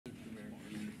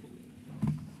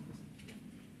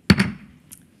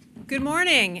Good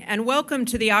morning and welcome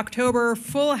to the October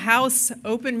Full House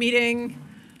Open Meeting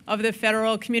of the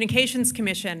Federal Communications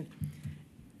Commission.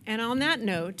 And on that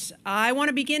note, I want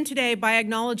to begin today by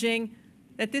acknowledging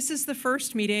that this is the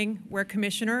first meeting where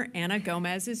Commissioner Ana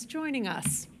Gomez is joining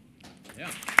us.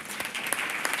 Yeah.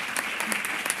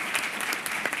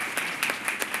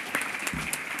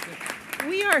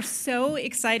 We are so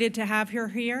excited to have her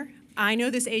here. I know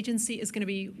this agency is going to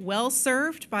be well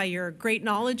served by your great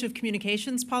knowledge of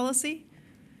communications policy,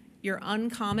 your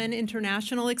uncommon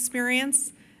international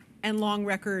experience, and long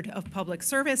record of public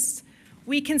service.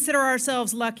 We consider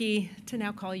ourselves lucky to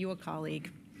now call you a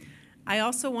colleague. I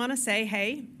also want to say,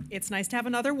 hey, it's nice to have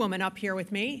another woman up here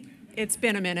with me. It's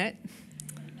been a minute.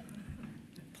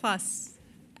 Plus,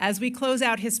 as we close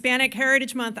out Hispanic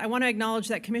Heritage Month, I want to acknowledge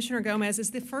that Commissioner Gomez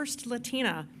is the first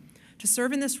Latina to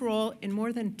serve in this role in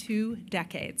more than 2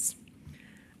 decades.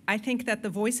 I think that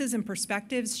the voices and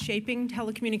perspectives shaping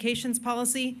telecommunications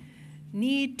policy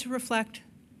need to reflect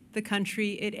the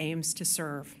country it aims to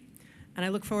serve. And I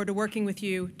look forward to working with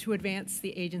you to advance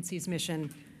the agency's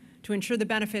mission to ensure the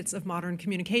benefits of modern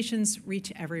communications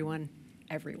reach everyone,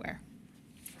 everywhere.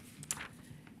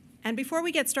 And before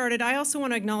we get started, I also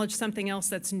want to acknowledge something else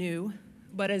that's new,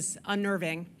 but is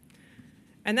unnerving,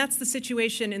 and that's the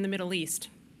situation in the Middle East.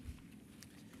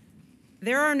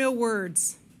 There are no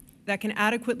words that can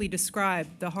adequately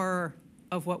describe the horror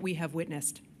of what we have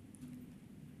witnessed.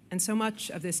 And so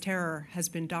much of this terror has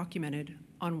been documented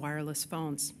on wireless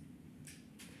phones.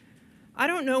 I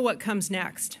don't know what comes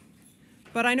next,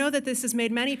 but I know that this has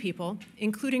made many people,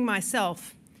 including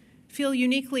myself, feel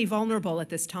uniquely vulnerable at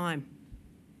this time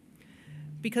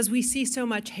because we see so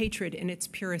much hatred in its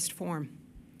purest form.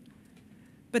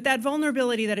 But that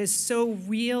vulnerability that is so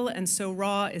real and so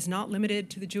raw is not limited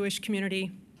to the Jewish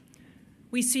community.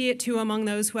 We see it too among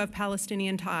those who have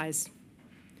Palestinian ties.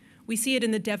 We see it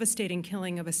in the devastating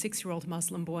killing of a 6-year-old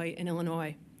Muslim boy in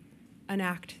Illinois, an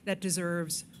act that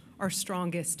deserves our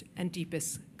strongest and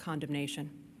deepest condemnation.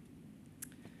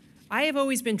 I have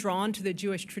always been drawn to the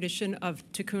Jewish tradition of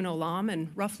tikkun olam,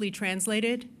 and roughly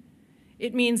translated,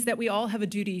 it means that we all have a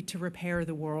duty to repair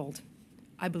the world.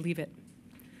 I believe it.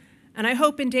 And I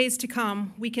hope in days to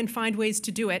come, we can find ways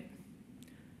to do it,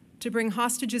 to bring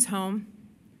hostages home,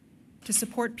 to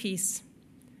support peace,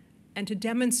 and to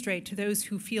demonstrate to those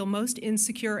who feel most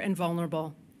insecure and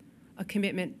vulnerable a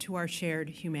commitment to our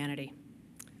shared humanity.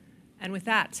 And with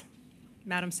that,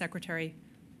 Madam Secretary,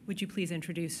 would you please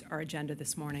introduce our agenda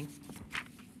this morning?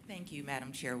 Thank you,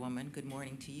 Madam Chairwoman. Good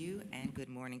morning to you and good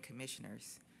morning,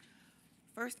 Commissioners.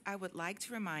 First, I would like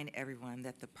to remind everyone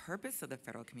that the purpose of the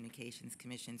Federal Communications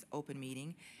Commission's open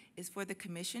meeting is for the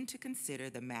Commission to consider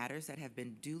the matters that have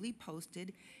been duly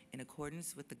posted in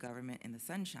accordance with the Government in the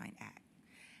Sunshine Act.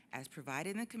 As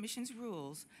provided in the Commission's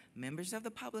rules, members of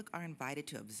the public are invited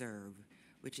to observe,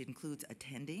 which includes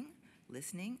attending,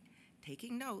 listening,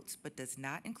 taking notes, but does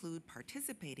not include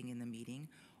participating in the meeting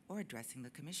or addressing the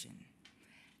Commission.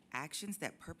 Actions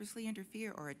that purposely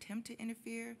interfere or attempt to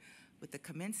interfere with the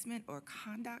commencement or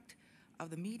conduct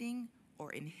of the meeting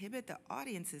or inhibit the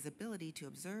audience's ability to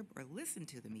observe or listen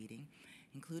to the meeting,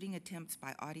 including attempts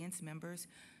by audience members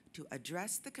to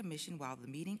address the Commission while the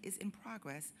meeting is in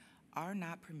progress, are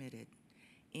not permitted.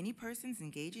 Any persons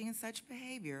engaging in such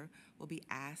behavior will be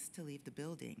asked to leave the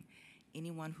building.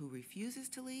 Anyone who refuses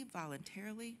to leave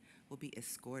voluntarily will be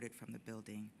escorted from the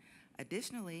building.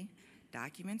 Additionally,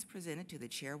 documents presented to the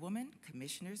chairwoman,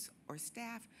 commissioners, or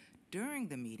staff during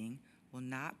the meeting will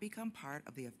not become part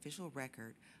of the official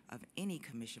record of any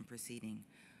commission proceeding,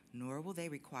 nor will they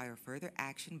require further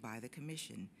action by the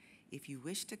commission. If you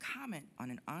wish to comment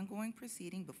on an ongoing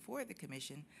proceeding before the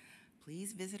commission,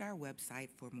 please visit our website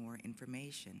for more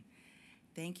information.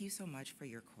 Thank you so much for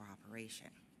your cooperation.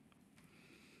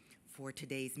 For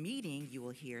today's meeting, you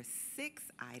will hear 6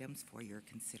 items for your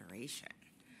consideration.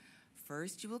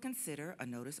 First, you will consider a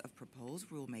notice of proposed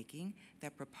rulemaking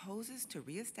that proposes to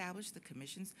reestablish the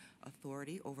Commission's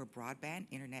authority over broadband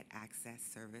internet access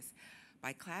service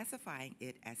by classifying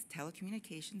it as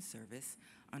telecommunications service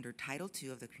under Title II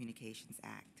of the Communications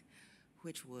Act,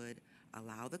 which would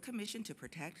allow the Commission to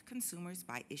protect consumers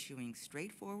by issuing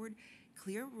straightforward,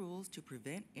 clear rules to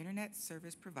prevent internet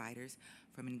service providers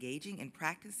from engaging in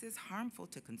practices harmful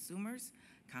to consumers,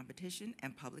 competition,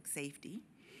 and public safety,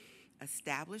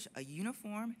 establish a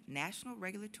uniform national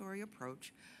regulatory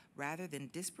approach rather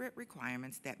than disparate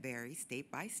requirements that vary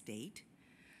state by state,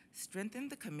 strengthen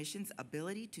the Commission's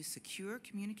ability to secure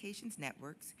communications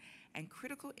networks and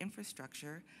critical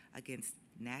infrastructure against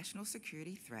national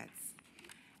security threats,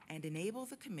 and enable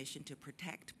the Commission to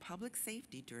protect public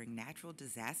safety during natural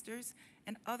disasters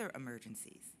and other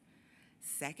emergencies.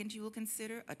 Second, you will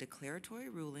consider a declaratory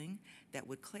ruling that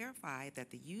would clarify that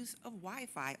the use of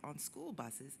Wi-Fi on school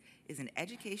buses is an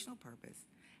educational purpose,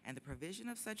 and the provision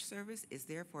of such service is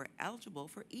therefore eligible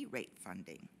for E-rate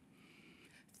funding.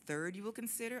 Third, you will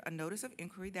consider a notice of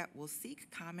inquiry that will seek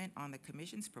comment on the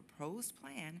Commission's proposed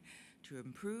plan to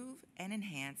improve and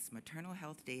enhance maternal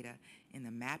health data in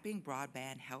the Mapping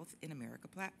Broadband Health in America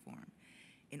platform,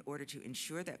 in order to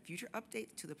ensure that future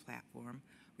updates to the platform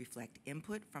reflect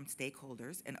input from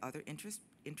stakeholders and other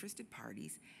interested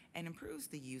parties and improves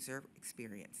the user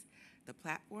experience. The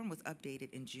platform was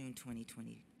updated in June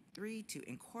 2023 to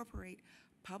incorporate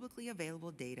publicly available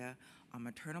data on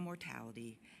maternal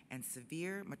mortality and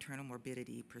severe maternal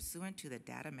morbidity pursuant to the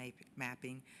Data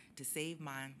Mapping to Save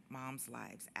Moms'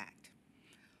 Lives Act.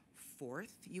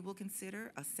 Fourth, you will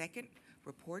consider a second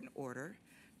report and order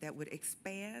that would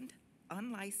expand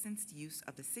unlicensed use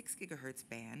of the 6 gigahertz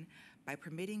band by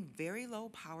permitting very low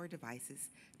power devices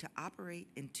to operate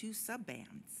in 2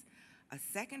 subbands. A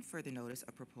second further notice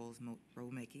of proposed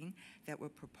rulemaking that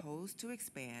would propose to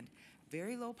expand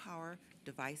very low power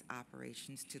device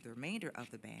operations to the remainder of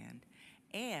the band,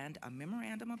 and a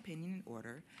memorandum opinion and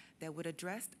order that would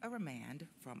address a remand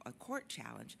from a court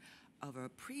challenge of a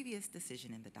previous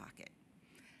decision in the docket.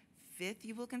 Fifth,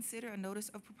 you will consider a notice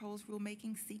of proposed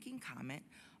rulemaking seeking comment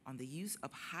on the use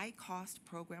of high-cost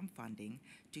program funding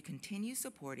to continue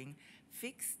supporting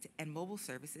fixed and mobile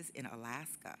services in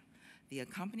Alaska. The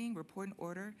accompanying report and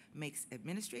order makes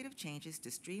administrative changes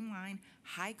to streamline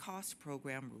high-cost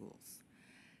program rules.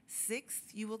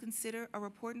 Sixth, you will consider a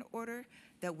report and order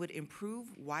that would improve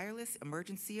wireless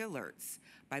emergency alerts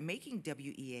by making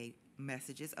WEA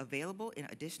messages available in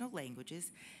additional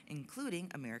languages,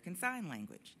 including American Sign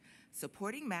Language,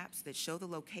 supporting maps that show the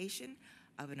location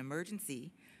of an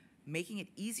emergency, making it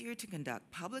easier to conduct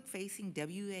public-facing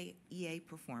WEA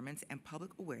performance and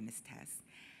public awareness tests,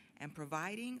 and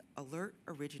providing alert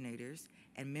originators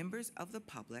and members of the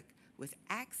public with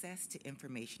access to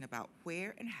information about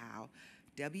where and how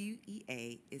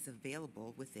WEA is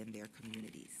available within their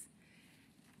communities.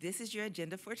 This is your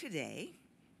agenda for today.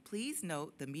 Please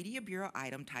note the Media Bureau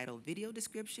item titled Video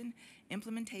Description,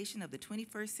 Implementation of the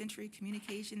 21st Century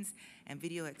Communications and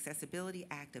Video Accessibility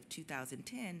Act of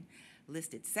 2010,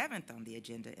 listed 7th on the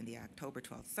agenda in the October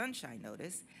 12th Sunshine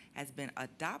Notice, has been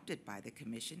adopted by the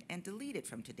Commission and deleted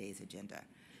from today's agenda.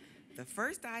 The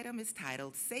first item is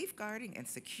titled Safeguarding and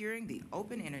Securing the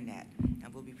Open Internet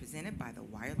and will be presented by the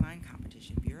Wireline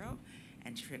Competition Bureau,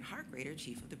 and Trent Harkrader,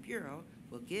 Chief of the Bureau,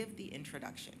 will give the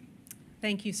introduction.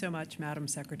 Thank you so much, Madam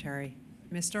Secretary.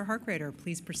 Mr. Harkrader,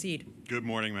 please proceed. Good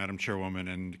morning, Madam Chairwoman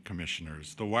and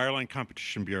Commissioners. The Wireline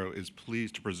Competition Bureau is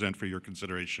pleased to present for your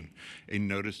consideration a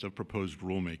notice of proposed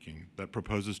rulemaking that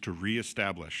proposes to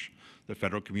reestablish the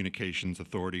Federal Communications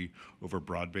Authority over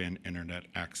broadband internet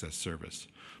access service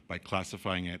by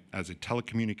classifying it as a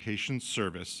telecommunications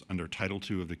service under Title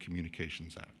II of the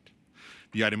Communications Act.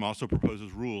 The item also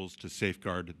proposes rules to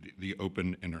safeguard the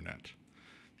open internet.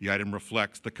 The item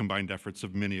reflects the combined efforts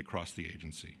of many across the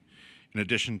agency, in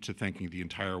addition to thanking the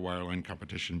entire Wireline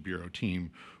Competition Bureau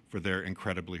team for their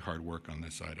incredibly hard work on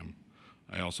this item.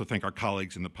 I also thank our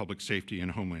colleagues in the Public Safety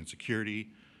and Homeland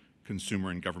Security, Consumer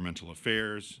and Governmental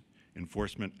Affairs,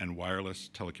 Enforcement and Wireless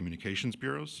Telecommunications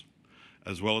Bureaus,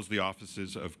 as well as the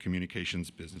Offices of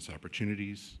Communications Business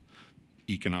Opportunities,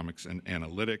 Economics and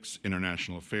Analytics,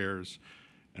 International Affairs,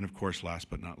 and of course,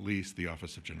 last but not least, the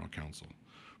Office of General Counsel,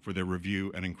 for their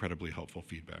review and incredibly helpful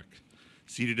feedback.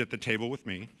 Seated at the table with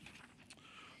me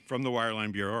from the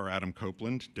Wireline Bureau are Adam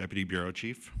Copeland, Deputy Bureau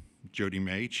Chief, Jody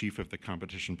May, Chief of the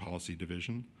Competition Policy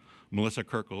Division, Melissa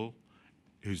Kirkle,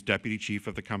 who's Deputy Chief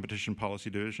of the Competition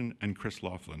Policy Division, and Chris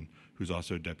Laughlin, who's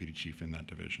also Deputy Chief in that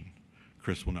division.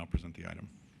 Chris will now present the item.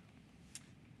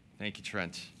 Thank you,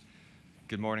 Trent.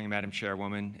 Good morning, Madam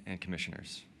Chairwoman and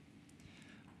Commissioners.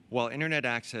 While internet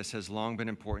access has long been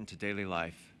important to daily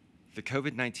life, the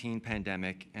COVID-19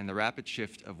 pandemic and the rapid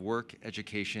shift of work,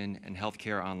 education, and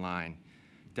healthcare online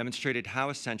demonstrated how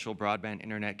essential broadband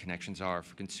internet connections are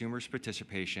for consumers'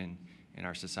 participation in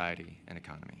our society and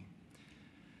economy.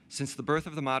 Since the birth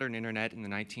of the modern internet in the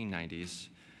 1990s,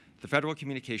 the Federal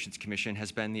Communications Commission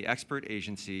has been the expert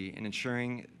agency in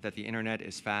ensuring that the internet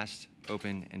is fast,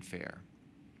 open, and fair.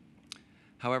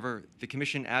 However, the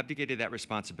Commission abdicated that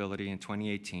responsibility in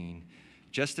 2018,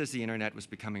 just as the internet was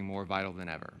becoming more vital than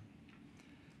ever.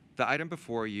 The item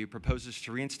before you proposes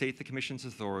to reinstate the Commission's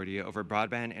authority over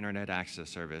broadband internet access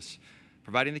service,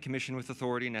 providing the Commission with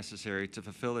authority necessary to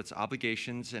fulfill its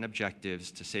obligations and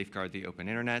objectives to safeguard the open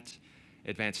internet,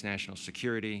 advance national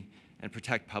security, and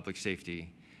protect public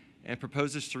safety, and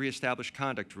proposes to reestablish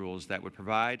conduct rules that would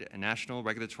provide a national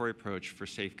regulatory approach for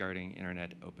safeguarding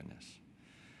internet openness.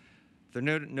 The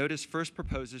notice first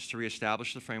proposes to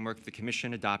reestablish the framework the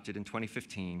Commission adopted in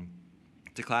 2015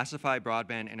 to classify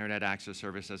broadband internet access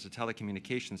service as a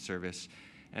telecommunications service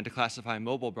and to classify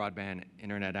mobile broadband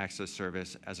internet access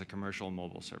service as a commercial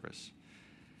mobile service.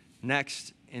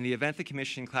 Next, in the event the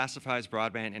Commission classifies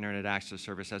broadband internet access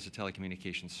service as a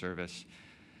telecommunications service,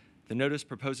 the notice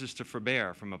proposes to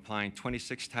forbear from applying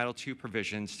 26 Title II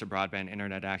provisions to broadband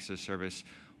internet access service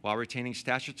while retaining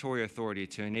statutory authority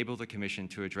to enable the Commission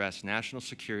to address national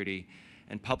security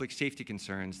and public safety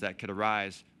concerns that could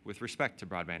arise with respect to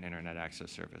broadband internet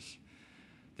access service.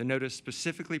 The notice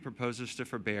specifically proposes to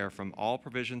forbear from all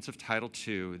provisions of Title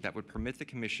II that would permit the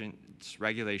Commission's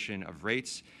regulation of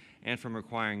rates and from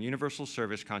requiring universal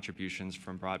service contributions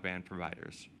from broadband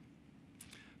providers.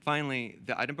 Finally,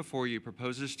 the item before you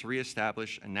proposes to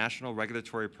reestablish a national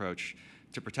regulatory approach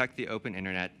to protect the open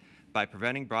internet by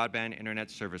preventing broadband internet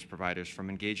service providers from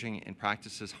engaging in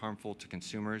practices harmful to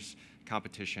consumers,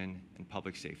 competition, and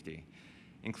public safety,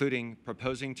 including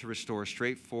proposing to restore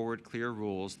straightforward, clear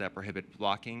rules that prohibit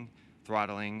blocking,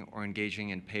 throttling, or engaging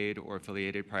in paid or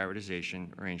affiliated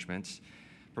prioritization arrangements,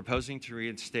 proposing to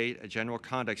reinstate a general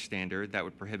conduct standard that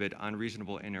would prohibit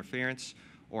unreasonable interference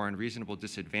or unreasonable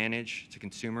disadvantage to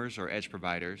consumers or edge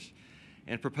providers,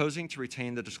 and proposing to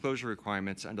retain the disclosure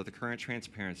requirements under the current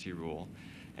transparency rule,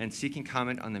 and seeking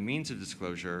comment on the means of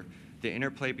disclosure, the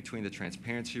interplay between the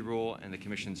transparency rule and the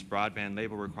Commission's broadband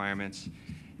label requirements,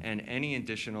 and any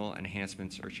additional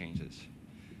enhancements or changes.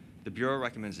 The Bureau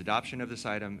recommends adoption of this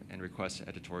item and requests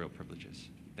editorial privileges.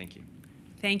 Thank you.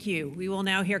 Thank you. We will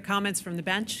now hear comments from the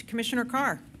bench. Commissioner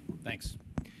Carr. Thanks.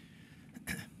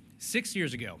 6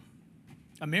 years ago,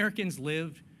 Americans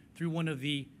lived through one of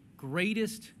the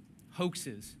greatest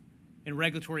hoaxes in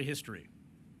regulatory history.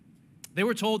 They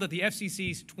were told that the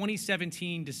FCC's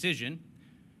 2017 decision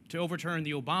to overturn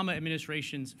the Obama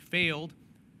administration's failed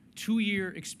two-year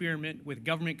experiment with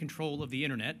government control of the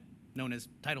internet, known as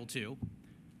Title II,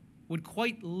 would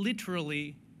quite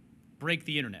literally break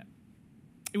the internet.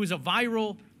 It was a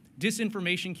viral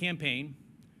disinformation campaign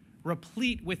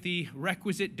replete with the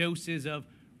requisite doses of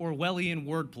Orwellian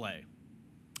wordplay.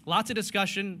 Lots of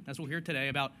discussion, as we'll hear today,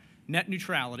 about net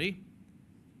neutrality,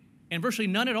 and virtually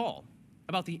none at all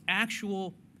about the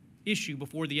actual issue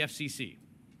before the FCC.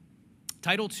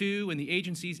 Title II and the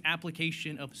agency's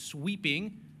application of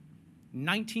sweeping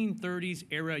 1930s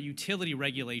era utility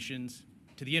regulations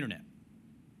to the internet.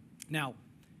 Now,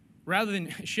 rather than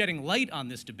shedding light on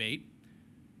this debate,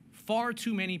 far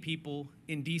too many people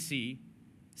in DC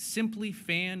simply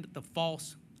fanned the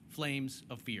false flames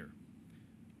of fear.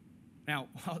 Now,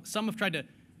 some have tried to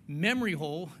memory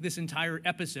hole this entire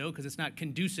episode because it's not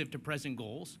conducive to present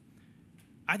goals.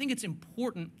 I think it's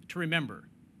important to remember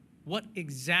what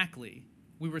exactly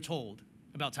we were told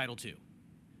about Title II.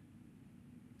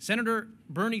 Senator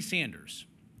Bernie Sanders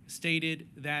stated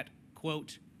that,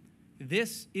 quote,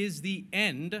 "This is the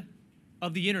end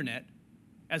of the internet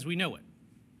as we know it.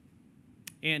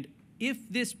 And if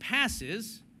this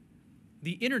passes,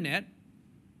 the internet,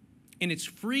 in its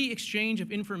free exchange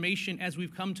of information as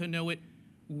we've come to know it,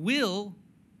 will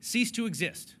cease to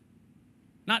exist."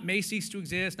 Not may cease to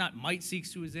exist, not might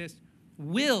cease to exist,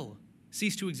 will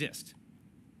cease to exist.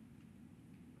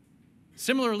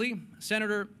 Similarly,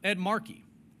 Senator Ed Markey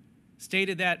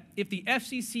stated that if the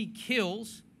FCC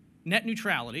kills net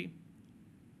neutrality,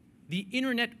 the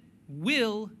internet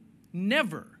will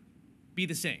never be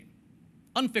the same.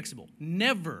 Unfixable,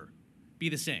 never be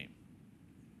the same.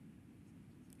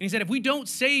 And he said if we don't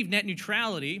save net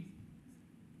neutrality,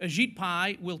 Ajit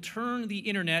Pai will turn the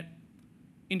internet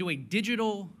into a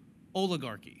digital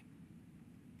oligarchy.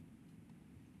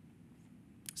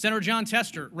 Senator John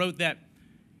Tester wrote that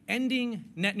ending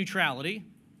net neutrality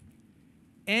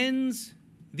ends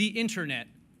the internet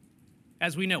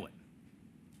as we know it.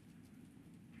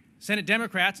 Senate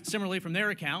Democrats, similarly from their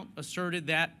account, asserted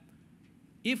that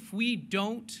if we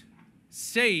don't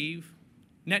save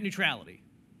net neutrality,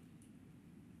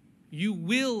 you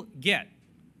will get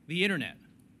the internet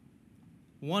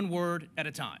one word at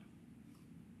a time.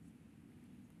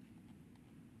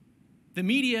 The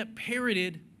media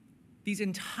parroted these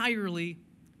entirely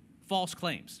false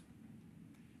claims.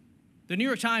 The New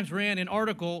York Times ran an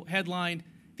article headlined,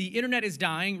 "The Internet is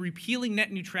Dying, Repealing Net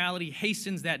Neutrality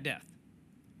Hastens That Death."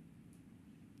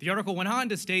 The article went on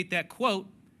to state that,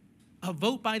 quote, "A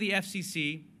vote by the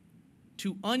FCC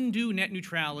to undo net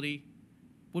neutrality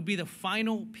would be the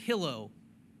final pillow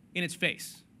in its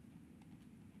face."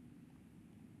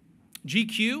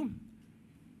 GQ,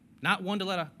 not one to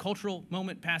let a cultural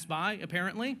moment pass by,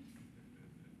 apparently,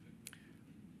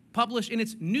 published in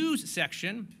its news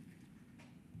section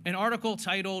an article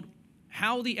titled,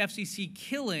 "How the FCC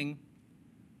Killing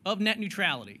of Net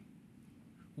Neutrality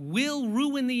Will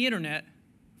Ruin the Internet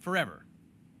Forever."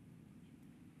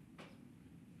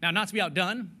 Now, not to be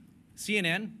outdone,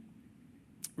 CNN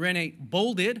ran a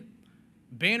bolded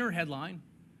banner headline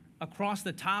across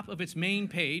the top of its main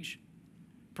page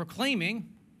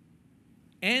proclaiming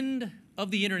 "End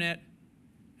of the Internet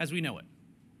as we know it."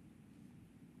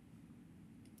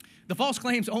 The false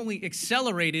claims only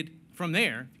accelerated from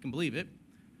there, if you can believe it.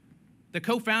 The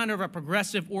co-founder of a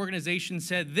progressive organization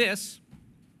said this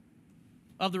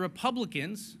of the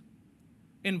Republicans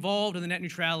involved in the net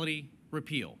neutrality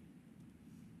repeal: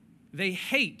 "They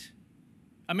hate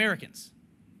Americans,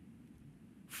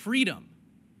 freedom,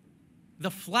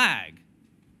 the flag,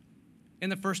 and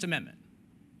the First Amendment."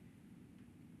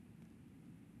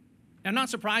 Now, not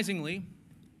surprisingly,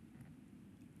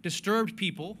 disturbed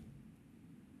people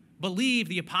believe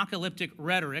the apocalyptic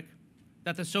rhetoric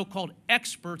that the so-called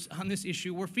experts on this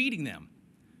issue were feeding them.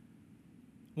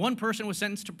 One person was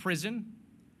sentenced to prison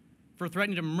for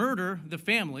threatening to murder the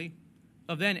family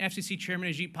of then FCC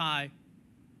Chairman Ajit Pai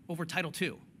over Title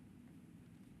II.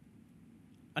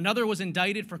 Another was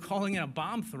indicted for calling in a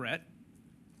bomb threat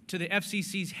to the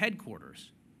FCC's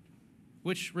headquarters,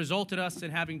 which resulted us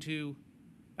in having to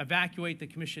evacuate the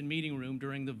commission meeting room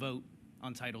during the vote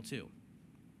on Title II.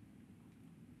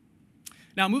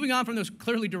 Now, moving on from those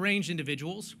clearly deranged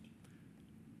individuals,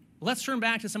 let's turn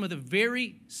back to some of the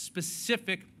very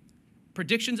specific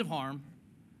predictions of harm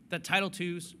that Title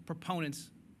II's proponents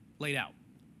laid out.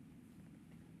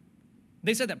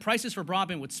 They said that prices for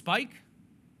broadband would spike.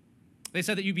 They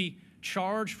said that you'd be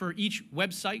charged for each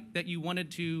website that you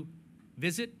wanted to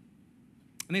visit.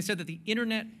 And they said that the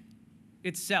internet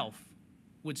itself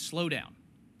would slow down.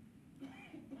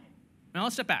 Now,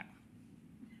 let's step back.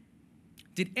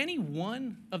 Did any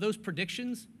one of those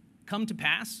predictions come to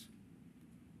pass?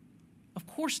 Of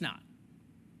course not.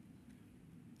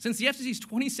 Since the FCC's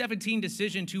 2017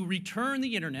 decision to return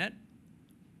the internet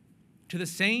to the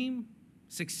same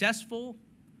successful,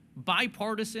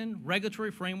 bipartisan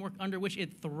regulatory framework under which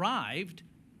it thrived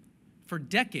for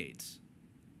decades,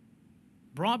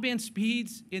 broadband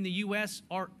speeds in the US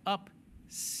are up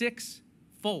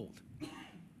 6-fold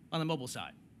on the mobile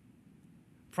side.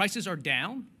 Prices are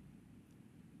down.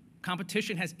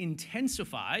 Competition has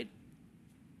intensified,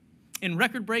 and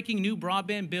record-breaking new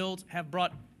broadband builds have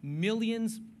brought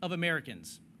millions of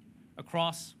Americans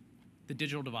across the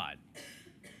digital divide.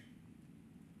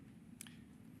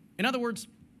 In other words,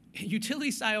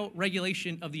 utility-style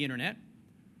regulation of the internet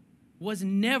was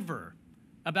never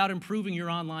about improving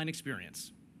your online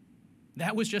experience.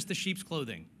 That was just the sheep's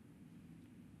clothing.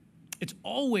 It's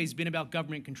always been about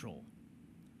government control.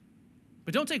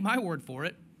 But don't take my word for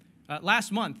it.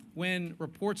 Last month, when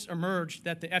reports emerged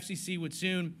that the FCC would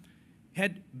soon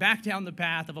head back down the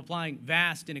path of applying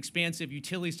vast and expansive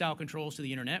utility-style controls to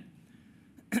the internet,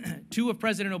 two of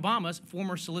President Obama's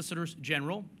former Solicitors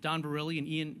General, Don Verrilli and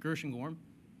Ian Gershengorn,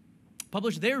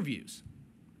 published their views.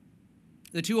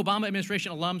 The two Obama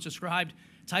administration alums described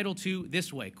Title II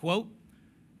this way, quote,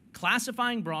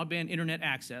 "Classifying broadband internet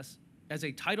access as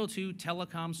a Title II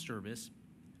telecom service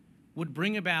would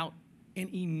bring about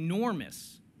an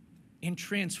enormous and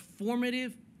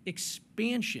transformative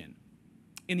expansion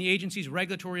in the agency's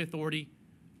regulatory authority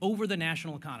over the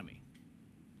national economy."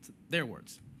 It's their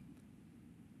words.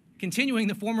 Continuing,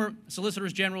 the former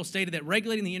Solicitors General stated that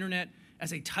regulating the internet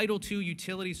as a Title II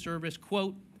utility service,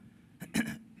 quote,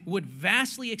 "would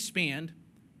vastly expand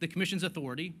the Commission's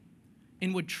authority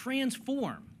and would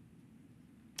transform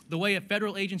the way a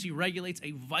federal agency regulates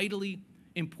a vitally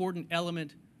important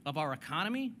element of our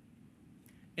economy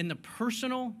and the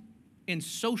personal and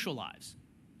social lives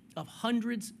of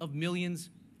hundreds of millions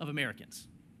of Americans."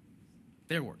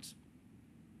 Their words.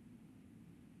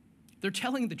 They're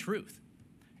telling the truth.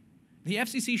 The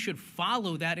FCC should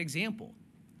follow that example,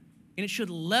 and it should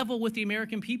level with the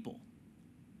American people.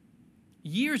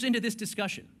 Years into this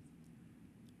discussion,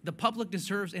 the public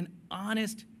deserves an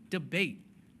honest debate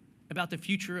about the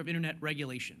future of internet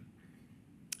regulation,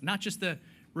 not just the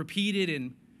repeated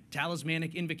and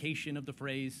talismanic invocation of the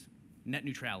phrase net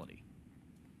neutrality.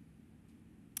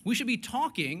 We should be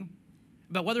talking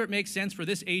about whether it makes sense for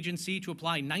this agency to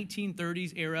apply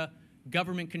 1930s era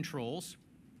government controls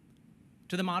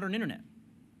to the modern internet.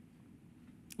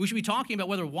 We should be talking about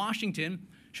whether Washington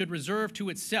should reserve to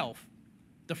itself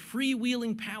the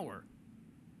freewheeling power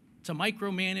to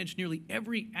micromanage nearly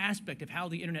every aspect of how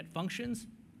the internet functions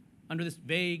under this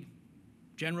vague,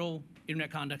 general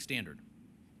internet conduct standard.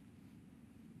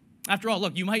 After all,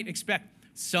 look, you might expect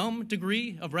some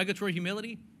degree of regulatory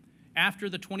humility after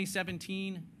the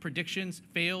 2017 predictions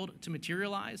failed to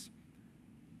materialize,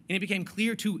 and it became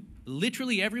clear to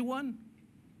literally everyone,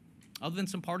 other than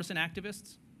some partisan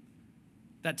activists,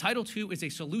 that Title II is a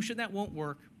solution that won't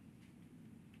work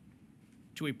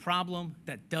to a problem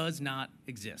that does not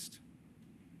exist.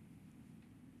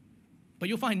 But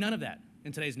you'll find none of that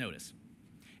in today's notice.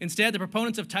 Instead, the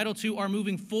proponents of Title II are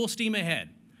moving full steam ahead.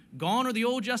 Gone are the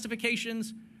old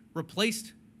justifications,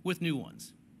 replaced with new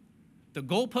ones. The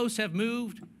goalposts have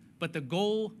moved, but the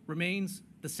goal remains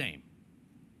the same: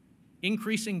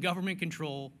 increasing government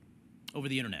control over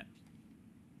the internet.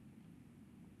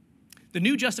 The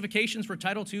new justifications for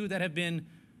Title II that have been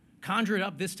conjured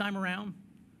up this time around,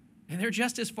 and they're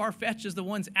just as far-fetched as the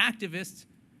ones activists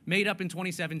made up in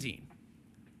 2017.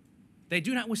 They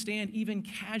do not withstand even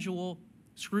casual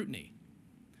scrutiny.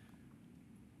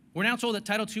 We're now told that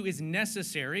Title II is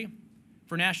necessary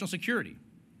for national security.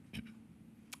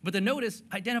 But the notice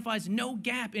identifies no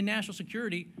gap in national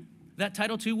security that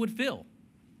Title II would fill.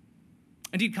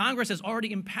 Indeed, Congress has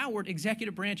already empowered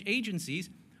executive branch agencies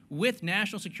with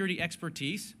national security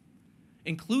expertise,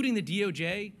 including the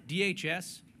DOJ,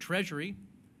 DHS, Treasury,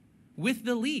 with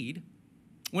the lead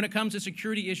when it comes to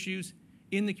security issues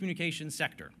in the communications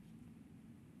sector.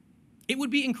 It would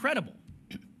be incredible,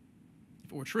 if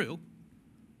it were true,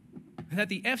 that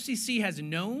the FCC has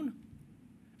known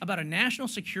about a national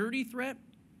security threat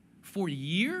for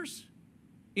years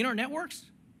in our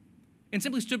networks and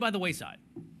simply stood by the wayside.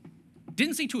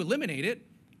 Didn't seek to eliminate it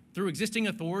through existing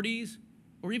authorities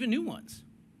or even new ones,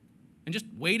 and just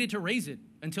waited to raise it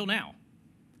until now.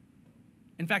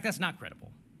 In fact, that's not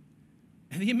credible.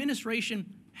 And the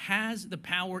administration has the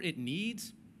power it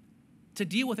needs to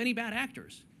deal with any bad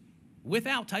actors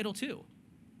without Title II.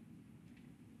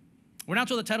 We're now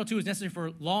told that Title II is necessary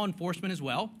for law enforcement as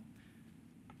well,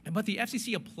 but the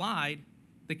FCC applied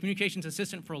the Communications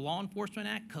Assistant for Law Enforcement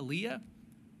Act, CALEA,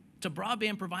 to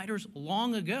broadband providers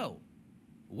long ago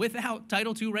without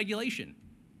Title II regulation.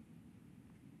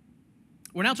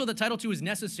 We're now told that Title II is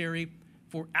necessary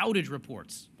for outage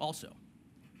reports also,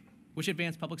 which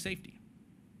advance public safety.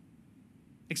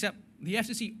 Except the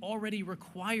FCC already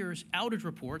requires outage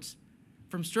reports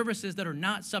from services that are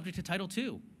not subject to Title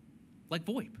II, like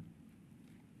VoIP.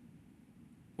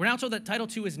 We're now told that Title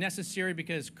II is necessary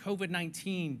because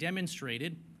COVID-19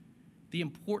 demonstrated the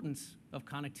importance of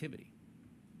connectivity.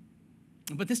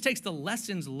 But this takes the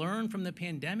lessons learned from the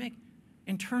pandemic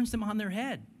and turns them on their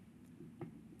head.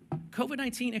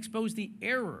 COVID-19 exposed the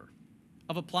error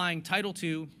of applying Title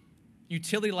II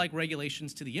utility-like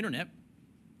regulations to the internet,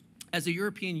 as the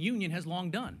European Union has long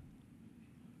done.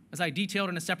 As I detailed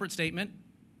in a separate statement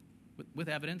with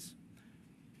evidence,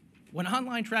 when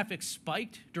online traffic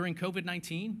spiked during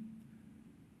COVID-19,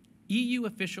 EU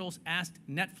officials asked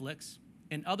Netflix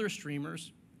and other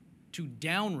streamers to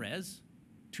down-res,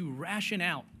 to ration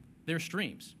out their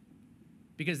streams,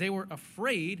 because they were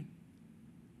afraid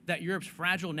that Europe's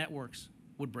fragile networks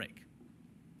would break.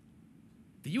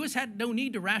 The US had no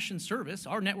need to ration service.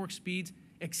 Our network speeds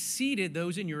exceeded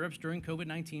those in Europe's during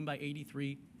COVID-19 by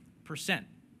 83%.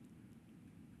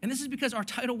 And this is because our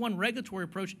Title I regulatory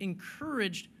approach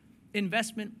encouraged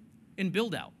investment in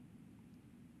build-out.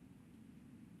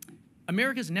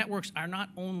 America's networks are not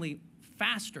only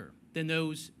faster than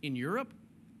those in Europe,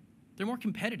 they're more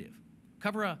competitive,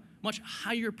 cover a much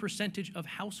higher percentage of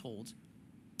households,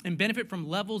 and benefit from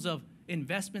levels of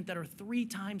investment that are 3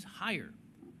 times higher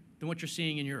than what you're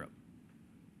seeing in Europe.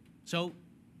 So,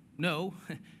 no,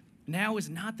 now is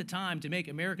not the time to make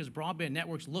America's broadband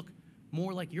networks look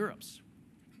more like Europe's.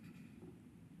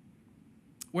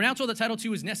 We're now told that Title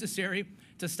II is necessary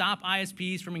to stop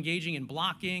ISPs from engaging in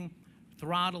blocking,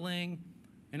 throttling,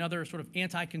 and other sort of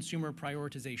anti-consumer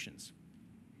prioritizations.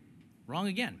 Wrong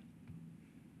again.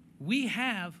 We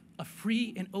have a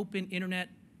free and open internet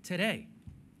today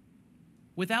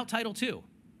without Title II.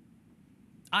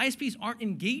 ISPs aren't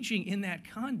engaging in that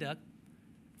conduct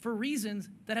for reasons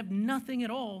that have nothing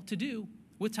at all to do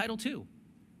with Title II.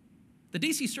 The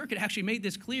DC Circuit actually made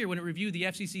this clear when it reviewed the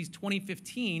FCC's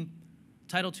 2015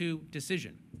 Title II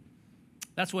decision.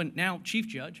 That's when now Chief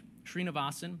Judge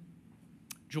Srinivasan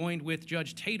joined with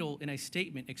Judge Tatel in a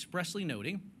statement expressly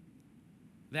noting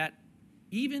that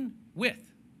even with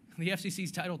the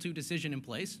FCC's Title II decision in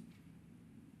place,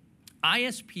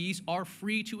 ISPs are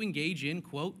free to engage in,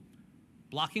 quote,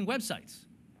 blocking websites,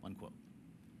 unquote.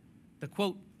 The,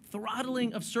 quote,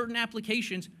 throttling of certain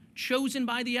applications chosen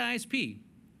by the ISP,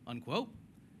 unquote.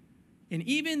 And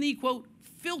even the, quote,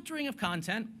 filtering of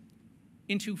content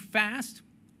into fast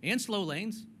and slow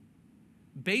lanes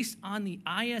based on the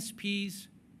ISP's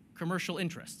commercial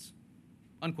interests,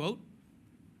 unquote.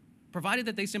 provided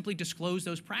that they simply disclose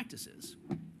those practices.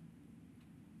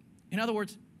 In other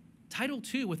words, Title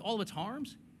II, with all of its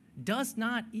harms, does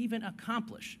not even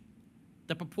accomplish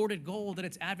the purported goal that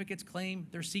its advocates claim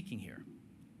they're seeking here.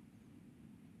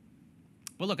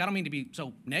 But look, I don't mean to be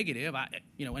so negative.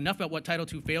 Enough about what Title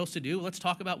II fails to do. Let's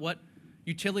talk about what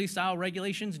utility-style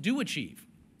regulations do achieve.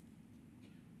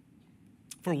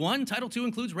 For one, Title II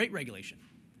includes rate regulation,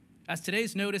 as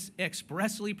today's notice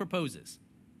expressly proposes.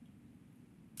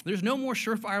 There's no more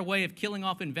surefire way of killing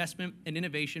off investment and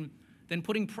innovation than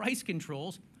putting price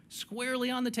controls squarely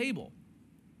on the table.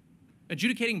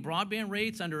 Adjudicating broadband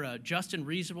rates under a just and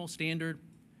reasonable standard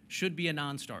should be a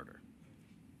non-starter.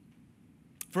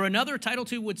 For another, Title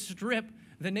II would strip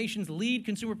the nation's lead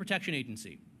consumer protection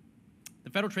agency, the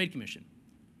Federal Trade Commission,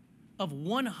 of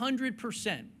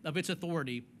 100% of its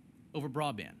authority over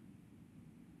broadband.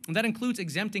 And that includes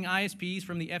exempting ISPs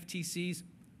from the FTC's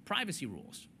privacy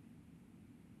rules.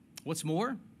 What's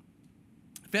more,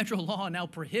 federal law now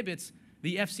prohibits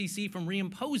the FCC from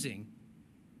reimposing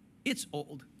its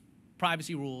old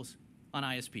privacy rules on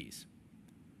ISPs.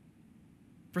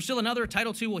 For still another,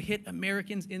 Title II will hit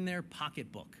Americans in their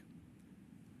pocketbook.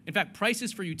 In fact,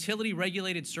 prices for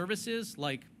utility-regulated services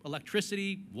like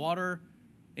electricity, water,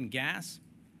 and gas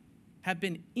have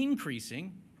been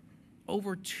increasing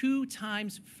over 2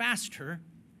 times faster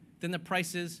than the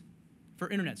prices for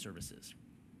internet services.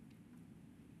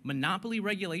 Monopoly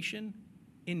regulation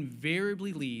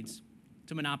invariably leads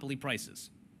to monopoly prices.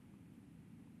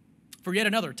 For yet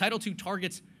another, Title II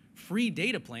targets free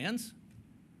data plans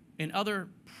and other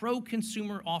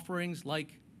pro-consumer offerings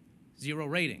like zero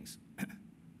ratings.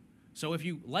 So if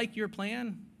you like your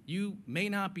plan, you may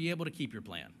not be able to keep your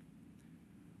plan.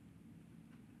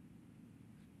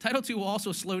 Title II will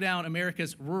also slow down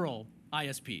America's rural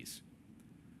ISPs.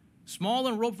 Small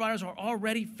and rural providers are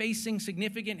already facing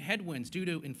significant headwinds due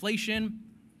to inflation,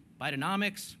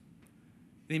 Bidenomics,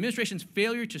 the administration's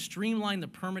failure to streamline the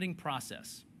permitting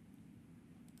process.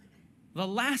 The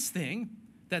last thing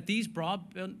that these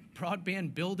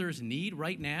broadband builders need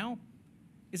right now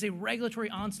is a regulatory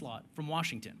onslaught from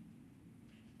Washington.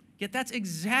 Yet that's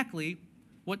exactly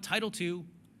what Title II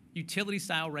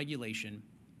utility-style regulation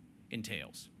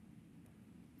entails.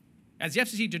 As the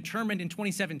FCC determined in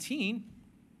 2017,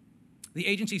 the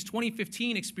agency's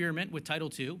 2015 experiment with Title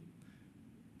II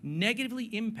negatively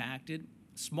impacted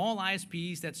small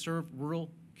ISPs that serve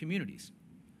rural communities.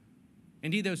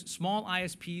 Indeed, those small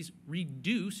ISPs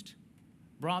reduced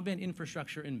broadband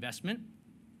infrastructure investment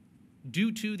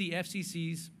due to the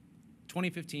FCC's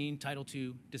 2015 Title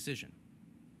II decision.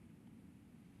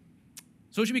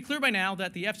 So it should be clear by now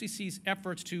that the FCC's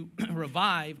efforts to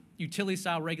revive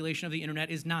utility-style regulation of the internet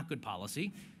is not good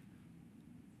policy.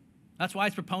 That's why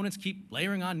its proponents keep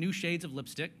layering on new shades of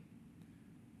lipstick.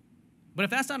 But if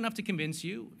that's not enough to convince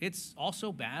you, it's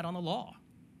also bad on the law.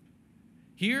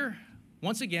 Here,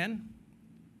 once again,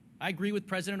 I agree with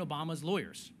President Obama's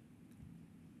lawyers.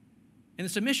 In the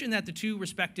submission that the 2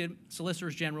 respected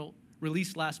solicitors general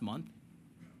released last month,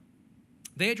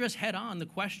 they address head-on the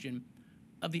question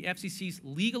of the FCC's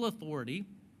legal authority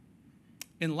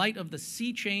in light of the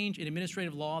sea change in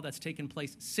administrative law that's taken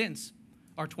place since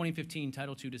our 2015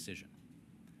 Title II decision.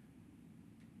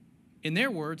 In their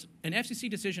words, an FCC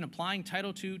decision applying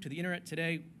Title II to the internet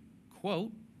today,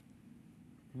 quote,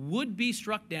 would be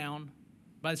struck down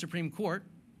by the Supreme Court,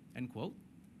 end quote,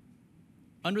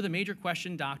 under the major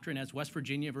question doctrine as West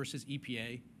Virginia versus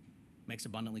EPA makes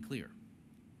abundantly clear.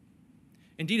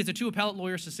 Indeed, as the 2 appellate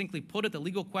lawyers succinctly put it, the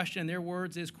legal question in their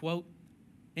words is, quote,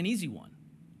 an easy one.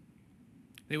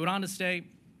 They went on to say,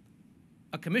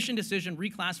 a commission decision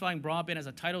reclassifying broadband as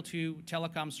a Title II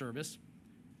telecom service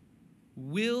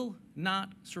will not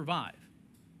survive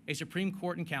a Supreme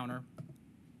Court encounter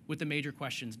with the major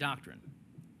questions doctrine.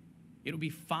 It would be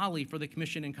folly for the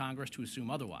commission and Congress to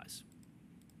assume otherwise.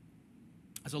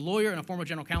 As a lawyer and a former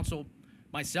general counsel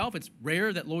myself, it's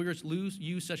rare that lawyers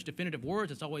use such definitive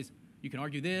words. It's always, you can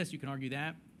argue this, you can argue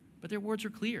that, but their words are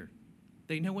clear.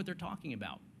 They know what they're talking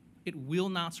about. It will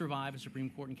not survive a Supreme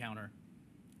Court encounter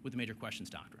with the major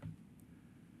questions doctrine.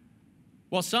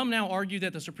 While some now argue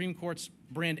that the Supreme Court's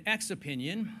Brand X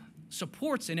opinion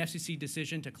supports an FCC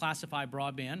decision to classify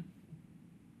broadband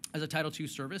as a Title II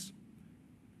service,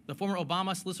 the former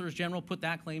Obama Solicitors General put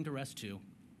that claim to rest too.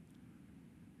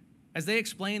 As they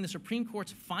explained, the Supreme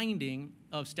Court's finding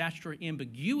of statutory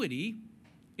ambiguity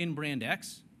in Brand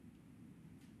X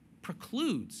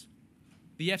precludes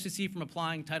the FCC from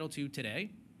applying Title II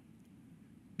today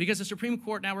because the Supreme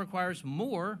Court now requires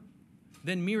more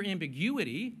than mere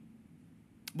ambiguity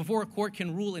before a court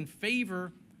can rule in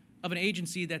favor of an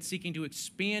agency that's seeking to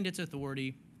expand its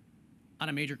authority on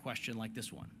a major question like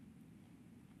this one.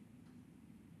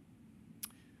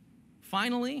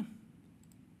 Finally,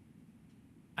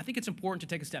 I think it's important to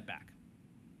take a step back.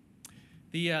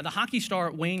 The hockey star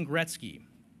Wayne Gretzky,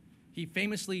 he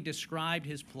famously described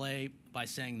his play by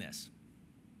saying this: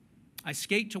 "I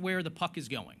skate to where the puck is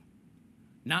going,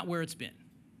 not where it's been."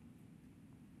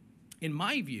 In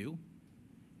my view,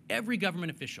 every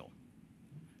government official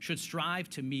should strive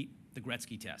to meet the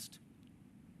Gretzky test.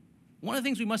 One of the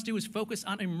things we must do is focus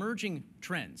on emerging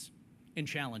trends and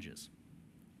challenges.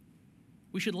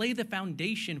 We should lay the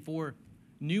foundation for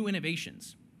new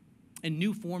innovations and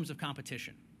new forms of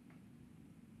competition.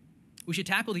 We should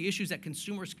tackle the issues that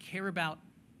consumers care about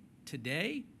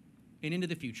today and into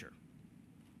the future.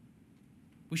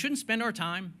 We shouldn't spend our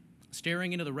time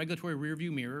staring into the regulatory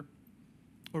rearview mirror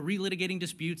or relitigating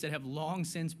disputes that have long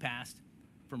since passed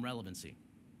from relevancy.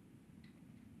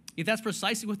 Yet that's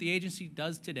precisely what the agency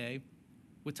does today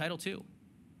with Title II.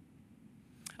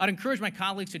 I'd encourage my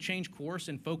colleagues to change course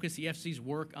and focus the FCC's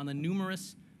work on the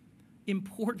numerous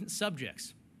important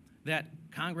subjects that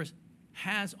Congress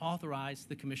has authorized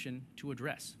the Commission to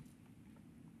address,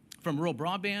 from rural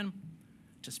broadband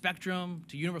to spectrum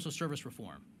to universal service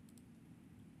reform.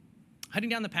 Heading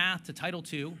down the path to Title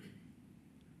II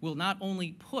will not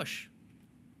only push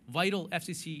vital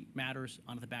FCC matters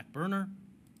onto the back burner,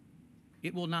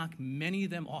 it will knock many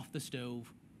of them off the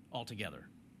stove altogether.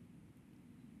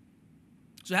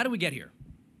 So how do we get here?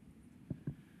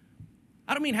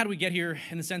 I don't mean how do we get here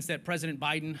in the sense that President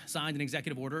Biden signed an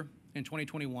executive order in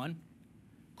 2021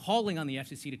 calling on the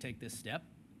FCC to take this step.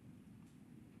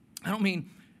 I don't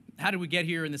mean how did we get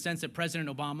here in the sense that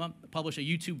President Obama published a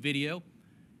YouTube video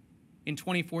in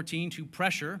 2014 to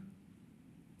pressure,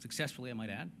 successfully I might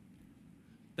add,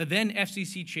 the then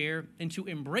FCC chair into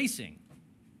embracing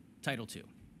Title II.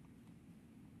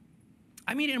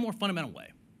 I mean it in a more fundamental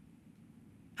way.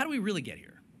 How do we really get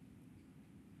here?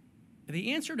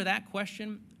 The answer to that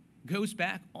question goes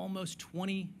back almost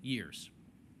 20 years,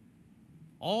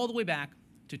 all the way back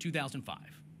to 2005.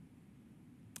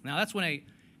 Now, that's when a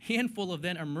handful of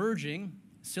then emerging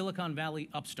Silicon Valley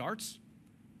upstarts,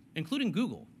 including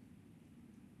Google,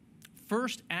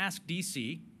 first asked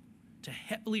DC to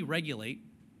heavily regulate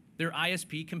their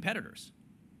ISP competitors.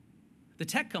 The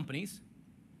tech companies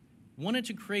wanted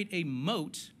to create a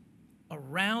moat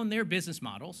around their business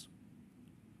models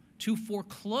to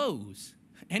foreclose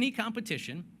any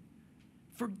competition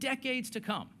for decades to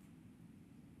come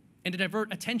and to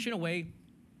divert attention away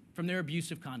from their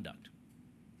abusive conduct.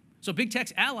 So big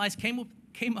tech's allies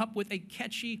came up with a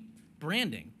catchy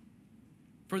branding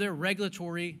for their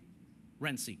regulatory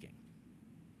rent-seeking: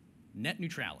 net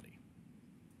neutrality.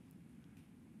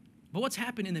 But what's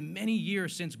happened in the many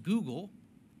years since Google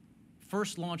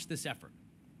first launched this effort?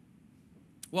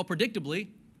 Well, predictably,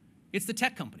 it's the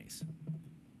tech companies,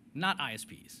 not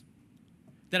ISPs,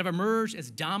 that have emerged as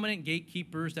dominant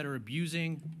gatekeepers that are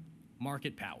abusing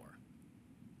market power.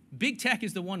 Big tech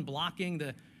is the one blocking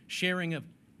the sharing of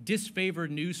disfavored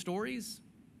news stories,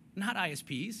 not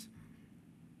ISPs.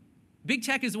 Big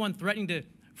tech is the one threatening to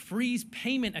freeze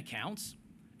payment accounts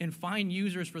and fine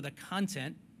users for the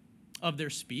content of their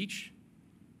speech,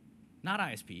 not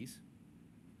ISPs.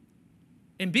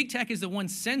 And big tech is the one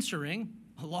censoring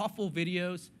lawful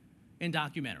videos and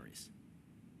documentaries,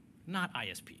 not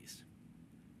ISPs.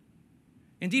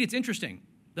 Indeed, it's interesting.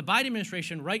 The Biden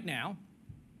administration right now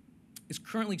is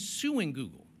currently suing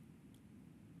Google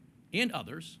and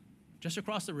others just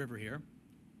across the river here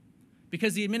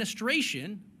because the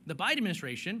administration, the Biden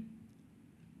administration,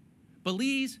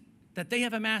 believes that they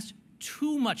have amassed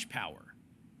too much power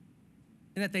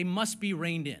and that they must be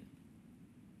reined in.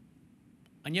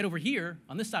 And yet over here,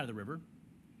 on this side of the river,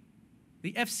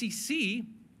 the FCC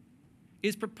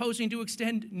is proposing to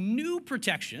extend new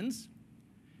protections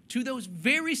to those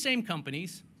very same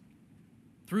companies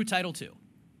through Title II.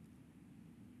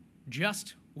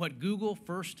 Just what Google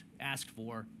first asked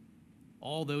for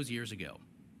all those years ago.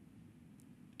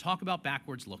 Talk about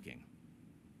backwards looking.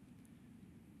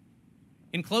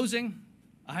 In closing,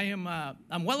 I'm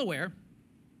well aware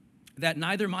that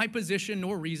neither my position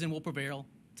nor reason will prevail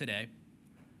today.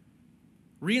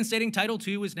 Reinstating Title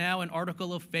II is now an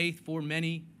article of faith for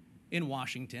many in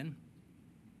Washington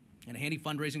and a handy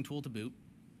fundraising tool to boot.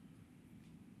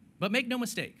 But make no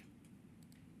mistake,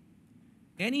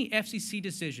 any FCC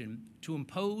decision to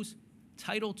impose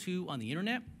Title II on the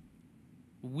internet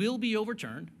will be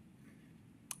overturned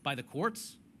by the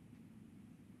courts,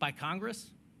 by Congress,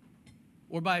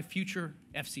 or by a future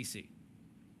FCC.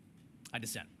 I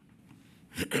dissent.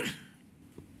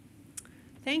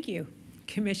 Thank you.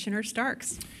 Commissioner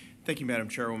Starks. Thank you, Madam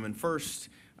Chairwoman. First,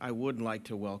 I would like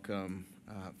to welcome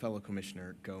fellow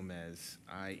Commissioner Gomez.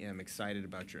 I am excited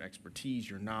about your expertise,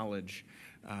 your knowledge,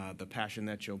 the passion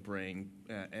that you'll bring,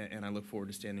 and I look forward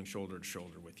to standing shoulder to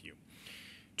shoulder with you.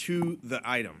 To the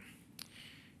item.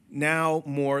 Now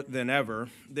more than ever,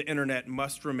 the internet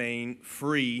must remain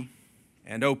free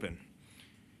and open.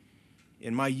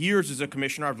 In my years as a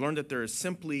commissioner, I've learned that there is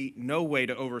simply no way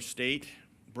to overstate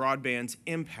broadband's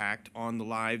impact on the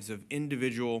lives of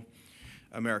individual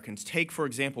Americans. Take, for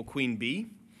example, Queen Bee,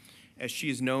 as she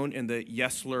is known in the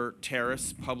Yesler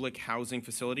Terrace public housing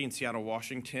facility in Seattle,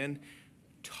 Washington.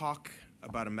 Talk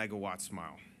about a megawatt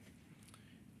smile.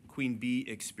 Queen Bee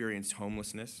experienced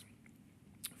homelessness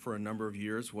for a number of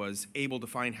years, was able to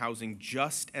find housing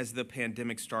just as the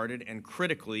pandemic started, and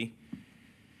critically,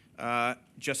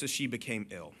 just as she became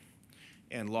ill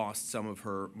and lost some of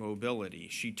her mobility.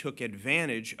 She took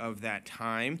advantage of that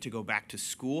time to go back to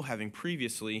school, having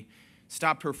previously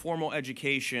stopped her formal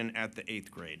education at the 8th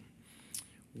grade.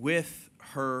 With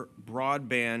her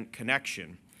broadband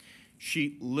connection,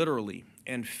 she literally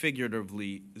and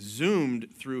figuratively zoomed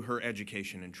through her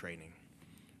education and training,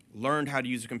 learned how to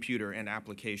use a computer and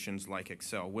applications like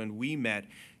Excel. When we met,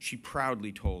 she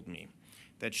proudly told me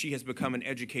that she has become an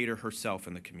educator herself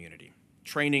in the community,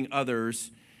 training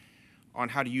others on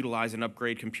how to utilize and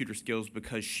upgrade computer skills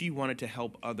because she wanted to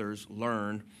help others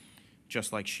learn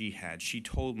just like she had. She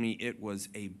told me it was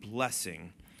a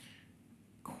blessing,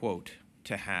 quote,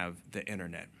 to have the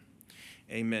internet.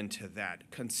 Amen to that.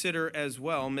 Consider as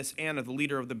well Miss Anna, the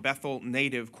leader of the Bethel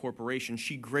Native Corporation.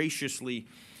 She graciously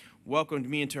welcomed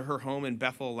me into her home in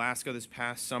Bethel, Alaska this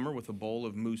past summer with a bowl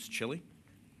of moose chili.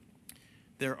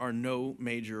 There are no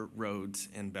major roads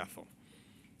in Bethel.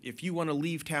 If you want to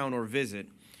leave town or visit,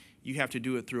 you have to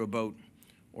do it through a boat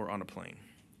or on a plane.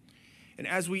 And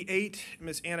as we ate,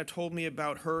 Miss Anna told me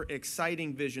about her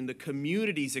exciting vision, the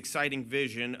community's exciting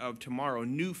vision of tomorrow,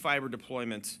 new fiber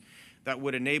deployments that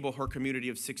would enable her community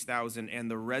of 6,000 and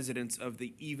the residents of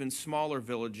the even smaller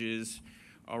villages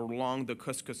along the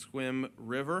Kuskokwim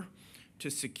River to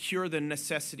secure the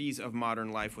necessities of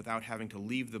modern life without having to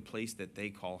leave the place that they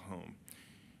call home.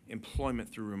 Employment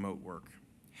through remote work,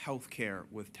 health care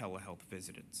with telehealth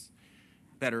visits,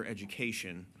 better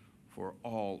education for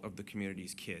all of the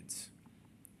community's kids.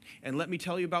 And let me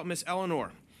tell you about Miss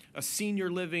Eleanor, a senior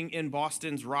living in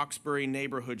Boston's Roxbury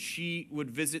neighborhood. She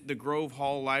would visit the Grove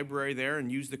Hall Library there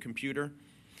and use the computer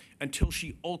until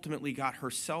she ultimately got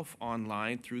herself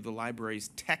online through the library's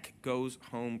Tech Goes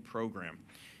Home program.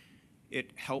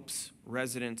 It helps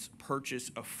residents purchase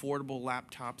affordable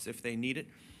laptops if they need it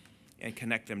and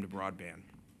connect them to broadband.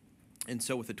 And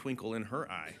so with a twinkle in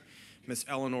her eye, Miss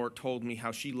Eleanor told me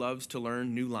how she loves to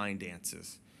learn new line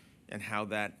dances and how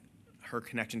that her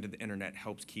connection to the internet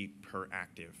helps keep her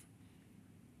active.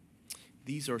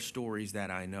 These are stories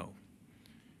that I know,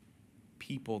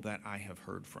 people that I have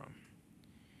heard from.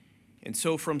 And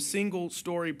so from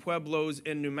single-story pueblos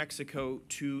in New Mexico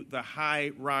to the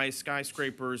high-rise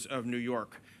skyscrapers of New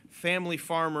York, family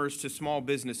farmers to small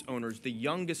business owners, the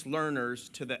youngest learners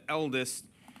to the eldest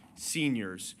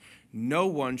seniors, no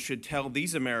one should tell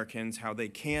these Americans how they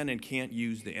can and can't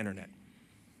use the internet.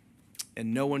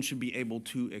 And no one should be able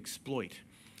to exploit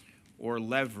or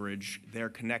leverage their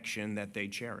connection that they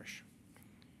cherish.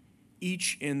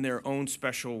 Each in their own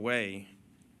special way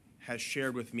has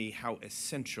shared with me how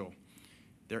essential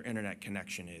their internet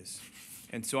connection is.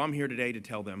 And so I'm here today to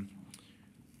tell them,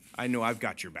 I know I've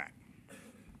got your back.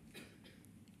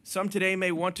 Some today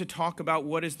may want to talk about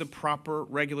what is the proper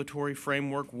regulatory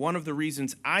framework. One of the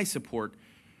reasons I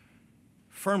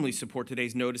firmly support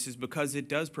today's notice is because it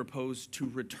does propose to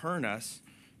return us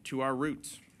to our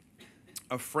roots.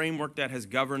 A framework that has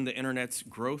governed the internet's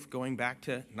growth going back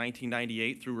to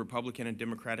 1998 through Republican and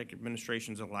Democratic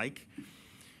administrations alike,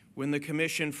 when the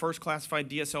Commission first classified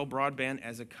DSL broadband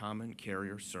as a common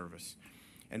carrier service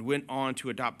and went on to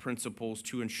adopt principles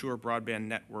to ensure broadband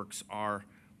networks are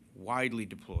widely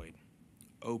deployed,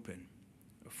 open,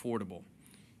 affordable,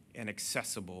 and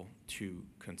accessible to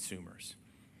consumers.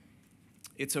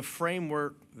 It's a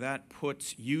framework that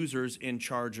puts users in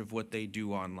charge of what they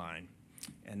do online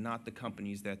and not the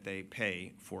companies that they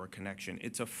pay for a connection.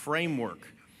 It's a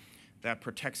framework that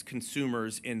protects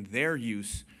consumers in their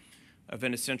use of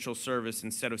an essential service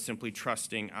instead of simply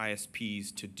trusting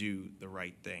ISPs to do the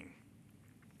right thing.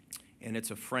 And it's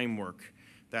a framework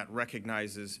that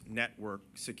recognizes network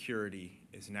security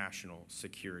is national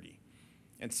security,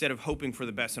 instead of hoping for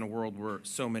the best in a world where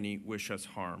so many wish us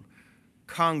harm.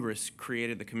 Congress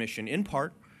created the Commission in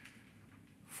part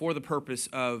for the purpose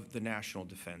of the national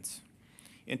defense.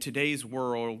 In today's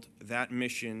world, that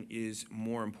mission is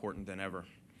more important than ever.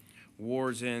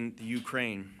 Wars in the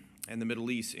Ukraine and the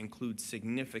Middle East include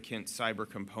significant cyber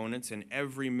components, and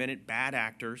every minute bad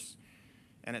actors,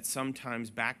 and it's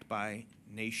sometimes backed by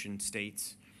nation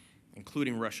states,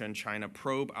 including Russia and China,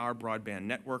 probe our broadband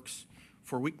networks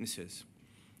for weaknesses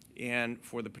and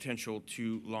for the potential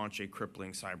to launch a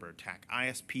crippling cyber attack.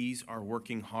 ISPs are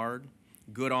working hard,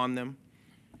 good on them,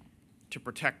 to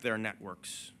protect their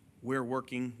networks. We're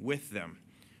working with them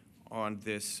on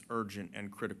this urgent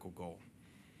and critical goal.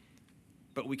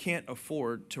 But we can't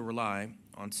afford to rely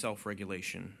on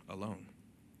self-regulation alone.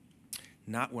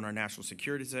 Not when our national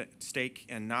security is at stake,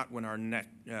 and not when our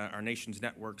nation's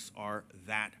networks are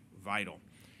that vital.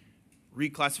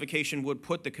 Reclassification would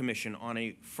put the Commission on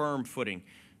a firm footing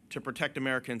to protect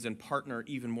Americans and partner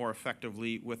even more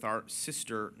effectively with our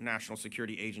sister national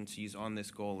security agencies on this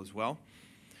goal as well.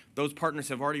 Those partners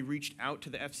have already reached out to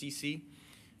the FCC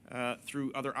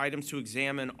through other items to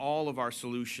examine all of our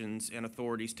solutions and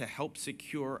authorities to help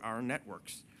secure our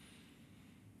networks.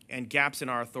 And gaps in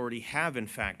our authority have, in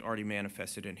fact, already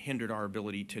manifested and hindered our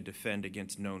ability to defend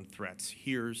against known threats.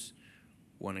 Here's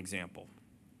one example.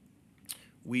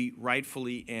 We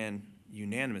rightfully and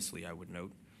unanimously, I would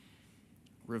note,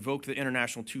 revoked the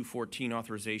International 214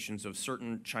 authorizations of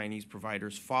certain Chinese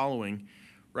providers following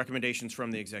recommendations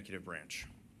from the executive branch.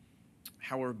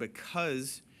 However,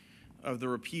 because of the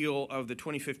repeal of the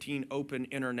 2015 Open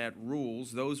Internet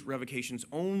rules, those revocations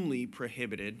only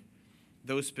prohibited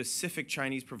those specific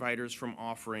Chinese providers from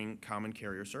offering common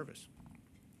carrier service.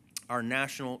 Our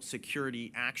national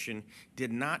security action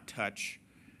did not touch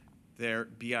their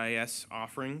BIS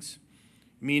offerings,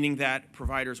 meaning that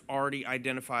providers already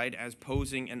identified as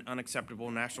posing an unacceptable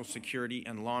national security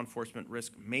and law enforcement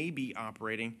risk may be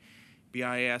operating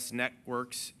BIS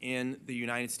networks in the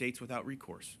United States without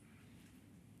recourse.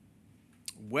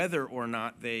 Whether or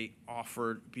not they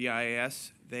offered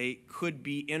BIS, they could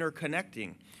be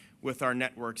interconnecting with our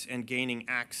networks and gaining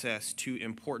access to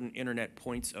important internet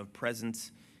points of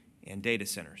presence and data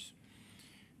centers.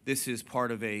 This is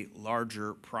part of a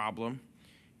larger problem,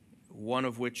 one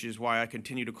of which is why I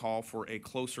continue to call for a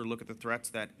closer look at the threats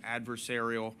that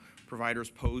adversarial providers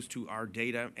pose to our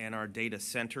data and our data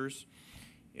centers.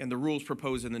 And the rules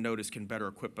proposed in the notice can better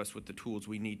equip us with the tools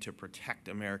we need to protect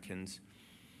Americans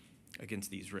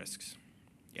against these risks.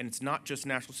 And it's not just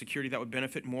national security that would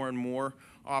benefit. More and more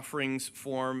offerings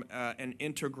form an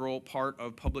integral part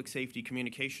of public safety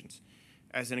communications.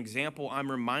 As an example,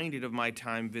 I'm reminded of my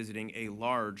time visiting a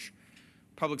large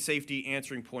public safety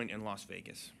answering point in Las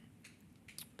Vegas.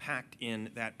 Packed in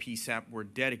that PSAP were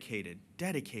dedicated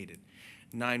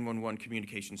 911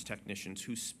 communications technicians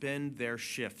who spend their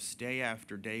shifts day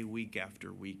after day, week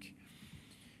after week,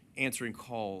 answering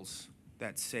calls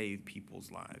that save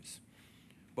people's lives.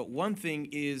 But one thing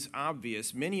is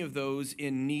obvious: many of those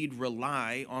in need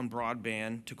rely on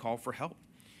broadband to call for help.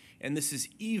 And this is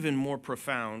even more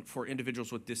profound for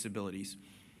individuals with disabilities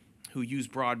who use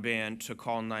broadband to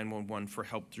call 911 for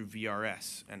help through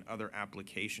VRS and other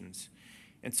applications.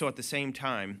 And so at the same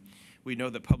time, we know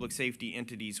that public safety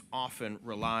entities often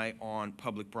rely on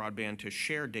public broadband to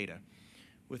share data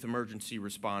with emergency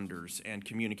responders and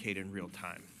communicate in real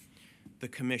time. The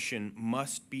Commission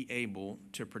must be able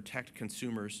to protect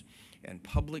consumers and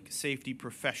public safety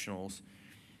professionals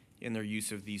in their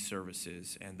use of these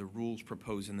services, and the rules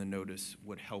proposed in the notice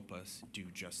would help us do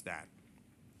just that.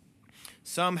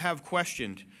 Some have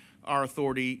questioned our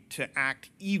authority to act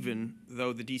even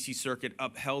though the D.C. Circuit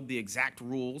upheld the exact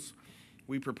rules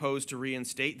we propose to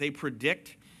reinstate. They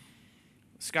predict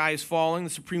sky is falling. The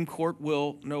Supreme Court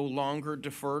will no longer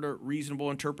defer to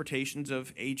reasonable interpretations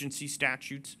of agency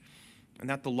statutes, and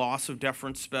that the loss of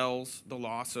deference spells the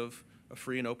loss of a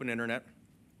free and open internet.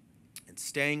 And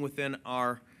staying within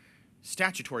our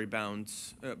statutory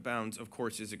bounds, of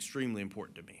course, is extremely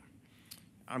important to me.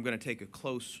 I'm going to take a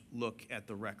close look at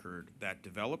the record that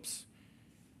develops.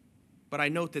 But I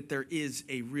note that there is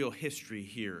a real history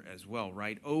here as well,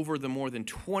 right? Over the more than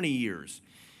 20 years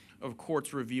of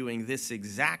courts reviewing this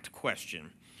exact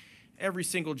question, every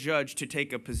single judge to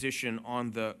take a position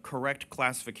on the correct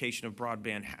classification of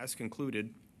broadband has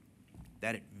concluded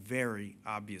that it very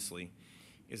obviously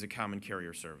is a common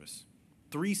carrier service.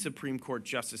 3 Supreme Court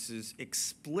justices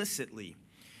explicitly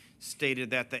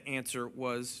stated that the answer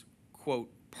was,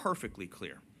 quote, perfectly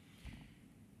clear.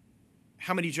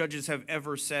 How many judges have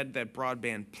ever said that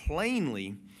broadband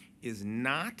plainly is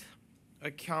not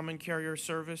a common carrier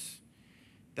service?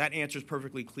 That answer is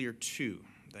perfectly clear too.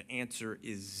 The answer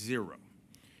is 0.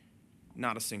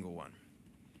 Not a single one.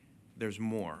 There's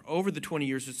more. Over the 20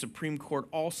 years, the Supreme Court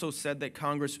also said that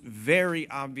Congress very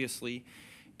obviously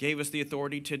gave us the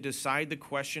authority to decide the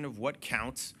question of what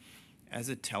counts as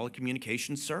a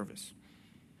telecommunications service.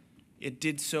 It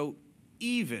did so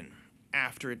even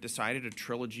after it decided a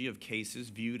trilogy of cases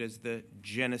viewed as the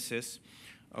genesis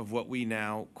of what we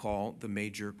now call the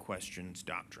major questions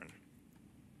doctrine.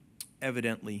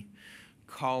 Evidently,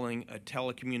 calling a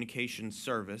telecommunications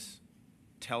service,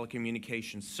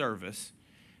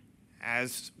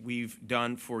 as we've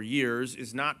done for years,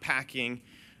 is not packing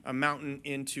a mountain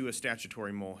into a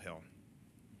statutory molehill.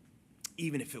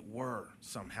 Even if it were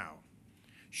somehow,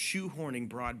 shoehorning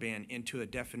broadband into a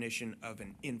definition of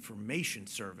an information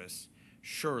service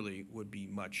surely would be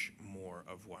much more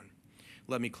of one.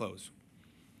 Let me close.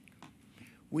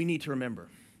 We need to remember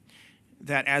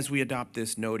that as we adopt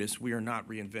this notice, we are not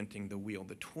reinventing the wheel.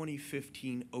 The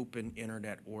 2015 Open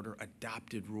Internet Order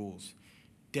adopted rules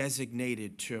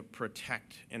designated to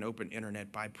protect an open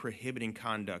internet by prohibiting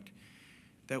conduct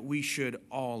that we should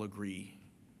all agree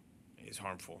is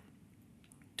harmful.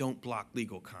 Don't block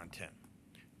legal content.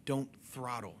 Don't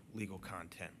throttle legal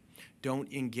content.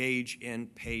 Don't engage in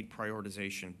paid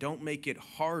prioritization. Don't make it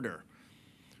harder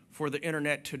for the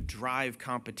internet to drive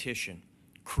competition,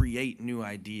 create new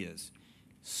ideas,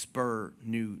 spur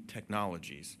new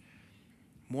technologies.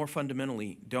 More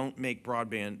fundamentally, don't make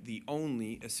broadband the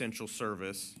only essential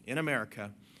service in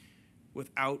America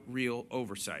without real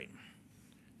oversight.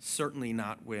 Certainly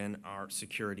not when our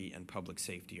security and public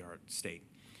safety are at stake.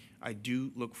 I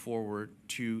do look forward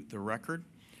to the record,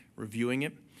 reviewing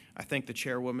it. I thank the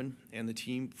chairwoman and the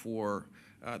team for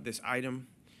this item.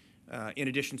 In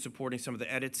addition, supporting some of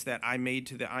the edits that I made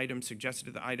to the item, suggested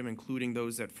to the item, including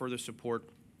those that further support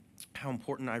how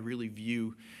important I really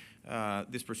view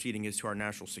this proceeding is to our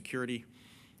national security.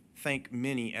 Thank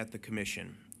many at the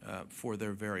commission for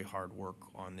their very hard work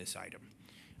on this item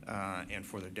and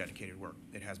for their dedicated work.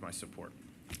 It has my support.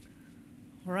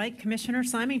 All right, Commissioner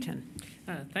Symington.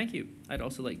 Thank you. I'd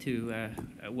also like to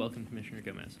welcome Commissioner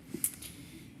Gomez.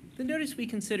 The notice we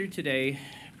considered today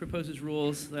proposes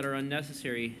rules that are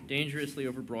unnecessary, dangerously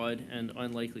overbroad, and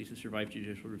unlikely to survive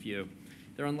judicial review.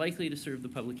 They're unlikely to serve the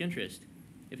public interest.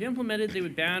 If implemented, they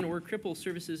would ban or cripple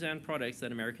services and products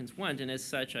that Americans want, and as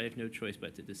such, I have no choice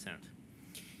but to dissent.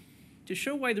 To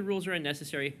show why the rules are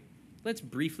unnecessary, let's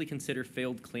briefly consider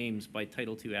failed claims by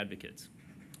Title II advocates.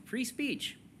 Free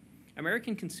speech.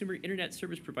 American consumer internet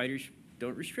service providers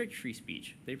don't restrict free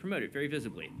speech. They promote it very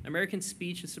visibly. American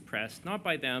speech is suppressed, not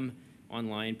by them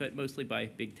online, but mostly by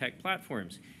big tech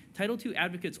platforms. Title II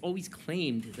advocates always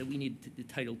claimed that we needed the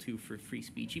Title II for free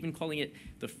speech, even calling it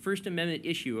the First Amendment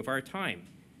issue of our time.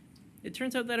 It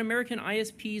turns out that American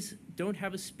ISPs don't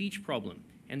have a speech problem,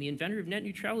 and the inventor of net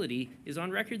neutrality is on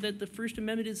record that the First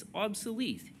Amendment is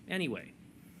obsolete anyway.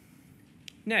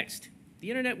 Next, the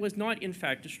internet was not in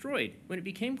fact destroyed. When it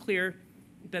became clear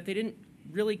that they didn't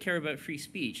really care about free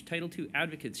speech, Title II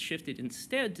advocates shifted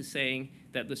instead to saying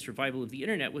that the survival of the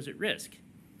internet was at risk.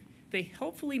 They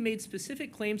helpfully made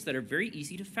specific claims that are very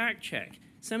easy to fact check.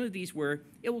 Some of these were,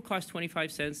 it will cost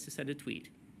 25 cents to send a tweet.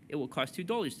 It will cost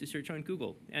 $2 to search on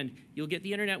Google, and you'll get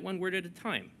the internet one word at a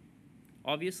time.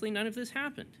 Obviously, none of this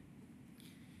happened.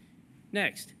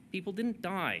 Next, people didn't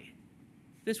die.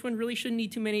 This one really shouldn't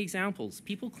need too many examples.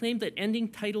 People claimed that ending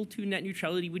Title II net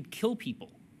neutrality would kill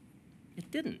people.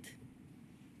 It didn't.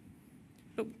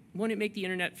 But won't it make the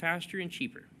internet faster and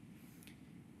cheaper?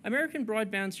 American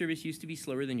broadband service used to be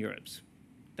slower than Europe's.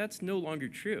 That's no longer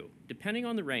true. Depending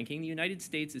on the ranking, the United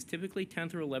States is typically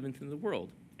 10th or 11th in the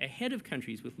world, ahead of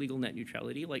countries with legal net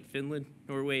neutrality like Finland,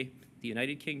 Norway, the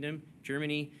United Kingdom,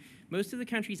 Germany. Most of the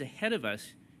countries ahead of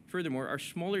us, furthermore, are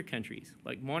smaller countries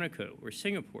like Monaco or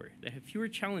Singapore that have fewer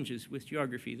challenges with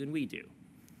geography than we do.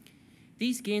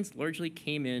 These gains largely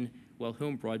came in while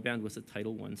home broadband was a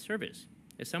Title I service.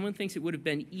 If someone thinks it would have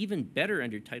been even better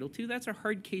under Title II, that's a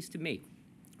hard case to make.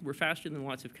 We're faster than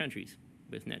lots of countries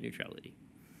with net neutrality.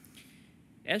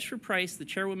 As for price, the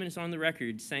chairwoman is on the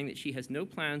record saying that she has no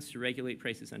plans to regulate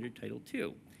prices under Title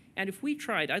II. And if we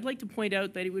tried, I'd like to point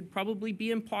out that it would probably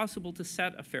be impossible to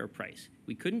set a fair price.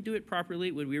 We couldn't do it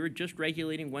properly when we were just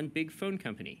regulating one big phone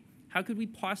company. How could we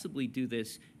possibly do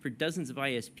this for dozens of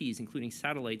ISPs, including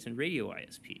satellites and radio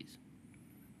ISPs?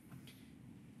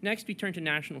 Next, we turn to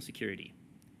national security.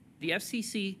 The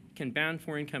FCC can ban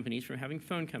foreign companies from having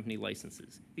phone company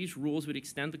licenses. These rules would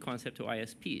extend the concept to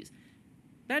ISPs.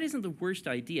 That isn't the worst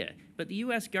idea, but the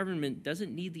US government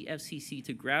doesn't need the FCC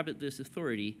to grab at this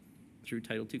authority through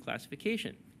Title II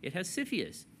classification. It has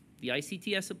CFIUS, the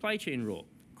ICTS supply chain rule.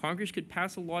 Congress could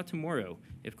pass a law tomorrow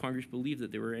if Congress believed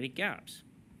that there were any gaps.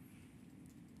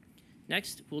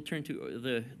 Next, we'll turn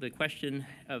to the question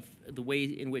of the way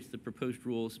in which the proposed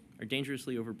rules are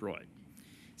dangerously overbroad.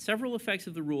 Several effects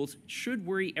of the rules should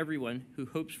worry everyone who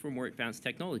hopes for more advanced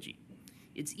technology.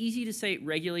 It's easy to say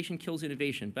regulation kills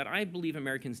innovation, but I believe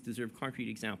Americans deserve concrete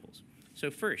examples. So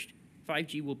first,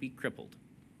 5G will be crippled.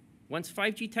 Once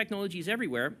 5G technology is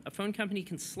everywhere, a phone company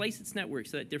can slice its network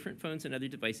so that different phones and other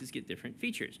devices get different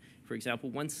features. For example,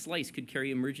 one slice could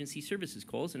carry emergency services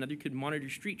calls, another could monitor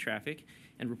street traffic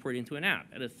and report into an app,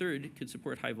 and a third could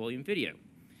support high-volume video.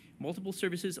 Multiple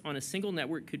services on a single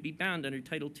network could be bound under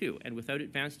Title II, and without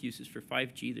advanced uses for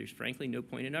 5G, there's frankly no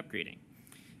point in upgrading.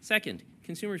 Second,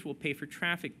 consumers will pay for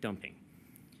traffic dumping.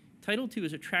 Title II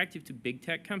is attractive to big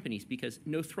tech companies because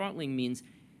no throttling means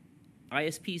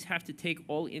ISPs have to take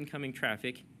all incoming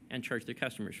traffic and charge their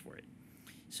customers for it.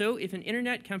 So if an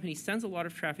internet company sends a lot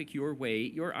of traffic your way,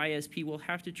 your ISP will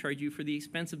have to charge you for the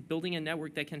expense of building a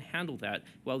network that can handle that,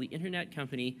 while the internet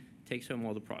company takes home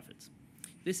all the profits.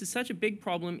 This is such a big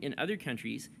problem in other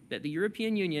countries that the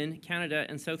European Union, Canada,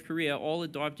 and South Korea all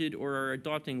adopted or are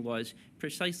adopting laws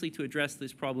precisely to address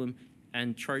this problem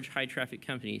and charge high traffic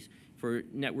companies for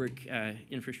network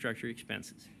infrastructure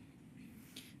expenses.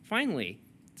 Finally,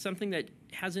 something that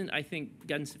hasn't, I think,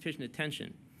 gotten sufficient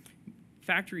attention,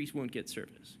 factories won't get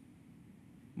service.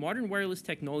 Modern wireless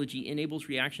technology enables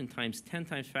reaction times 10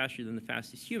 times faster than the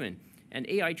fastest human, and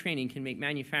AI training can make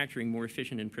manufacturing more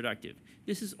efficient and productive.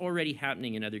 This is already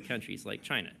happening in other countries like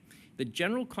China. The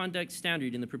general conduct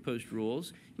standard in the proposed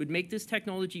rules would make this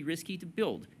technology risky to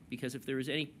build, because if there was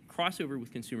any crossover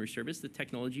with consumer service, the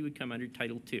technology would come under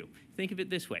Title II. Think of it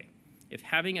this way. If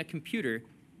having a computer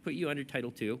put you under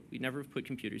Title II, we'd never have put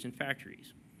computers in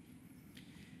factories.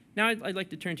 Now I'd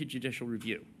like to turn to judicial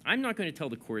review. I'm not going to tell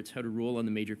the courts how to rule on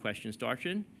the major questions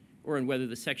doctrine, or on whether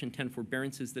the Section 10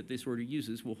 forbearances that this order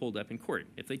uses will hold up in court.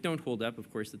 If they don't hold up,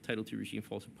 of course, the Title II regime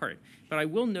falls apart. But I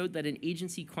will note that an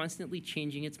agency constantly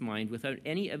changing its mind without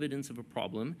any evidence of a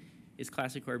problem is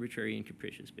classic arbitrary and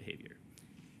capricious behavior.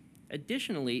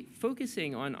 Additionally,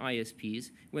 focusing on ISPs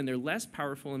when they're less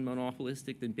powerful and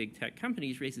monopolistic than big tech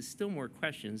companies raises still more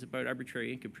questions about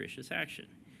arbitrary and capricious action.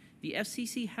 The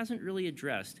FCC hasn't really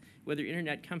addressed whether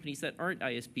internet companies that aren't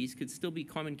ISPs could still be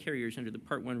common carriers under the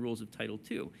Part 1 rules of Title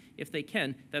II. If they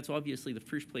can, that's obviously the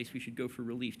first place we should go for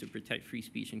relief to protect free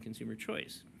speech and consumer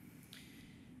choice.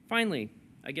 Finally,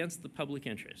 against the public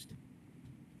interest.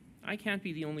 I can't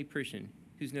be the only person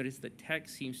who's noticed that tech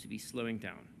seems to be slowing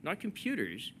down. Not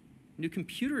computers. New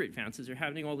computer advances are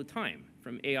happening all the time,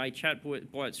 from AI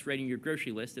chatbots writing your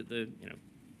grocery list at the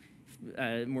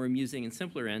more amusing and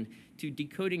simpler end, to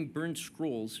decoding burned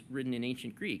scrolls written in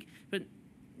ancient Greek. But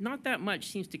not that much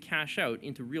seems to cash out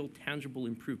into real tangible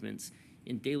improvements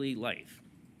in daily life.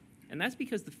 And that's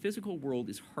because the physical world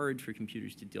is hard for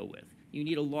computers to deal with. You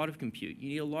need a lot of compute. You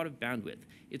need a lot of bandwidth.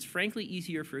 It's frankly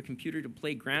easier for a computer to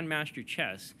play grandmaster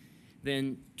chess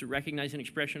than to recognize an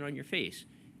expression on your face,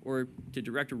 or to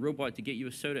direct a robot to get you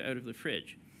a soda out of the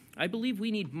fridge. I believe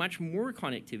we need much more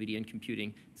connectivity and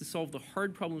computing to solve the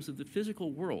hard problems of the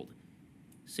physical world.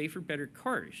 Safer, better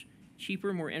cars,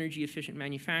 cheaper, more energy-efficient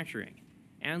manufacturing,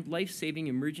 and life-saving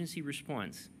emergency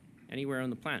response anywhere on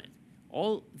the planet.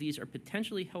 All these are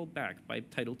potentially held back by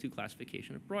Title II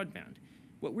classification of broadband.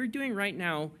 What we're doing right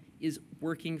now is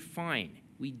working fine.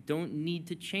 We don't need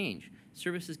to change.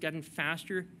 Service has gotten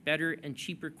faster, better, and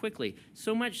cheaper quickly,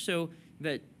 so much so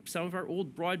that some of our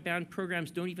old broadband programs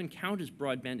don't even count as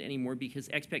broadband anymore because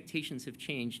expectations have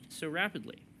changed so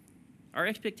rapidly. Our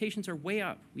expectations are way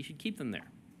up. We should keep them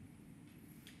there.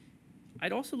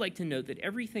 I'd also like to note that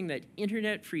everything that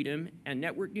internet freedom and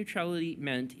network neutrality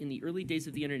meant in the early days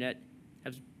of the internet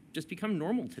has just become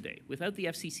normal today, without the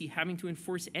FCC having to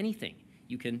enforce anything.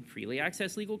 You can freely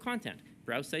access legal content,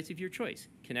 browse sites of your choice,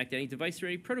 connect any device or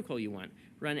any protocol you want,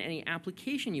 run any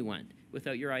application you want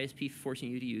without your ISP forcing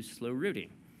you to use slow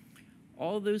routing.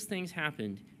 All those things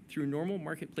happened through normal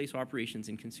marketplace operations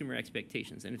and consumer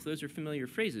expectations. And if those are familiar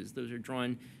phrases, those are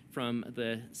drawn from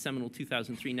the seminal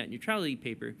 2003 net neutrality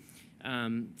paper,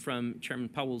 from Chairman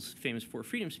Powell's famous Four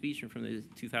Freedom speech, and from the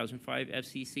 2005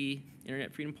 FCC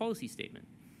Internet Freedom Policy Statement.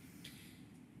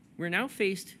 We're now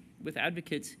faced with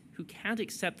advocates who can't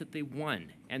accept that they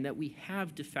won and that we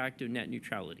have de facto net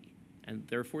neutrality. And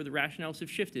therefore, the rationales have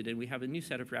shifted, and we have a new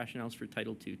set of rationales for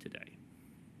Title II today.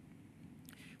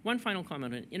 One final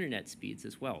comment on internet speeds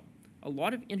as well. A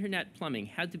lot of internet plumbing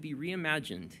had to be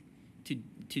reimagined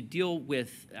to deal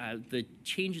with the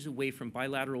changes away from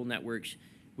bilateral networks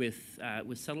with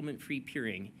settlement-free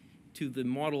peering to the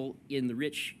model in the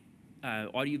rich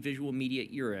audiovisual media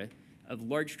era of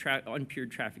large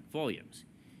unpeered traffic volumes.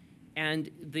 And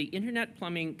the internet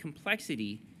plumbing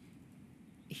complexity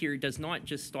here does not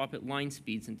just stop at line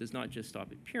speeds and does not just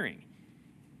stop at peering.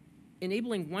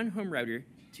 Enabling one home router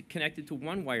connected to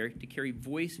one wire to carry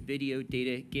voice, video,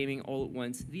 data, gaming all at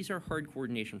once, these are hard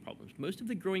coordination problems. Most of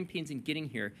the growing pains in getting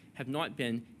here have not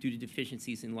been due to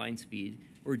deficiencies in line speed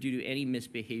or due to any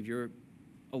misbehavior,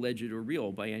 alleged or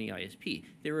real, by any ISP.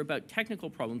 They were about technical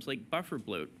problems like buffer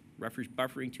bloat, routers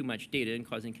buffering too much data and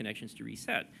causing connections to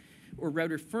reset, or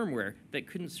router firmware that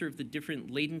couldn't serve the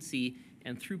different latency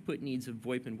and throughput needs of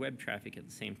VoIP and web traffic at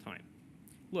the same time.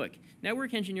 Look,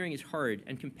 network engineering is hard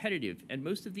and competitive, and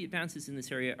most of the advances in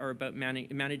this area are about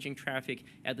managing traffic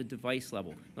at the device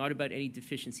level, not about any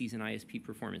deficiencies in ISP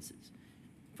performances.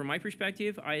 From my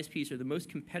perspective, ISPs are the most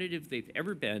competitive they've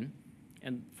ever been,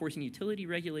 and forcing utility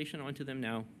regulation onto them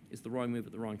now is the wrong move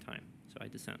at the wrong time. So I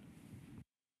dissent.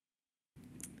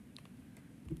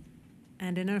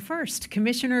 And in a first,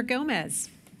 Commissioner Gomez.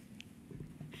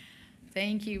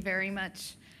 Thank you very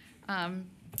much.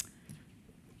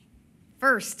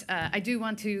 First, I do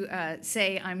want to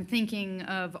say I'm thinking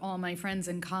of all my friends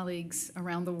and colleagues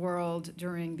around the world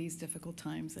during these difficult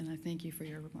times, and I thank you for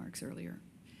your remarks earlier.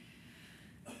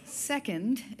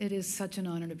 Second, it is such an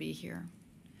honor to be here.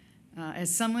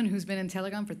 As someone who's been in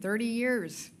telecom for 30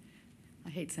 years, I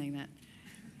hate saying that.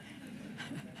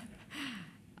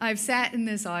 I've sat in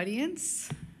this audience.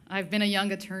 I've been a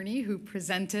young attorney who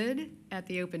presented at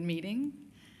the open meeting,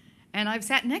 and I've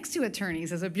sat next to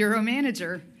attorneys as a bureau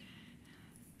manager.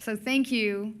 So thank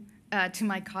you to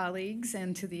my colleagues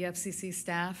and to the FCC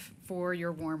staff for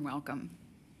your warm welcome.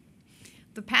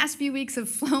 The past few weeks have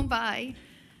flown by,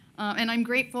 and I'm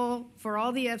grateful for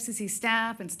all the FCC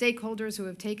staff and stakeholders who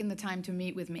have taken the time to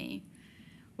meet with me.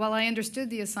 While I understood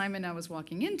the assignment I was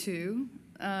walking into,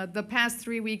 the past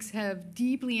 3 weeks have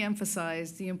deeply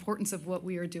emphasized the importance of what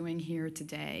we are doing here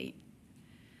today.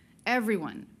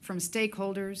 Everyone, from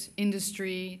stakeholders,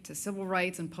 industry, to civil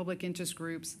rights and public interest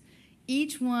groups,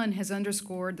 each one has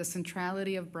underscored the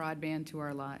centrality of broadband to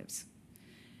our lives.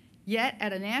 Yet,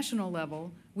 at a national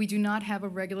level, we do not have a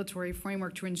regulatory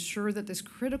framework to ensure that this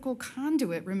critical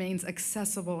conduit remains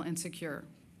accessible and secure.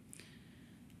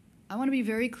 I want to be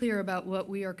very clear about what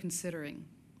we are considering.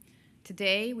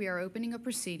 Today, we are opening a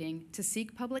proceeding to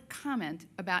seek public comment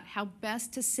about how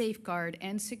best to safeguard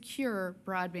and secure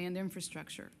broadband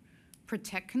infrastructure,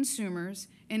 protect consumers,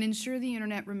 and ensure the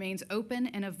internet remains open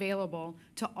and available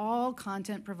to all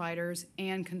content providers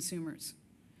and consumers.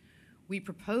 We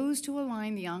propose to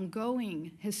align the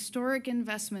ongoing historic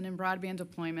investment in broadband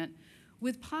deployment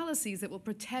with policies that will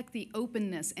protect the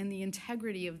openness and the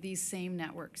integrity of these same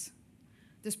networks.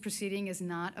 This proceeding is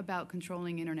not about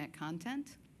controlling internet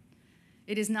content.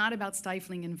 It is not about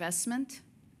stifling investment,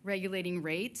 regulating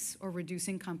rates, or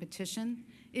reducing competition.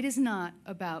 It is not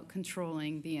about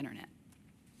controlling the internet.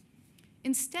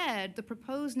 Instead, the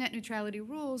proposed net neutrality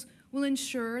rules will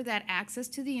ensure that access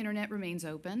to the internet remains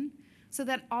open so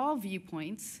that all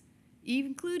viewpoints,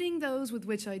 including those with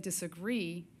which I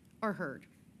disagree, are heard.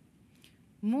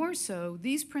 More so,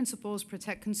 these principles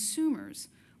protect consumers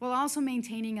while also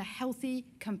maintaining a healthy,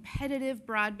 competitive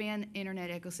broadband internet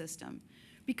ecosystem,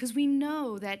 because we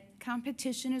know that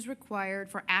competition is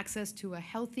required for access to a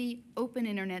healthy, open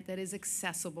internet that is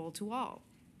accessible to all.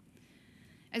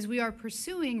 As we are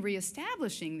pursuing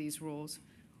reestablishing these rules,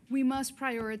 we must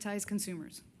prioritize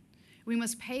consumers. We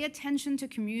must pay attention to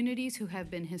communities who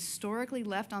have been historically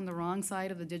left on the wrong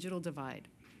side of the digital divide.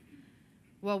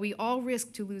 While we all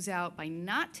risk to lose out by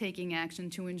not taking action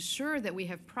to ensure that we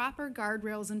have proper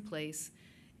guardrails in place,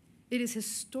 it is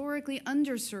historically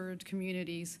underserved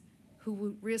communities who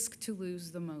will risk to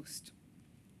lose the most.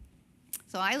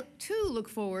 So I, too, look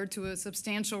forward to a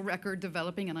substantial record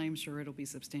developing, and I am sure it'll be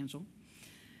substantial,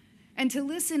 and to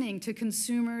listening to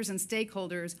consumers and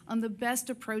stakeholders on the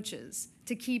best approaches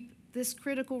to keep this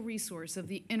critical resource of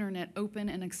the internet open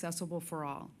and accessible for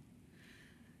all.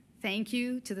 Thank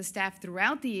you to the staff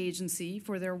throughout the agency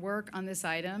for their work on this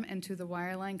item, and to the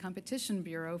Wireline Competition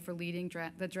Bureau for leading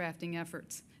the drafting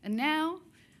efforts. And now,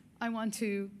 I want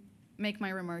to make my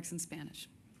remarks in Spanish.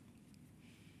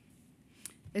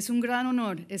 Es un gran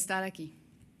honor estar aquí.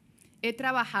 He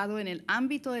trabajado en el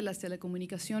ámbito de las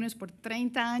telecomunicaciones por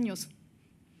 30 años.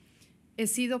 He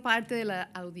sido parte de la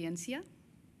audiencia.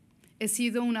 He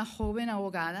sido una joven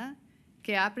abogada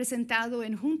que ha presentado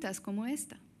en juntas como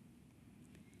esta.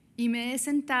 Y me he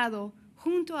sentado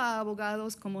junto a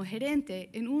abogados como gerente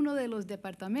en uno de los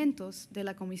departamentos de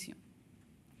la comisión.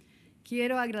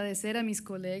 Quiero agradecer a mis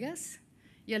colegas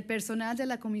y al personal de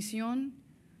la comisión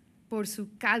por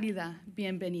su cálida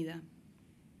bienvenida.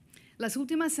 Las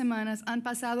últimas semanas han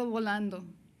pasado volando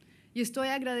y estoy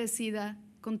agradecida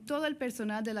con todo el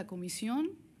personal de la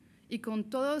comisión y con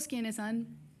todos quienes han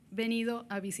venido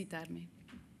a visitarme.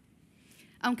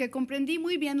 Aunque comprendí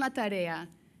muy bien la tarea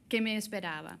que me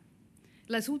esperaba.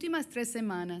 Las últimas 3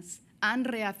 semanas han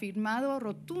reafirmado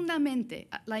rotundamente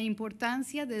la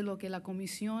importancia de lo que la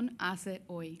Comisión hace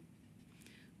hoy.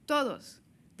 Todos,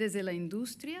 desde la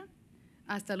industria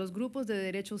hasta los grupos de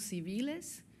derechos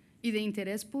civiles y de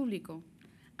interés público,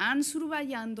 han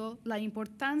subrayado la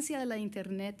importancia de la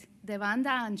Internet de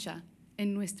banda ancha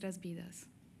en nuestras vidas.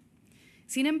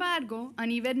 Sin embargo, a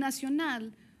nivel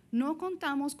nacional, no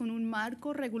contamos con un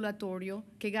marco regulatorio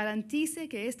que garantice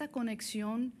que esta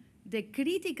conexión de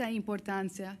crítica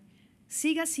importancia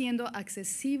siga siendo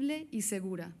accesible y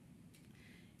segura.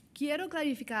 Quiero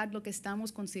clarificar lo que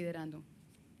estamos considerando.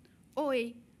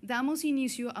 Hoy damos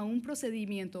inicio a un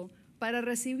procedimiento para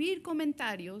recibir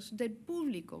comentarios del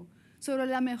público sobre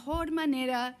la mejor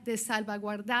manera de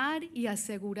salvaguardar y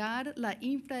asegurar la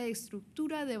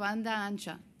infraestructura de banda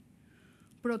ancha,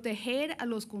 proteger a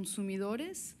los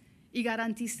consumidores y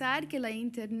garantizar que la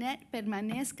Internet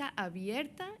permanezca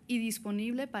abierta y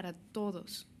disponible para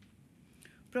todos.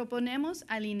 Proponemos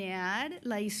alinear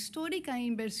la histórica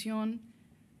inversión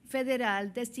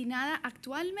federal destinada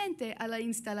actualmente a la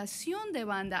instalación de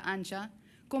banda ancha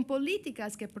con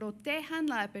políticas que protejan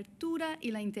la apertura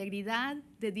y la integridad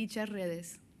de dichas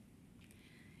redes.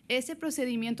 Este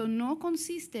procedimiento no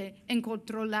consiste en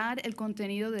controlar el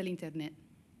contenido del Internet.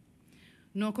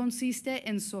 No consiste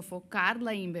en sofocar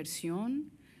la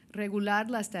inversión, regular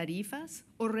las tarifas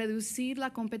o reducir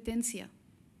la competencia.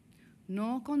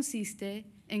 No consiste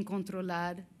en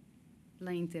controlar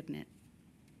la Internet.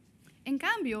 En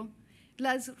cambio,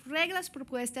 las reglas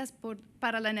propuestas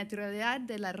para la neutralidad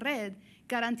de la red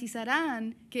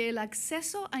garantizarán que el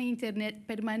acceso a Internet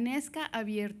permanezca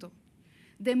abierto,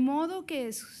 de modo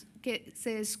que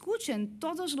se escuchen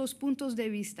todos los puntos de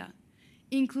vista,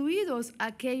 incluidos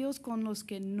aquellos con los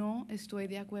que no estoy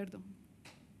de acuerdo.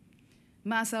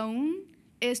 Más aún,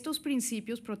 estos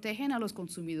principios protegen a los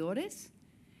consumidores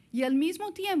y al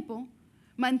mismo tiempo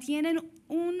mantienen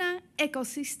un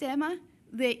ecosistema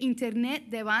de Internet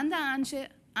de banda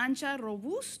ancha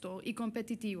robusto y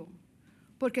competitivo,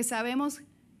 porque sabemos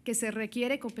que se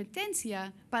requiere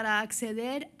competencia para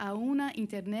acceder a una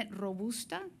Internet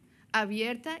robusta,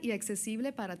 abierta y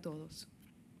accesible para todos.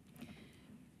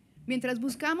 Mientras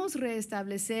buscamos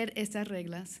restablecer estas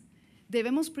reglas,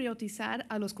 debemos priorizar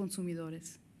a los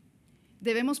consumidores.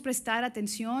 Debemos prestar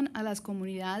atención a las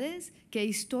comunidades que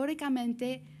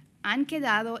históricamente han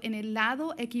quedado en el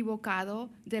lado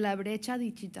equivocado de la brecha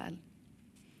digital.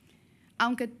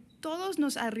 Aunque todos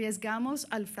nos arriesgamos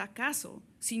al fracaso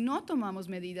si no tomamos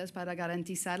medidas para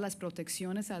garantizar las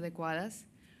protecciones adecuadas,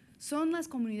 son las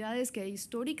comunidades que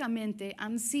históricamente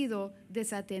han sido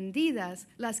desatendidas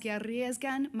las que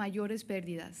arriesgan mayores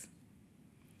pérdidas.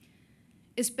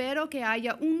 Espero que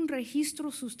haya un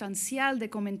registro sustancial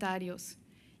de comentarios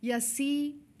y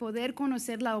así poder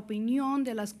conocer la opinión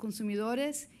de los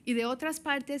consumidores y de otras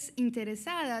partes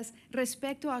interesadas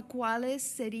respecto a cuáles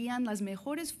serían las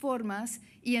mejores formas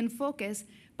y enfoques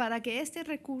para que este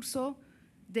recurso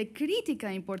de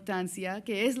crítica importancia,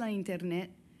 que es la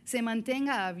Internet, se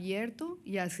mantenga abierto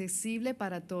y accesible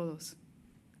para todos.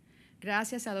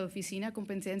 Gracias a la Oficina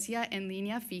Competencia en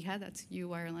Línea Fija, that's U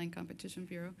Wireline Competition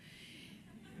Bureau,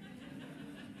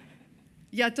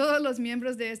 y a todos los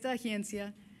miembros de esta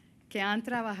agencia que han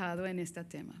trabajado en este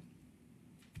tema.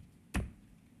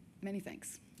 Many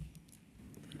thanks.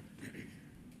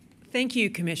 Thank you,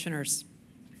 commissioners.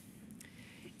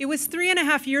 It was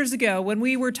 3.5 years ago when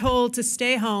we were told to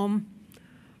stay home,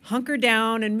 hunker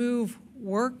down, and move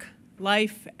work,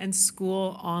 life, and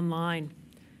school online.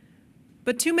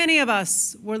 But too many of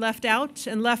us were left out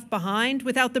and left behind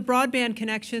without the broadband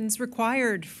connections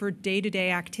required for day-to-day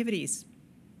activities.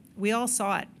 We all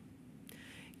saw it.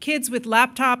 Kids with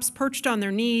laptops perched on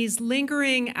their knees,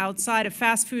 lingering outside of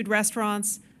fast food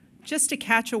restaurants just to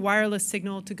catch a wireless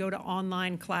signal to go to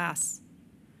online class.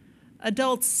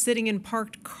 Adults sitting in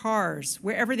parked cars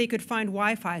wherever they could find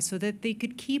Wi-Fi so that they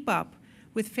could keep up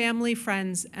with family,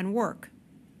 friends, and work.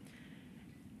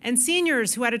 And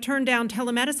seniors who had to turn down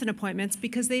telemedicine appointments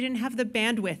because they didn't have the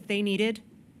bandwidth they needed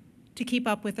to keep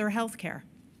up with their health care.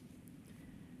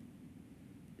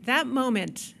 That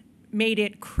moment made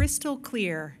it crystal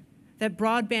clear that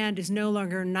broadband is no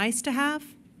longer nice to have,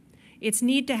 it's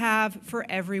need to have for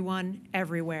everyone,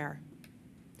 everywhere.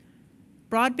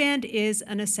 Broadband is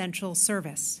an essential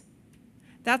service.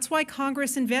 That's why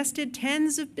Congress invested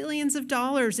tens of billions of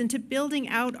dollars into building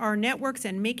out our networks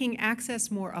and making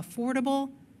access more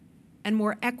affordable and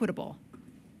more equitable,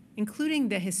 including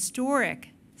the historic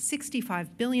 $65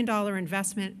 billion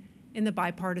investment in the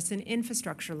bipartisan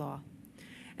infrastructure law.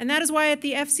 And that is why at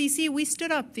the FCC we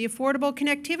stood up the Affordable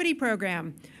Connectivity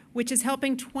Program, which is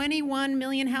helping 21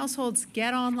 million households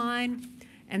get online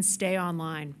and stay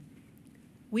online.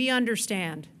 We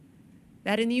understand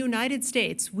that in the United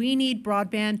States, we need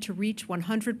broadband to reach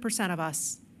 100% of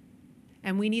us,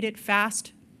 and we need it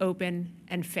fast, open,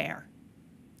 and fair.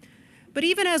 But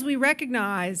even as we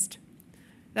recognized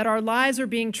that our lives are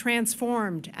being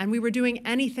transformed and we were doing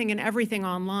anything and everything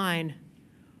online,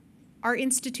 our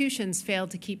institutions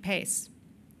failed to keep pace.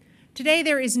 Today,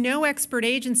 there is no expert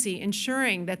agency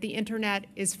ensuring that the internet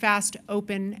is fast,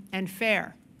 open, and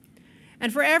fair.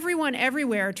 And for everyone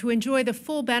everywhere to enjoy the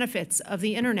full benefits of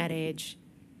the internet age,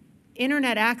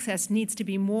 internet access needs to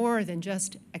be more than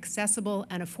just accessible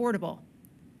and affordable.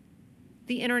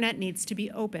 The internet needs to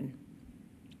be open.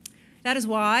 That is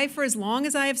why, for as long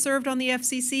as I have served on the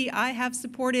FCC, I have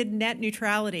supported net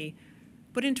neutrality.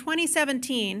 But in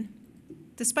 2017,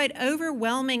 despite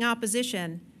overwhelming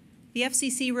opposition, the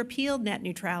FCC repealed net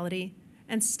neutrality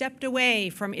and stepped away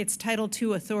from its Title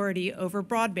II authority over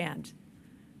broadband.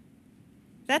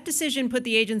 That decision put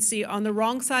the agency on the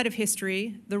wrong side of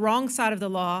history, the wrong side of the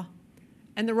law,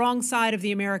 and the wrong side of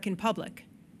the American public.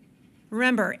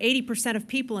 Remember, 80% of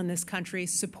people in this country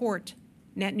support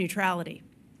net neutrality.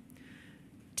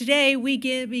 Today, we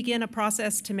begin a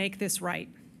process to make this right.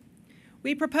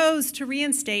 We propose to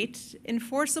reinstate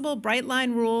enforceable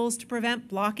bright-line rules to prevent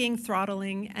blocking,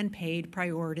 throttling, and paid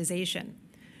prioritization.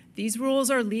 These rules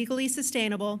are legally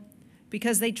sustainable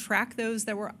because they track those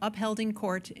that were upheld in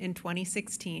court in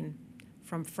 2016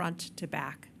 from front to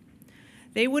back.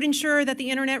 They would ensure that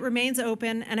the internet remains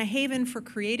open and a haven for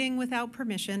creating without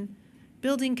permission,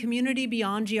 building community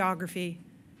beyond geography,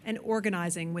 and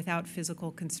organizing without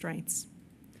physical constraints.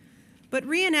 But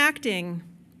reenacting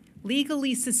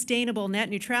legally sustainable net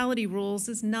neutrality rules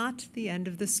is not the end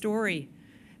of the story,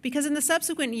 because in the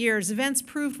subsequent years, events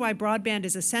proved why broadband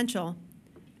is essential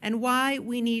and why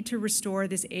we need to restore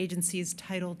this agency's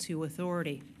Title II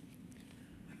authority.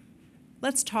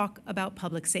 Let's talk about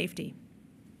public safety.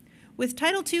 With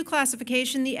Title II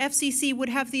classification, the FCC would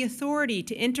have the authority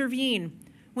to intervene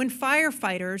when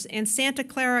firefighters in Santa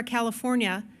Clara,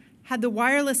 California, had the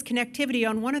wireless connectivity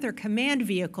on one of their command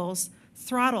vehicles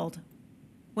throttled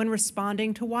when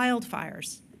responding to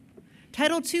wildfires.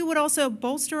 Title II would also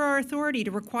bolster our authority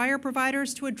to require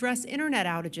providers to address internet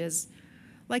outages,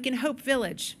 like in Hope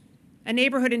Village, a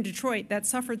neighborhood in Detroit that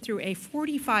suffered through a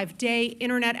 45-day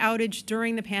internet outage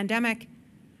during the pandemic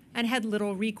and had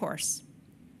little recourse.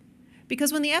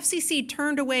 Because when the FCC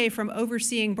turned away from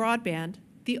overseeing broadband,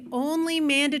 the only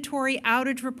mandatory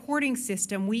outage reporting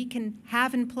system we can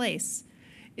have in place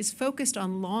is focused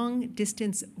on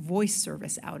long-distance voice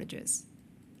service outages.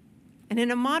 And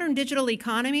in a modern digital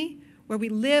economy where we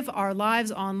live our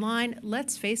lives online,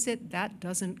 let's face it, that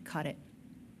doesn't cut it.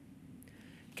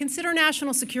 Consider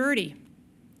national security.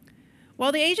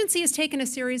 While the agency has taken a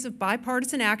series of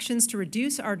bipartisan actions to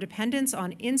reduce our dependence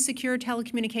on insecure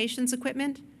telecommunications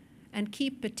equipment and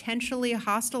keep potentially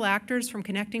hostile actors from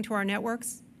connecting to our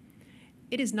networks,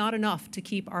 it is not enough to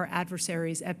keep our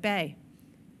adversaries at bay.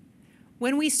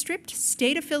 When we stripped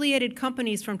state-affiliated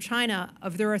companies from China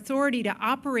of their authority to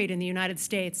operate in the United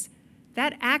States,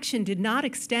 that action did not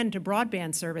extend to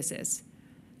broadband services,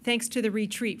 thanks to the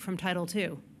retreat from Title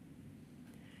II.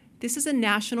 This is a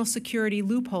national security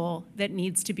loophole that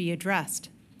needs to be addressed.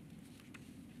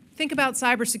 Think about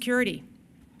cybersecurity.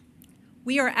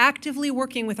 We are actively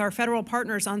working with our federal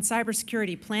partners on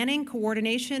cybersecurity planning,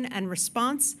 coordination, and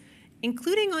response,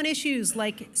 including on issues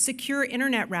like secure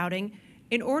internet routing,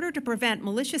 in order to prevent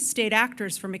malicious state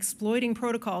actors from exploiting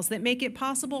protocols that make it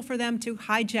possible for them to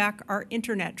hijack our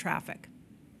internet traffic.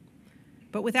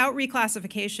 But without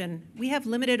reclassification, we have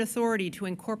limited authority to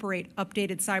incorporate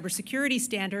updated cybersecurity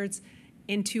standards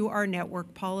into our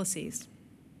network policies.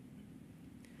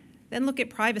 Then look at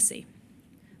privacy.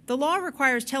 The law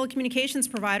requires telecommunications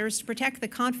providers to protect the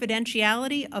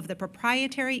confidentiality of the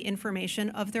proprietary information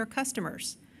of their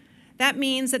customers. That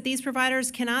means that these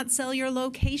providers cannot sell your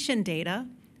location data,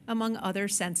 among other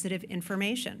sensitive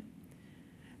information.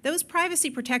 Those privacy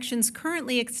protections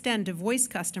currently extend to voice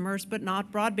customers, but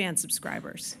not broadband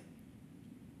subscribers.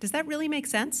 Does that really make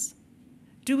sense?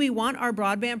 Do we want our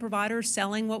broadband providers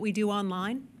selling what we do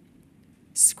online?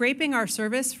 Scraping our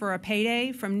service for a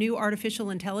payday from new artificial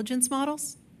intelligence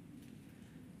models?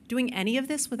 Doing any of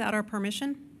this without our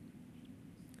permission?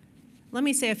 Let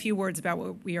me say a few words about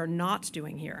what we are not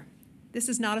doing here. This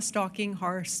is not a stalking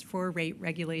horse for rate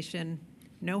regulation.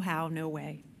 No how, no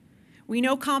way. We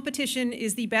know competition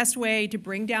is the best way to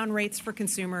bring down rates for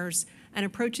consumers, and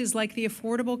approaches like the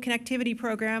Affordable Connectivity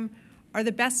Program are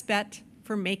the best bet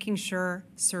for making sure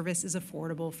service is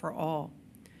affordable for all.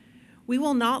 We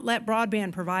will not let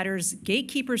broadband providers,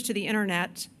 gatekeepers to the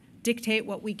internet, dictate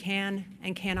what we can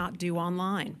and cannot do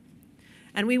online.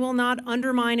 And we will not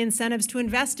undermine incentives to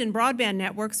invest in broadband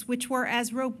networks, which were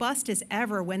as robust as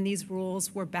ever when these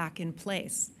rules were back in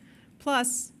place.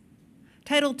 Plus,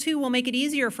 Title II will make it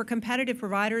easier for competitive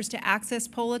providers to access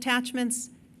pole attachments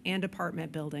and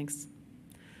apartment buildings.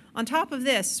 On top of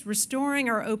this, restoring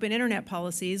our open internet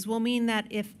policies will mean that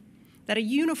a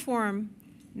uniform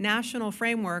national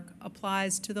framework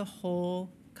applies to the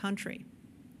whole country.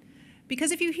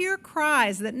 Because if you hear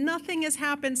cries that nothing has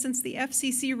happened since the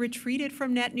FCC retreated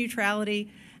from net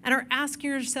neutrality and are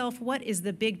asking yourself, what is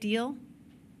the big deal?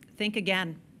 Think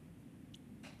again.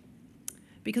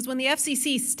 Because when the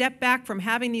FCC stepped back from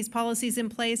having these policies in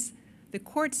place, the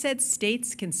court said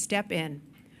states can step in.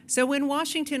 So when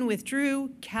Washington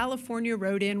withdrew, California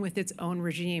rode in with its own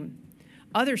regime.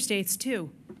 Other states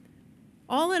too.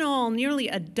 All in all, nearly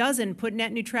a dozen put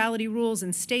net neutrality rules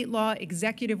in state law,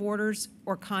 executive orders,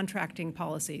 or contracting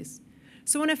policies.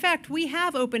 So in effect, we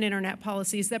have open internet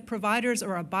policies that providers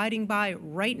are abiding by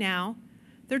right now.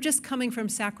 They're just coming from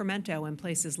Sacramento and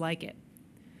places like it.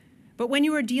 But when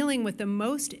you are dealing with the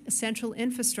most essential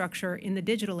infrastructure in the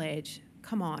digital age,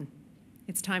 come on,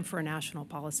 it's time for a national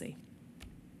policy.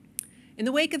 In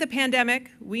the wake of the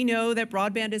pandemic, we know that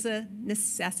broadband is a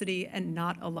necessity and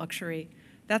not a luxury.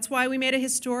 That's why we made a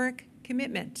historic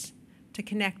commitment to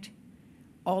connect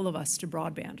all of us to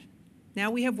broadband. Now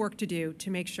we have work to do to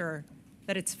make sure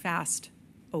that it's fast,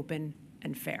 open,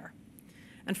 and fair.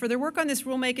 And for their work on this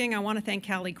rulemaking, I want to thank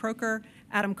Callie Croker,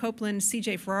 Adam Copeland,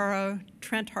 CJ Ferraro,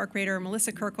 Trent Harkrader,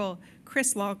 Melissa Kirkle,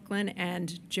 Chris Laughlin,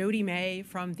 and Jody May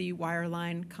from the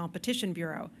Wireline Competition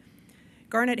Bureau.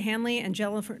 Garnett Hanley and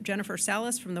Jennifer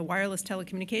Salas from the Wireless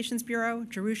Telecommunications Bureau,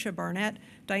 Jerusha Barnett,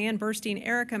 Diane Burstein,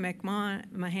 Erica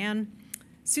McMahon,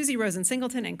 Susie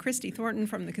Rosen-Singleton, and Christy Thornton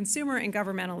from the Consumer and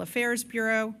Governmental Affairs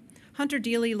Bureau, Hunter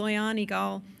Deely, Loyan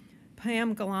Igal,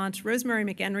 Pam Gallant, Rosemary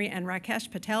McHenry, and Rakesh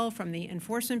Patel from the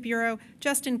Enforcement Bureau,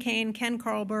 Justin Kane, Ken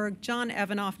Carlberg, John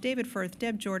Evanoff, David Firth,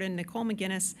 Deb Jordan, Nicole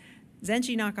McGinnis,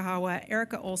 Zenji Nakahawa,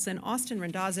 Erica Olson, Austin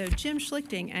Rendazzo, Jim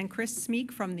Schlichting, and Chris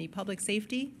Smeek from the Public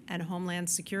Safety and Homeland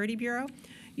Security Bureau,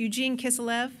 Eugene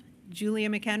Kiselev, Julia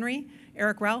McHenry,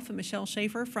 Eric Ralph, and Michelle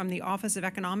Schaefer from the Office of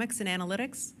Economics and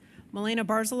Analytics, Milena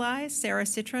Barzilai, Sarah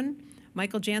Citron,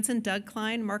 Michael Jansen, Doug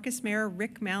Klein, Marcus Mayer,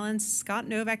 Rick Mallon, Scott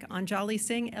Novak, Anjali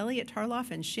Singh, Elliot Tarloff,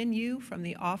 and Xin Yu from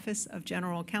the Office of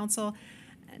General Counsel,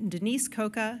 Denise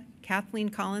Coca, Kathleen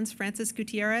Collins, Francis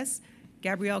Gutierrez,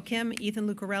 Gabrielle Kim, Ethan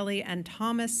Lucarelli, and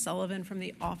Thomas Sullivan from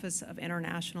the Office of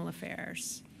International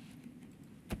Affairs.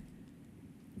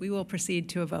 We will proceed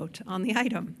to a vote on the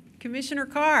item. Commissioner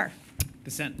Carr.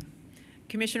 Dissent.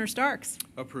 Commissioner Starks.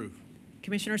 Approve.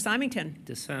 Commissioner Symington.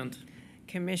 Dissent.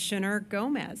 Commissioner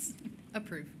Gomez.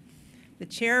 Approve. The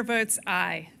chair votes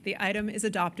aye. The item is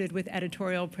adopted with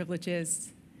editorial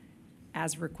privileges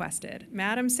as requested.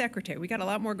 Madam Secretary, we got a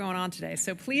lot more going on today,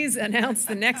 so please announce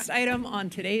the next item on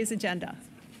today's agenda.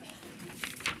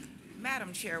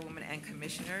 Madam Chairwoman and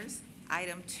Commissioners,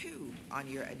 item 2 on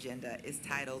your agenda is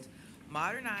titled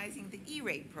Modernizing the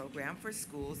E-Rate Program for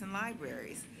Schools and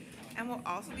Libraries, and will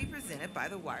also be presented by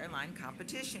the Wireline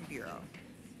Competition Bureau.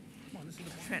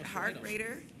 Trent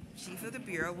Harkrader, Chief of the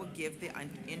Bureau, will give the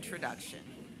introduction.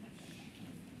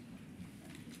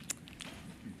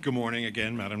 Good morning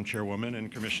again, Madam Chairwoman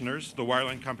and Commissioners. The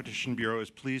Wireline Competition Bureau is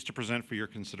pleased to present for your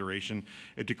consideration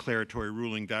a declaratory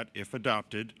ruling that, if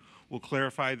adopted, will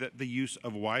clarify that the use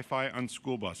of Wi-Fi on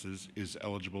school buses is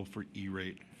eligible for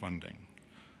E-rate funding.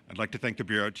 I'd like to thank the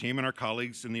Bureau team and our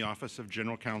colleagues in the Office of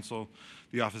General Counsel,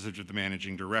 the Office of the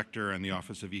Managing Director, and the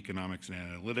Office of Economics and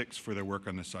Analytics for their work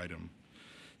on this item.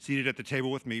 Seated at the table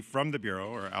with me from the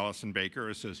Bureau are Allison Baker,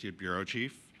 Associate Bureau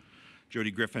Chief, Jody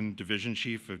Griffin, Division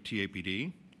Chief of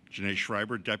TAPD, Janae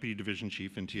Schreiber, Deputy Division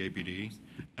Chief in TAPD,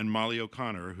 and Molly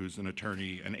O'Connor, who's an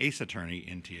attorney, an ACE attorney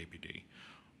in TAPD.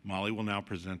 Molly will now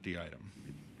present the item.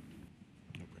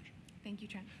 Thank you,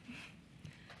 Trent.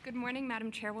 Good morning,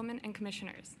 Madam Chairwoman and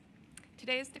Commissioners.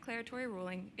 Today's declaratory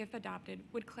ruling, if adopted,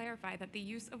 would clarify that the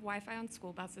use of Wi-Fi on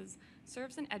school buses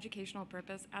serves an educational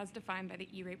purpose as defined by the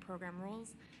E-rate program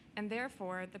rules, and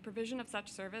therefore the provision of such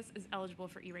service is eligible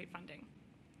for E-rate funding.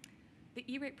 The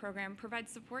E-rate program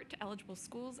provides support to eligible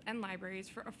schools and libraries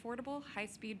for affordable,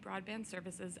 high-speed broadband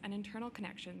services and internal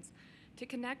connections to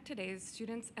connect today's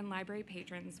students and library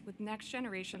patrons with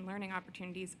next-generation learning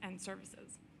opportunities and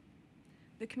services.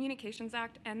 The Communications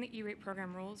Act and the E-rate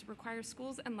program rules require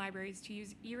schools and libraries to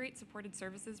use E-rate supported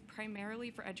services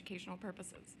primarily for educational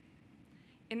purposes.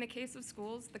 In the case of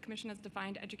schools, the Commission has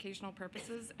defined educational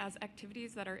purposes as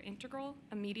activities that are integral,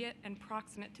 immediate, and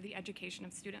proximate to the education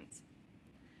of students.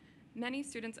 Many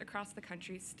students across the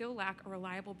country still lack a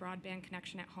reliable broadband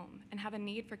connection at home and have a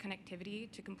need for connectivity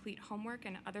to complete homework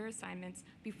and other assignments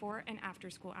before and after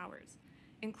school hours,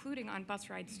 including on bus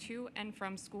rides to and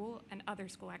from school and other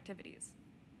school activities.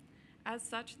 As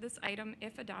such, this item,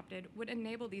 if adopted, would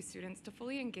enable these students to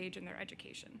fully engage in their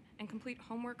education and complete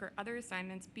homework or other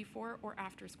assignments before or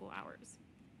after school hours.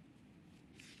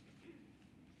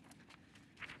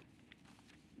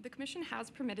 The Commission has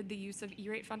permitted the use of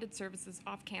E-rate funded services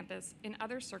off campus in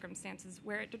other circumstances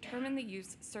where it determined the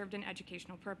use served an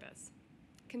educational purpose.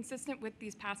 Consistent with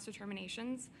these past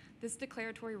determinations, this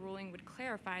declaratory ruling would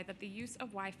clarify that the use of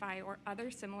Wi-Fi or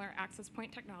other similar access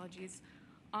point technologies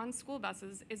on school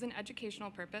buses is an educational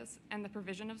purpose, and the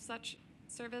provision of such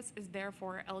service is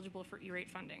therefore eligible for E-rate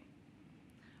funding.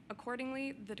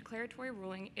 Accordingly, the declaratory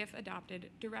ruling, if adopted,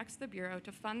 directs the Bureau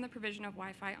to fund the provision of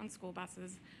Wi-Fi on school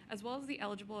buses, as well as the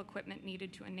eligible equipment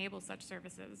needed to enable such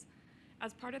services,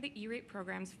 as part of the E-rate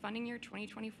program's funding year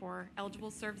 2024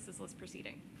 eligible services list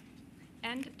proceeding,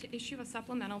 and to issue a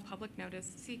supplemental public notice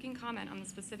seeking comment on the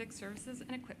specific services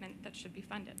and equipment that should be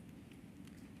funded.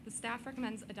 The staff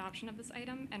recommends adoption of this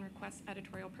item and requests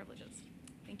editorial privileges.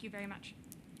 Thank you very much.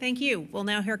 Thank you. We'll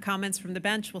now hear comments from the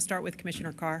bench. We'll start with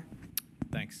Commissioner Carr.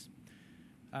 Thanks.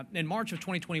 In March of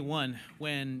 2021,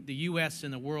 when the U.S.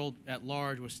 and the world at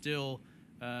large was still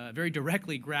very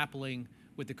directly grappling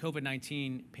with the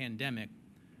COVID-19 pandemic,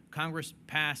 Congress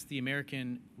passed the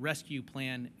American Rescue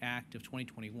Plan Act of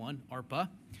 2021, ARPA.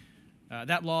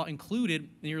 That law included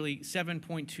nearly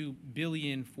 $7.2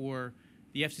 billion for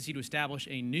the FCC to establish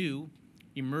a new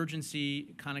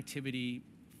Emergency Connectivity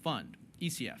Fund,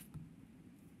 ECF.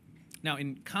 Now,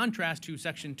 in contrast to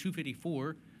Section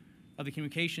 254 of the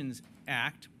Communications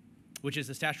Act, which is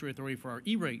the statutory authority for our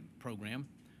E-rate program,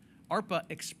 ARPA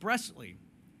expressly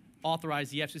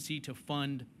authorized the FCC to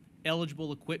fund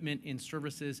eligible equipment and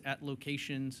services at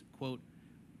locations, quote,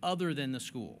 other than the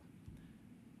school.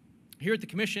 Here at the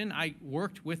Commission, I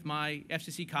worked with my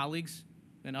FCC colleagues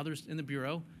and others in the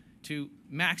Bureau to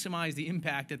maximize the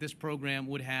impact that this program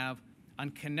would have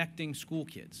on connecting school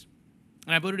kids.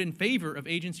 And I voted in favor of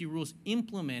agency rules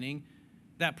implementing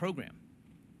that program,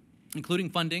 including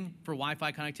funding for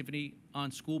Wi-Fi connectivity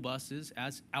on school buses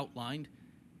as outlined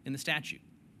in the statute.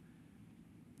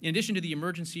 In addition to the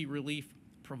emergency relief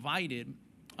provided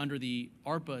under the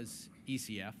ARPA's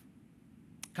ECF,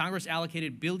 Congress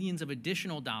allocated billions of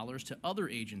additional dollars to other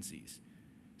agencies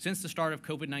since the start of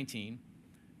COVID-19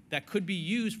 that could be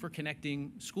used for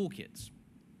connecting school kids.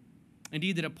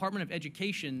 Indeed, the Department of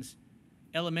Education's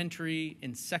Elementary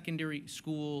and Secondary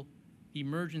School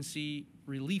Emergency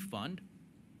Relief Fund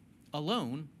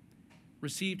alone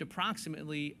received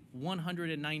approximately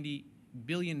 $190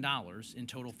 billion in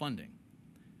total funding.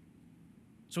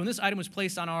 So when this item was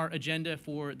placed on our agenda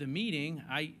for the meeting,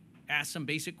 I asked some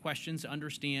basic questions to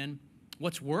understand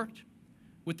what's worked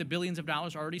with the billions of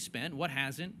dollars already spent, what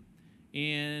hasn't,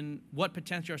 and what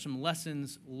potentially are some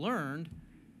lessons learned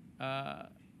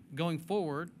going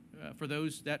forward for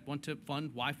those that want to fund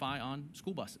Wi-Fi on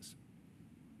school buses.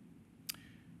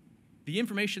 The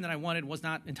information that I wanted was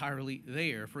not entirely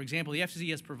there. For example, the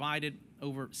FCC has provided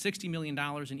over $60 million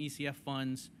in ECF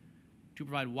funds to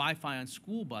provide Wi-Fi on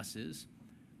school buses,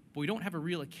 but we don't have a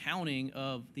real accounting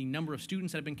of the number of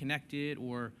students that have been connected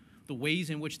or the ways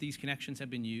in which these connections have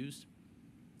been used.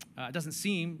 It doesn't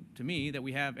seem to me that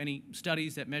we have any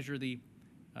studies that measure the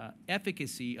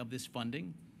efficacy of this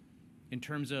funding in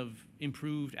terms of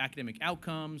improved academic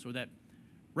outcomes or that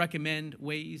recommend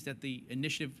ways that the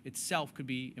initiative itself could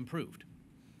be improved.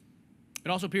 It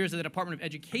also appears that the Department of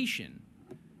Education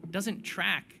doesn't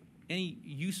track any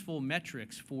useful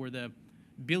metrics for the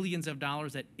billions of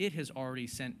dollars that it has already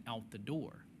sent out the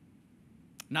door.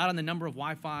 Not on the number of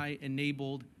Wi-Fi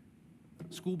enabled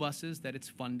school buses that it's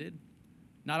funded,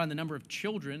 not on the number of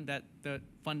children that the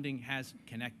funding has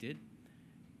connected,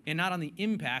 and not on the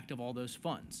impact of all those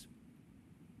funds.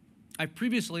 I've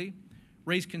previously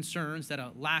raised concerns that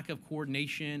a lack of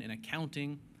coordination and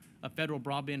accounting of federal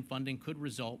broadband funding could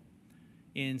result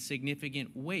in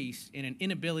significant waste and an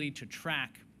inability to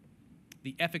track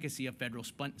the efficacy of federal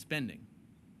spending.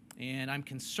 And I'm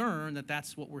concerned that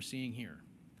that's what we're seeing here.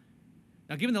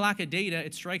 Now, given the lack of data,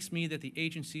 it strikes me that the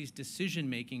agency's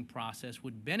decision-making process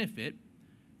would benefit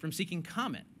from seeking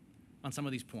comment on some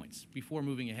of these points before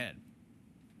moving ahead.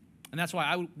 And that's why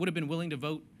I would have been willing to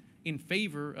vote in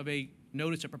favor of a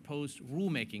notice of proposed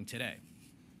rulemaking today.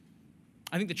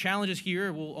 I think the challenges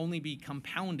here will only be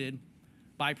compounded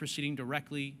by proceeding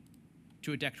directly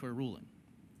to a declaratory ruling.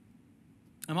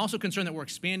 I'm also concerned that we're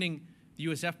expanding the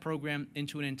USF program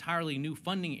into an entirely new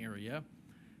funding area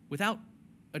without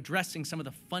addressing some of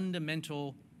the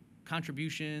fundamental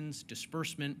contributions,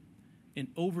 disbursement, and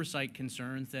oversight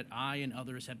concerns that I and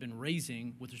others have been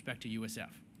raising with respect to USF.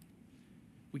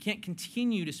 We can't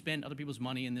continue to spend other people's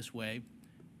money in this way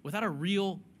without a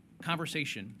real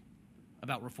conversation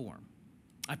about reform.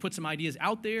 I put some ideas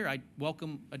out there. I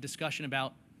welcome a discussion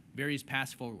about various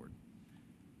paths forward.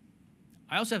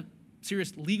 I also have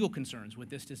serious legal concerns with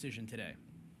this decision today.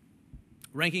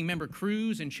 Ranking Member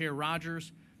Cruz and Chair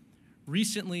Rogers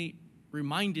recently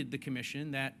reminded the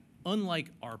Commission that, unlike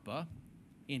ARPA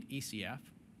and ECF,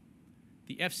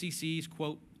 the FCC's,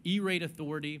 quote, E-rate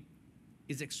authority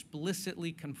is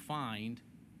explicitly confined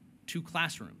to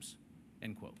classrooms,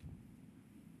 end quote.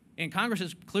 And Congress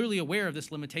is clearly aware of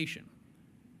this limitation,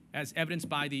 as evidenced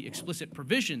by the explicit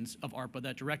provisions of ARPA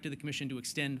that directed the Commission to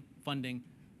extend funding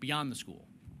beyond the school.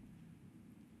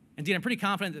 Indeed, I'm pretty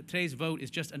confident that today's vote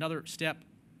is just another step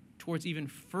towards even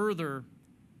further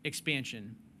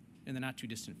expansion in the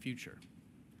not-too-distant future.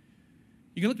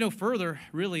 You can look no further,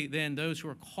 really, than those who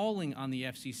are calling on the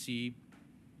FCC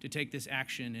to take this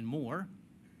action and more,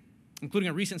 including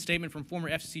a recent statement from former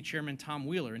FCC Chairman Tom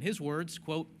Wheeler. In his words,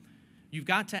 quote, "You've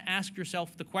got to ask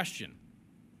yourself the question,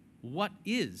 what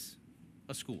is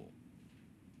a school?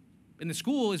 And the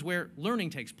school is where learning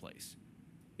takes place.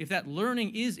 If that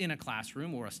learning is in a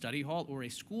classroom or a study hall or a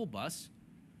school bus,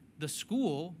 the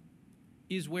school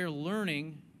is where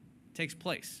learning takes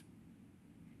place."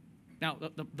 Now,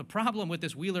 the problem with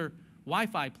this Wheeler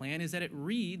Wi-Fi plan is that it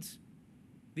reads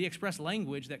the express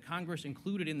language that Congress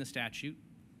included in the statute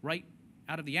right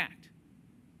out of the act.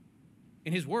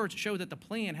 In his words, show that the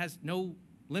plan has no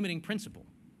limiting principle.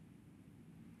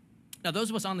 Now,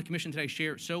 those of us on the Commission today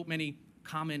share so many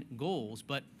common goals,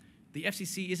 but the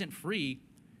FCC isn't free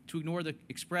to ignore the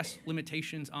express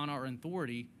limitations on our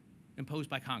authority imposed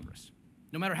by Congress,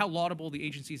 no matter how laudable the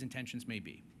agency's intentions may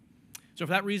be. So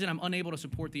for that reason, I'm unable to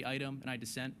support the item, and I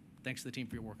dissent. Thanks to the team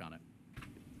for your work on it.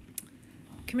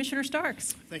 Commissioner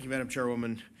Starks. Thank you, Madam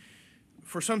Chairwoman.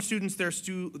 For some students, their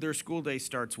school day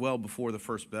starts well before the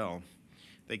first bell.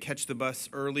 They catch the bus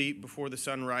early before the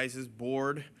sun rises,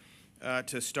 bored,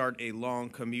 to start a long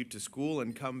commute to school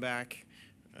and come back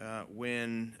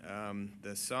when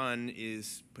the sun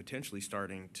is potentially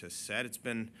starting to set. It's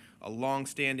been a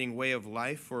long-standing way of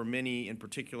life for many, in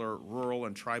particular, rural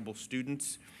and tribal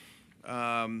students.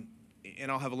 And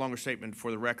I'll have a longer statement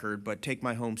for the record, but take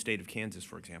my home state of Kansas,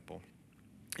 for example.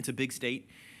 It's a big state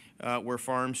where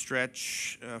farms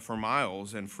stretch for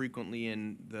miles, and frequently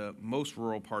in the most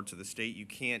rural parts of the state, you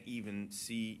can't even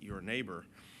see your neighbor.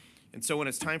 And so when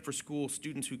it's time for school,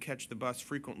 students who catch the bus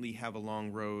frequently have a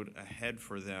long road ahead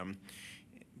for them.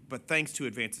 But thanks to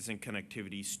advances in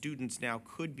connectivity, students now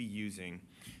could be using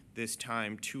this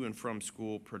time to and from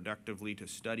school productively to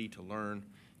study, to learn,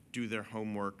 do their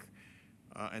homework.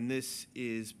 And this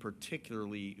is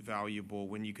particularly valuable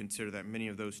when you consider that many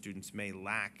of those students may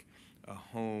lack a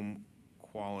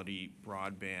home-quality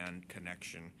broadband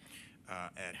connection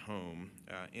at home.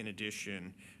 In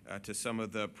addition to some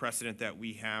of the precedent that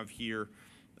we have here,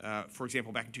 for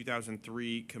example, back in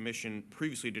 2003, Commission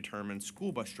previously determined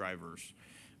school bus drivers'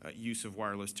 use of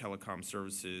wireless telecom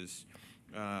services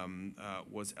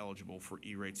was eligible for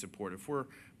E-rate support. If we're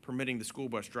permitting the school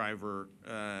bus driver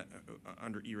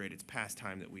under E-rate, it's past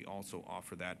time that we also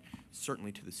offer that,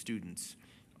 certainly to the students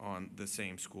on the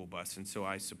same school bus. And so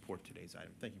I support today's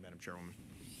item. Thank you, Madam Chairwoman.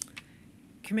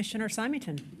 Commissioner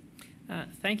Symington.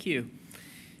 Thank you.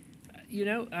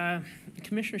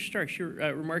 Commissioner Starks, your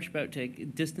remarks about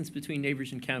distance between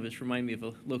neighbors and canvas remind me of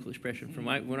a local expression from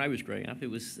when I was growing up. It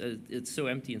was it's so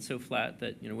empty and so flat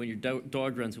that when your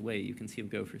dog runs away, you can see him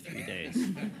go for 3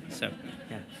 days. So,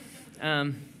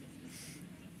 yeah.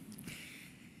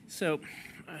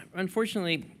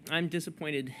 Unfortunately, I'm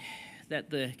disappointed that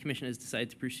the Commission has decided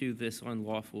to pursue this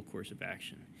unlawful course of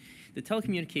action. The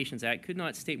Telecommunications Act could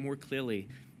not state more clearly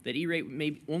that E-rate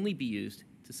may only be used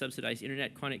to subsidize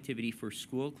internet connectivity for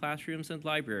school classrooms and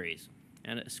libraries,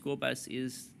 and a school bus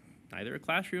is neither a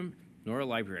classroom nor a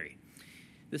library.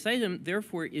 This item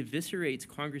therefore eviscerates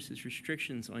Congress's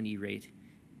restrictions on E-rate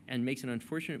and makes an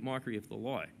unfortunate mockery of the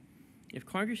law. If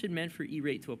Congress had meant for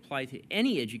E-rate to apply to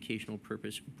any educational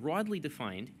purpose broadly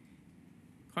defined,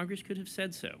 Congress could have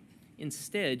said so.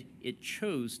 Instead, it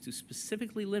chose to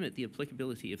specifically limit the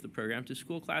applicability of the program to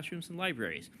school classrooms and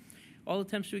libraries. All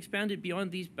attempts to expand it beyond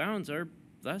these bounds are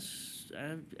thus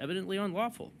evidently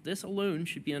unlawful. This alone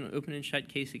should be an open and shut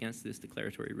case against this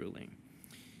declaratory ruling.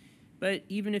 But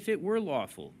even if it were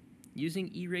lawful, using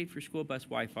E-rate for school bus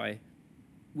Wi-Fi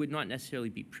would not necessarily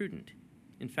be prudent.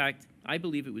 In fact, I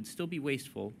believe it would still be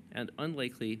wasteful and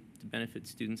unlikely to benefit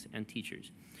students and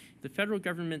teachers. The federal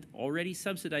government already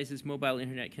subsidizes mobile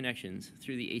internet connections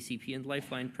through the ACP and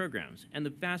Lifeline programs, and the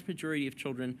vast majority of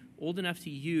children old enough to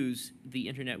use the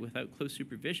internet without close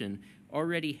supervision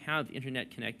already have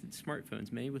internet-connected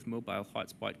smartphones, many with mobile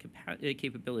hotspot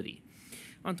capability.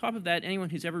 On top of that, anyone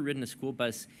who's ever ridden a school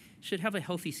bus should have a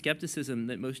healthy skepticism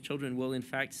that most children will in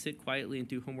fact sit quietly and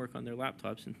do homework on their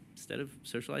laptops instead of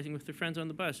socializing with their friends on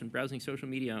the bus and browsing social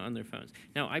media on their phones.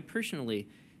 Now, I personally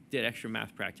did extra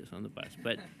math practice on the bus,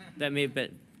 but I may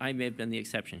have been the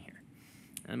exception here.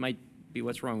 That might be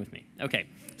what's wrong with me. Okay,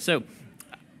 so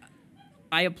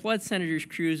I applaud Senators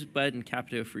Cruz, Budd, and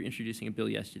Capito for introducing a bill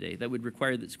yesterday that would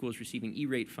require that schools receiving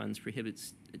E-rate funds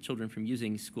prohibits children from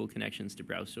using school connections to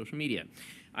browse social media.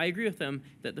 I agree with them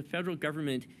that the federal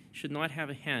government should not have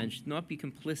a hand, should not be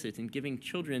complicit in giving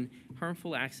children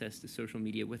harmful access to social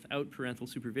media without parental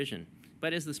supervision.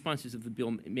 But as the sponsors of the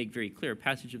bill make very clear,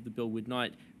 passage of the bill would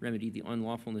not remedy the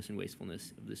unlawfulness and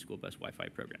wastefulness of the school bus Wi-Fi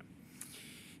program.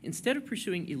 Instead of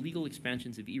pursuing illegal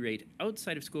expansions of E-rate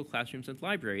outside of school classrooms and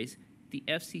libraries, the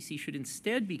FCC should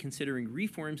instead be considering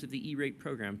reforms of the E-rate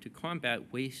program to combat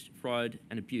waste, fraud,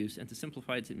 and abuse, and to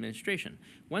simplify its administration.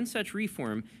 One such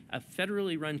reform, a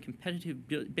federally run competitive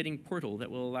bidding portal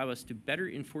that will allow us to better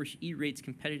enforce E-rate's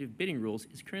competitive bidding rules,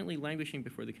 is currently languishing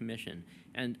before the Commission,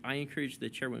 and I encourage the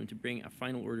Chairwoman to bring a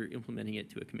final order implementing it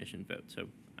to a Commission vote. So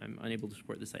I'm unable to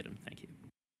support this item. Thank you.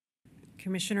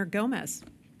 Commissioner Gomez.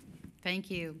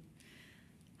 Thank you.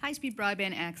 High-speed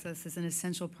broadband access is an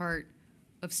essential part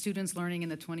of students learning in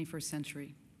the 21st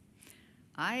century.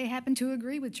 I happen to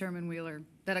agree with Chairman Wheeler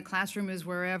that a classroom is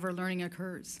wherever learning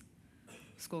occurs.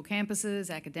 School campuses,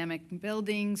 academic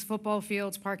buildings, football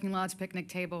fields, parking lots, picnic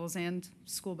tables, and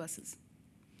school buses.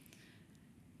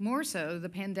 More so, the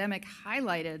pandemic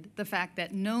highlighted the fact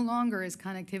that no longer is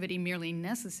connectivity merely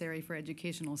necessary for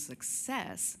educational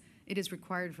success, it is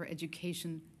required for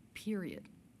education, period.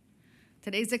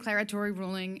 Today's declaratory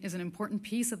ruling is an important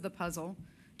piece of the puzzle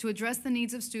to address the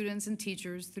needs of students and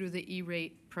teachers through the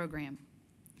E-rate program.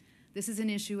 This is an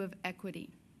issue of equity.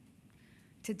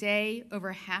 Today,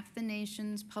 over half the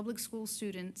nation's public school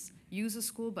students use a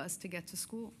school bus to get to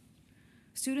school.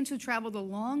 Students who travel the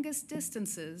longest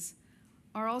distances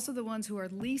are also the ones who are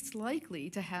least likely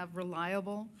to have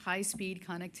reliable, high-speed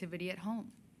connectivity at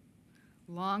home.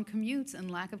 Long commutes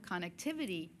and lack of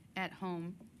connectivity at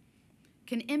home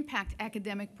can impact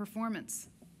academic performance.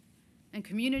 And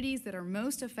communities that are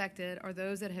most affected are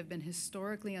those that have been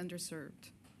historically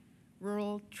underserved: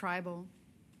 rural, tribal,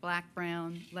 Black,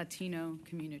 Brown, Latino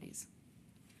communities.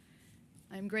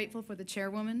 I am grateful for the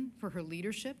chairwoman for her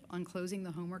leadership on closing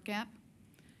the homework gap,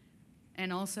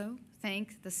 and also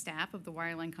thank the staff of the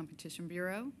Wireline Competition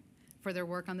Bureau for their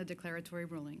work on the declaratory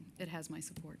ruling. It has my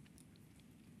support.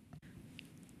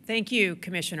 Thank you,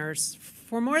 Commissioners.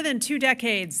 For more than 2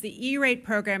 decades, the E-rate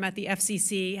program at the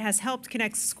FCC has helped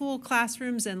connect school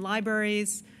classrooms and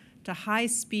libraries to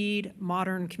high-speed,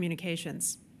 modern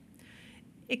communications.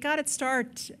 It got its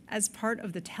start as part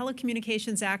of the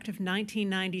Telecommunications Act of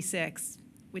 1996,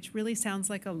 which really sounds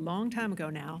like a long time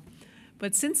ago now.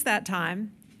 But since that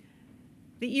time,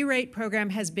 the E-rate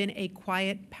program has been a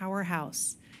quiet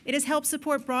powerhouse. It has helped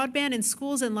support broadband in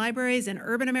schools and libraries in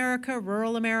urban America,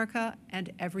 rural America,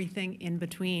 and everything in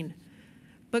between.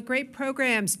 But great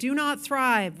programs do not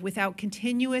thrive without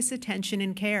continuous attention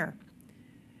and care.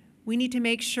 We need to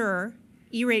make sure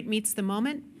E-rate meets the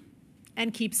moment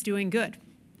and keeps doing good.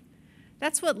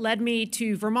 That's what led me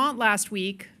to Vermont last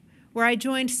week, where I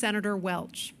joined Senator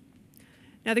Welch.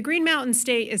 Now, the Green Mountain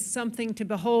State is something to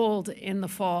behold in the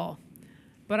fall,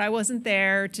 but I wasn't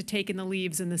there to take in the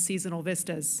leaves and the seasonal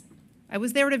vistas. I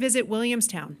was there to visit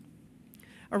Williamstown,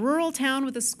 a rural town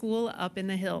with a school up in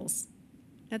the hills.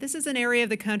 Now, this is an area of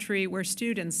the country where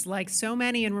students, like so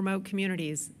many in remote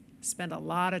communities, spend a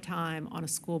lot of time on a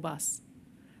school bus.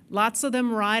 Lots of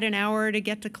them ride an hour to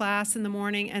get to class in the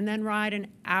morning and then ride an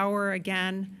hour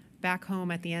again back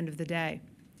home at the end of the day.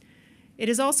 It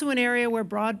is also an area where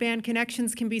broadband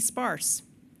connections can be sparse.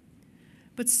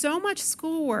 But so much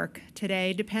schoolwork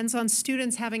today depends on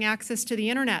students having access to the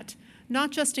internet,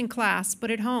 not just in class,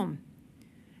 but at home.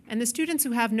 And the students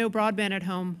who have no broadband at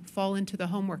home fall into the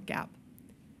homework gap.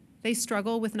 They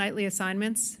struggle with nightly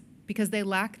assignments because they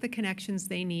lack the connections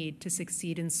they need to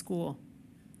succeed in school.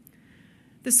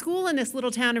 The school in this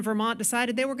little town in Vermont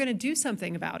decided they were going to do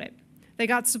something about it. They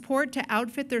got support to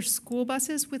outfit their school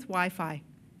buses with Wi-Fi.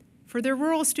 For their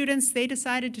rural students, they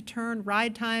decided to turn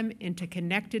ride time into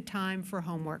connected time for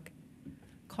homework.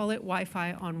 Call it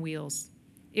Wi-Fi on wheels.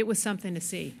 It was something to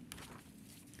see.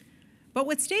 But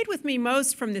what stayed with me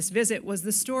most from this visit was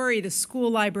the story the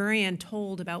school librarian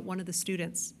told about one of the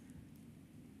students.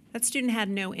 That student had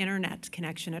no internet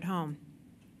connection at home.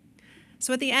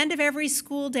 So at the end of every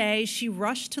school day, she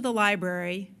rushed to the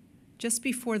library just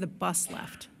before the bus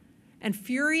left and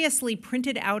furiously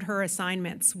printed out her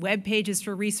assignments, web pages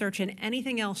for research, and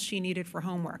anything else she needed for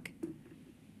homework.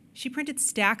 She printed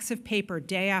stacks of paper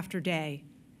day after day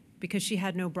because she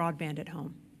had no broadband at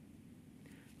home.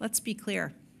 Let's be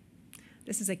clear.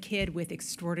 This is a kid with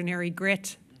extraordinary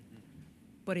grit,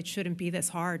 but it shouldn't be this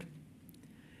hard.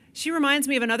 She reminds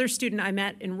me of another student I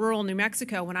met in rural New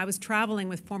Mexico when I was traveling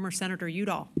with former Senator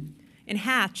Udall. In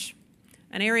Hatch,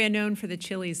 an area known for the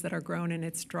chilies that are grown in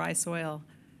its dry soil,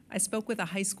 I spoke with a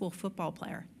high school football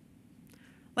player.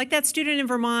 Like that student in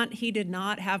Vermont, he did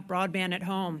not have broadband at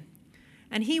home,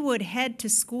 and he would head to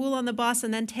school on the bus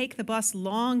and then take the bus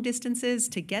long distances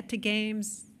to get to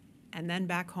games and then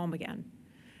back home again.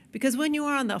 Because when you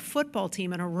are on the football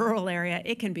team in a rural area,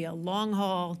 it can be a long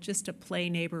haul just to play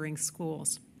neighboring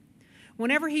schools.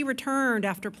 Whenever he returned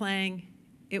after playing,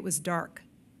 it was dark.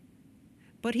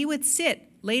 But he would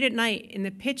sit late at night in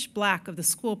the pitch black of the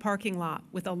school parking lot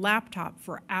with a laptop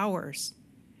for hours,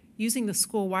 using the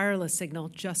school wireless signal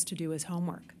just to do his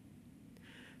homework.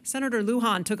 Senator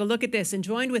Lujan took a look at this and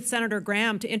joined with Senator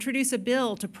Graham to introduce a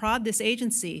bill to prod this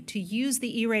agency to use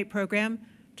the E-rate program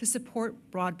to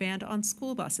support broadband on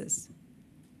school buses.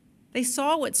 They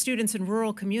saw what students in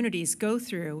rural communities go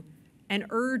through and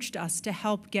urged us to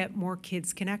help get more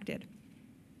kids connected.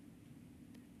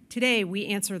 Today, we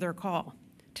answer their call.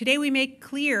 Today, we make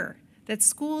clear that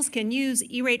schools can use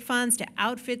E-rate funds to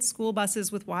outfit school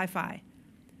buses with Wi-Fi.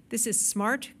 This is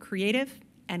smart, creative,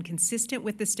 and consistent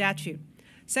with the statute.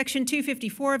 Section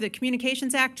 254 of the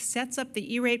Communications Act sets up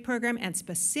the E-rate program and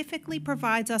specifically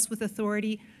provides us with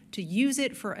authority to use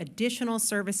it for additional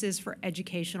services for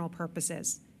educational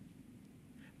purposes.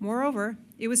 Moreover,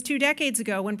 it was 2 decades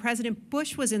ago when President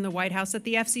Bush was in the White House that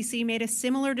the FCC made a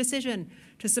similar decision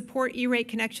to support E-rate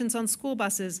connections on school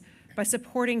buses by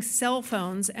supporting cell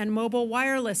phones and mobile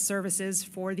wireless services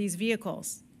for these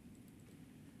vehicles.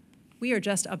 We are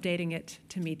just updating it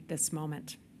to meet this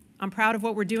moment. I'm proud of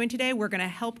what we're doing today. We're going to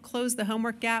help close the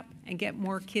homework gap and get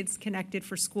more kids connected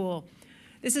for school.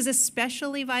 This is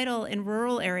especially vital in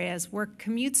rural areas where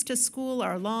commutes to school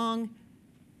are long,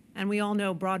 and we all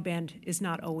know broadband is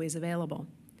not always available.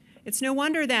 It's no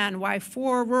wonder then why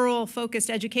 4 rural-focused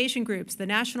education groups, the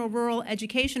National Rural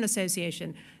Education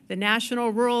Association, the National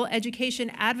Rural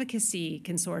Education Advocacy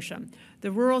Consortium,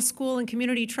 the Rural School and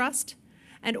Community Trust,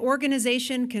 an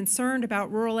organization concerned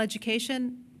about rural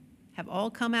education, have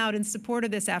all come out in support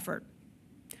of this effort.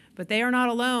 But they are not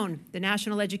alone. The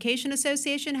National Education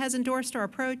Association has endorsed our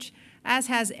approach, as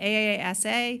has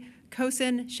AASA,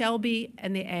 COSN, Shelby,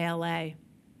 and the ALA.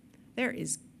 There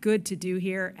is good to do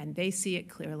here, and they see it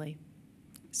clearly.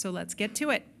 So let's get to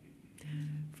it.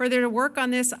 Further to work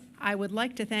on this, I would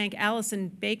like to thank Allison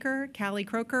Baker, Callie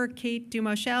Croker, Kate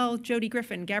Dumochel, Jody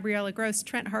Griffin, Gabriella Gross,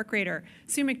 Trent Harkrader,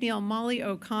 Sue McNeil, Molly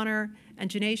O'Connor, and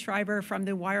Janae Schreiber from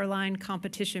the Wireline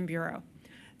Competition Bureau.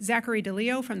 Zachary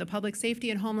DeLeo from the Public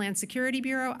Safety and Homeland Security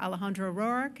Bureau, Alejandro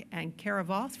Roark and Kara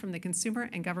Voth from the Consumer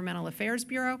and Governmental Affairs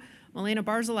Bureau, Milena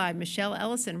Barzilai, Michelle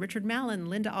Ellison, Richard Mallon,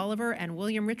 Linda Oliver, and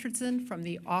William Richardson from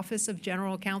the Office of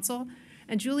General Counsel,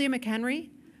 and Julia McHenry,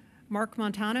 Mark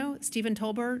Montano, Stephen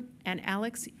Tolbert, and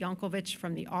Alex Yankovich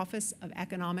from the Office of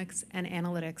Economics and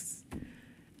Analytics.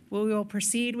 We will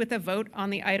proceed with a vote on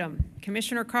the item.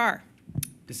 Commissioner Carr.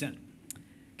 Dissent.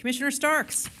 Commissioner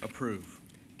Starks. Approve.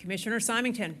 Commissioner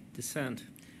Symington. Dissent.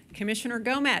 Commissioner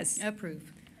Gomez.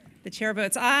 Approve. The chair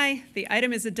votes aye. The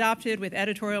item is adopted with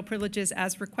editorial privileges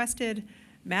as requested.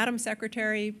 Madam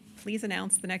Secretary, please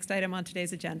announce the next item on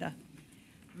today's agenda.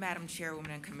 Madam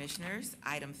Chairwoman and Commissioners,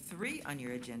 item 3 on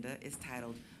your agenda is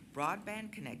titled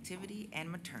Broadband Connectivity and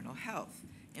Maternal Health,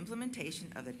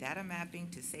 Implementation of the Data Mapping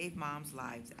to Save Moms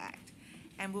Lives Act,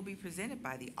 and will be presented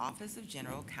by the Office of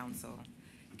General Counsel.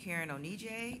 Karen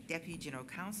Onije, Deputy General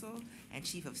Counsel and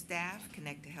Chief of Staff,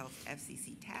 Connect to Health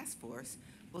FCC Task Force,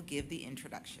 will give the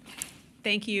introduction.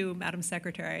 Thank you, Madam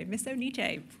Secretary. Ms.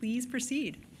 Onije, please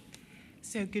proceed.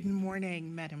 So good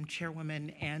morning, Madam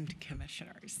Chairwoman and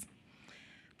Commissioners.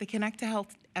 The Connect to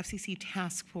Health FCC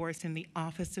Task Force in the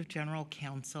Office of General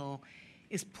Counsel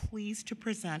is pleased to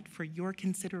present for your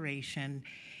consideration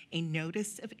a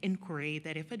notice of inquiry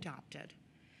that, if adopted,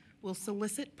 will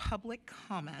solicit public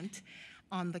comment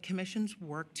on the Commission's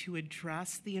work to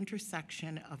address the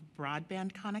intersection of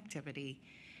broadband connectivity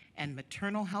and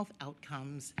maternal health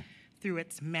outcomes through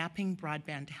its Mapping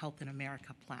Broadband Health in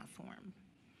America platform.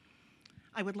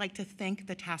 I would like to thank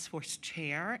the task force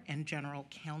chair and general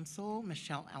counsel,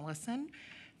 Michelle Ellison,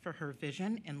 for her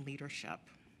vision and leadership.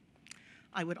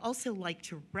 I would also like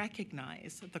to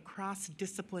recognize the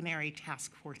cross-disciplinary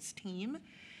task force team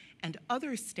and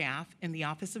other staff in the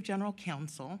Office of General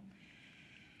Counsel,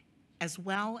 as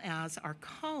well as our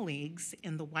colleagues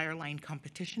in the Wireline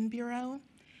Competition Bureau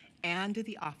and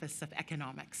the Office of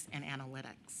Economics and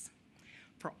Analytics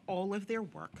for all of their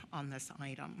work on this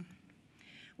item.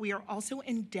 We are also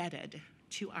indebted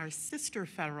to our sister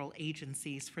federal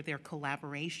agencies for their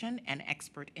collaboration and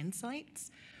expert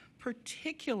insights,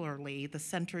 particularly the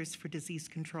Centers for Disease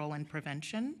Control and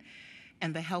Prevention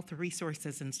and the Health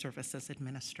Resources and Services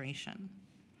Administration.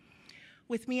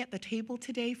 With me at the table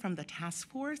today from the task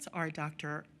force are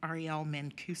Dr. Ariel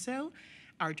Mancuso,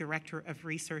 our Director of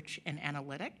Research and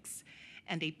Analytics,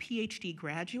 and a PhD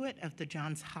graduate of the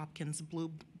Johns Hopkins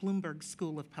Bloomberg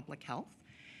School of Public Health,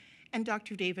 and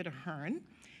Dr. David Ahern,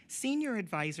 Senior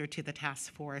Advisor to the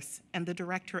task force and the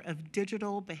Director of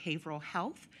Digital Behavioral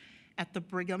Health at the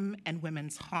Brigham and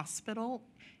Women's Hospital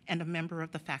and a member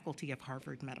of the faculty of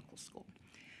Harvard Medical School.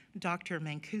 Dr.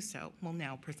 Mancuso will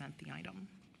now present the item.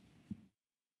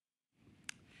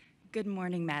 Good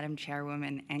morning, Madam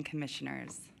Chairwoman and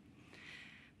Commissioners.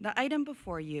 The item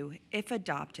before you, if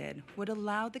adopted, would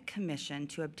allow the Commission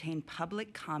to obtain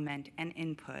public comment and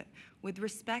input with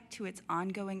respect to its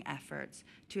ongoing efforts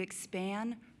to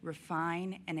expand,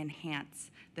 refine, and enhance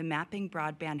the Mapping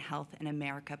Broadband Health in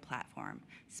America platform,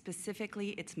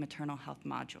 specifically its maternal health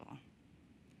module.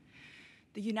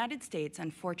 The United States,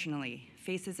 unfortunately,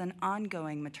 faces an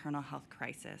ongoing maternal health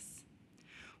crisis.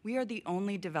 We are the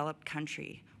only developed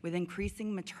country with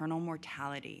increasing maternal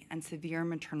mortality and severe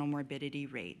maternal morbidity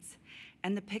rates,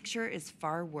 and the picture is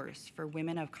far worse for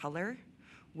women of color,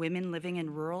 women living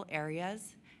in rural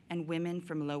areas, and women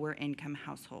from lower income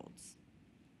households.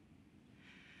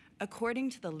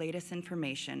 According to the latest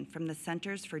information from the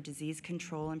Centers for Disease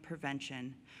Control and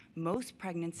Prevention, most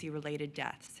pregnancy-related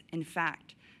deaths, in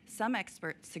fact, some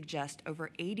experts suggest over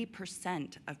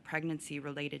 80% of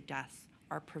pregnancy-related deaths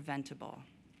are preventable.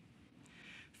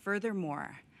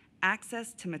 Furthermore,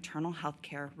 access to maternal health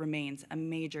care remains a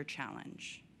major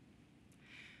challenge.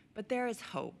 But there is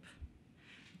hope.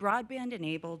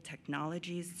 Broadband-enabled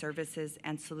technologies, services,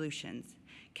 and solutions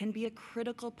can be a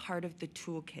critical part of the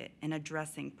toolkit in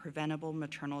addressing preventable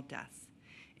maternal deaths,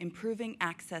 improving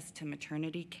access to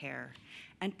maternity care,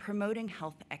 and promoting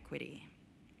health equity.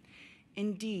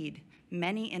 Indeed,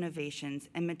 many innovations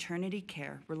in maternity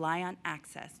care rely on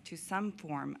access to some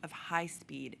form of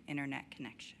high-speed internet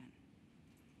connection.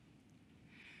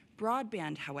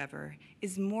 Broadband, however,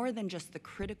 is more than just the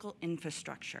critical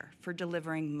infrastructure for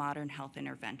delivering modern health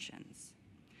interventions.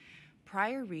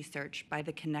 Prior research by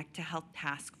the Connect to Health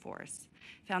Task Force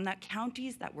found that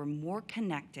counties that were more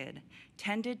connected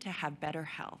tended to have better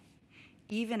health,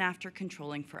 even after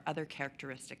controlling for other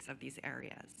characteristics of these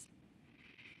areas.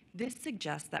 This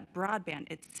suggests that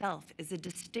broadband itself is a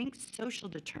distinct social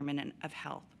determinant of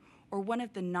health, or one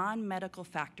of the non-medical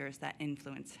factors that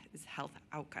influence health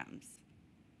outcomes.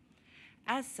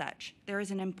 As such, there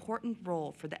is an important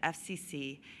role for the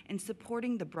FCC in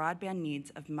supporting the broadband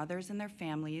needs of mothers and their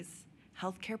families,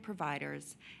 healthcare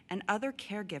providers, and other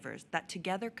caregivers that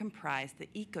together comprise the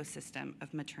ecosystem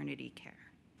of maternity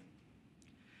care.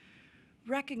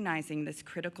 Recognizing this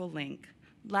critical link,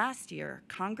 last year,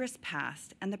 Congress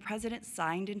passed and the President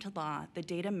signed into law the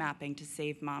Data Mapping to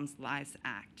Save Moms' Lives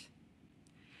Act.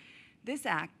 This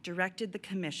act directed the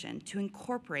Commission to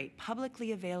incorporate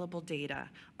publicly available data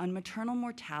on maternal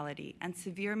mortality and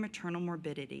severe maternal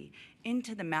morbidity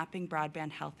into the Mapping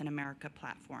Broadband Health in America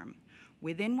platform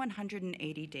within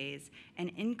 180 days and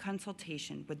in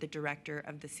consultation with the director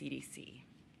of the CDC.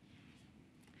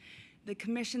 The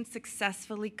Commission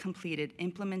successfully completed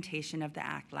implementation of the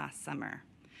act last summer,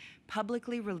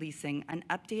 publicly releasing an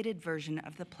updated version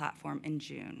of the platform in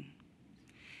June.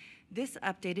 This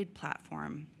updated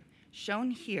platform,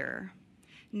 shown here,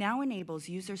 now enables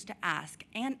users to ask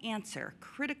and answer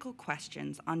critical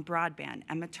questions on broadband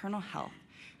and maternal health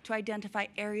to identify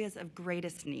areas of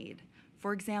greatest need.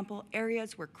 For example,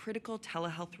 areas where critical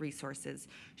telehealth resources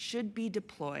should be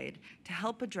deployed to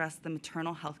help address the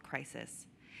maternal health crisis,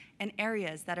 and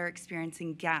areas that are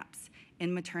experiencing gaps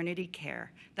in maternity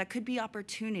care that could be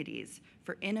opportunities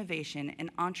for innovation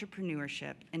and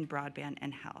entrepreneurship in broadband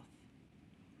and health.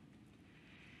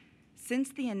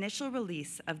 Since the initial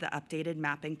release of the updated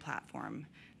mapping platform,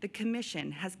 the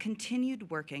Commission has continued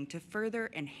working to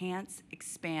further enhance,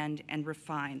 expand, and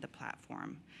refine the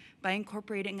platform by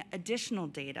incorporating additional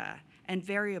data and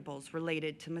variables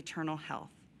related to maternal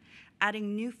health,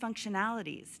 adding new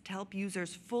functionalities to help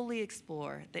users fully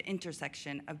explore the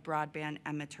intersection of broadband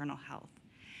and maternal health,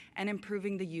 and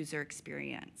improving the user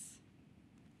experience.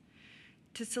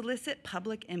 To solicit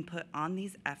public input on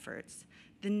these efforts,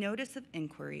 the notice of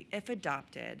inquiry, if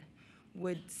adopted,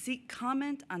 would seek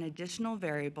comment on additional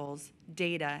variables,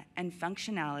 data, and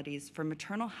functionalities for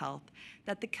maternal health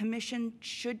that the Commission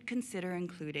should consider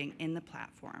including in the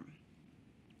platform.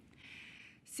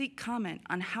 Seek comment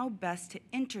on how best to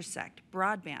intersect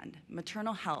broadband,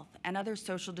 maternal health, and other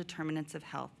social determinants of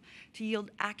health to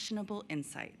yield actionable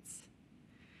insights.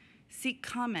 Seek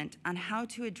comment on how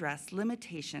to address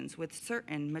limitations with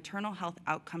certain maternal health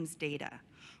outcomes data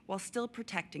while still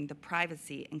protecting the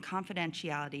privacy and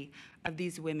confidentiality of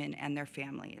these women and their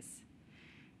families.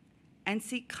 And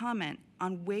seek comment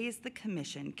on ways the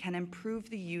Commission can improve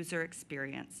the user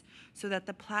experience so that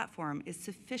the platform is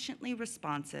sufficiently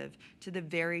responsive to the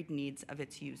varied needs of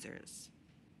its users.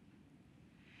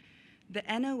 The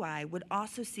NOI would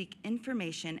also seek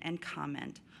information and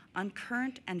comment on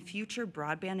current and future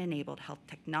broadband-enabled health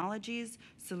technologies,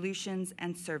 solutions,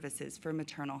 and services for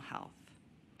maternal health,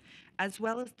 as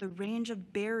well as the range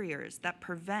of barriers that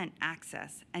prevent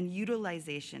access and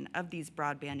utilization of these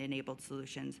broadband-enabled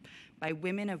solutions by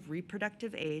women of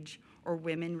reproductive age or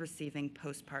women receiving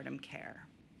postpartum care.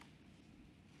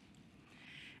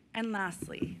 And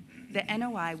lastly, the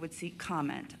NOI would seek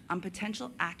comment on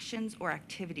potential actions or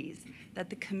activities that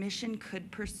the Commission could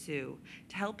pursue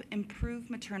to help improve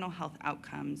maternal health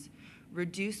outcomes,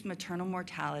 reduce maternal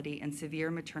mortality and severe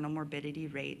maternal morbidity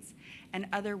rates, and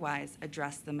otherwise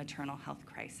address the maternal health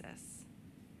crisis.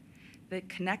 The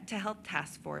Connect to Health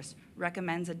Task Force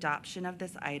recommends adoption of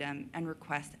this item and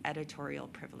requests editorial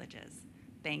privileges.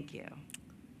 Thank you.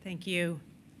 Thank you.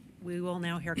 We will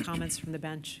now hear comments from the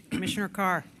bench. Commissioner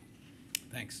Carr.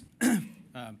 Thanks.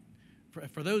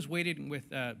 For those waiting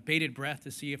with bated breath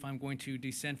to see if I'm going to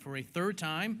dissent for a third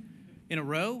time in a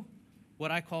row,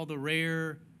 what I call the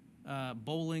rare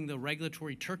bowling the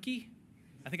regulatory turkey.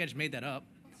 I think I just made that up.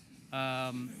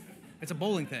 It's a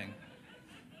bowling thing.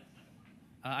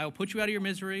 I will put you out of your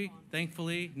misery,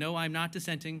 thankfully. No, I'm not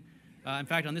dissenting. In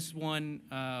fact, on this one,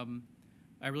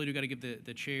 I really do got to give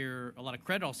the chair a lot of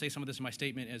credit. I'll say some of this in my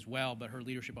statement as well, but her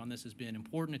leadership on this has been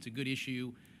important. It's a good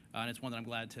issue, and it's one that I'm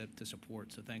glad to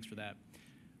support, so thanks for that.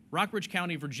 Rockbridge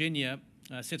County, Virginia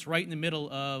sits right in the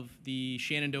middle of the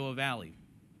Shenandoah Valley.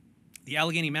 The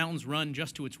Allegheny Mountains run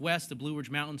just to its west, the Blue Ridge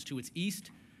Mountains to its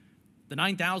east. The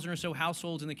 9,000 or so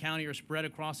households in the county are spread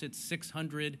across its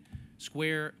 600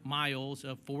 square miles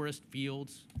of forest,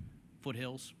 fields,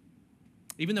 foothills.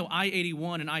 Even though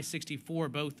I-81 and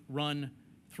I-64 both run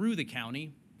through the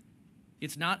county,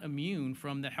 it's not immune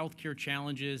from the healthcare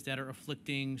challenges that are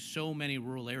afflicting so many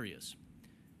rural areas.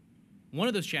 One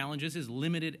of those challenges is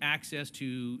limited access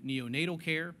to neonatal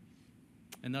care,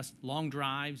 and thus long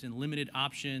drives and limited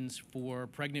options for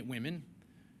pregnant women,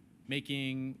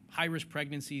 making high-risk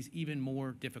pregnancies even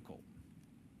more difficult.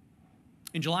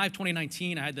 In July of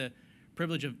 2019, I had the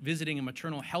privilege of visiting a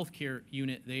maternal health care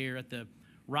unit there at the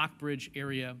Rockbridge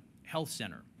Area Health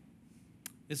Center.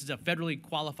 This is a federally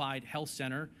qualified health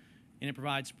center, and it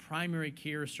provides primary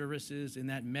care services in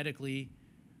that medically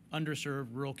underserved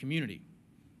rural community,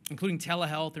 including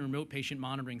telehealth and remote patient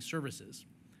monitoring services.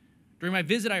 During my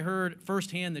visit, I heard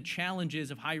firsthand the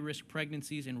challenges of high-risk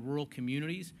pregnancies in rural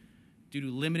communities due to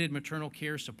limited maternal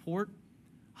care support,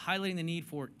 highlighting the need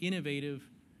for innovative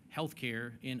health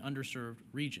care in underserved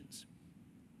regions.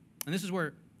 And this is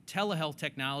where telehealth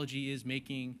technology is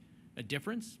making a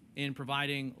difference in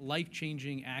providing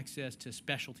life-changing access to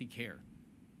specialty care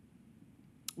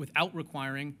without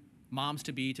requiring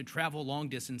moms-to-be to travel long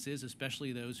distances,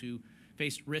 especially those who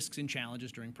face risks and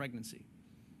challenges during pregnancy.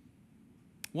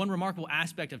 One remarkable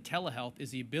aspect of telehealth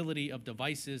is the ability of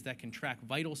devices that can track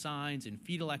vital signs and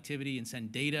fetal activity and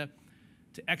send data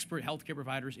to expert healthcare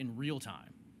providers in real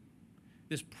time.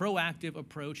 This proactive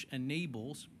approach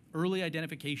enables early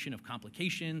identification of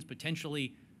complications,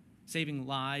 potentially saving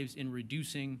lives and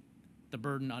reducing the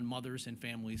burden on mothers and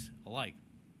families alike.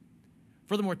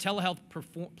 Furthermore, telehealth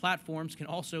platforms can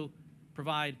also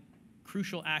provide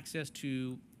crucial access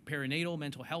to perinatal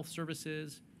mental health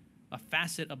services, a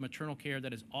facet of maternal care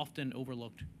that is often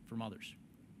overlooked for mothers.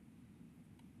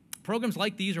 Programs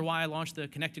like these are why I launched the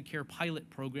Connected Care Pilot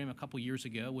Program a couple years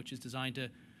ago, which is designed to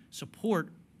support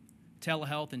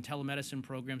telehealth and telemedicine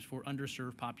programs for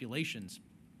underserved populations.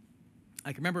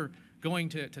 I can remember going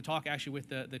to talk actually with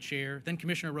the chair, then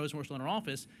Commissioner Rosenworcel in her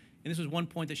office, and this was one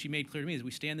point that she made clear to me: as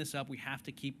we stand this up, we have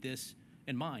to keep this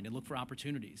in mind and look for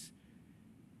opportunities.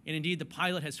 And indeed, the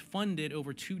pilot has funded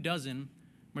over 24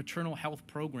 maternal health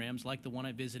programs like the one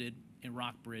I visited in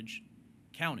Rockbridge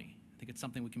county. I think it's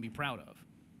something we can be proud of.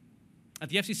 At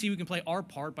the FCC, we can play our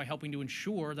part by helping to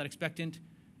ensure that expectant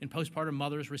and postpartum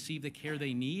mothers receive the care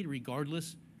they need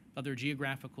regardless of their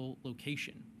geographical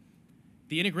location.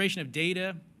 The integration of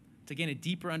data to gain a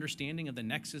deeper understanding of the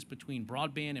nexus between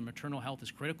broadband and maternal health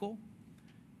is critical.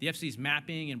 The FCC's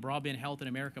Mapping and Broadband Health in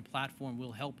America platform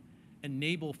will help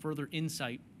enable further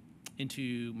insight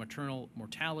into maternal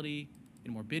mortality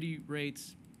and morbidity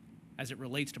rates as it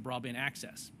relates to broadband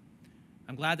access.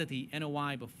 I'm glad that the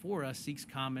NOI before us seeks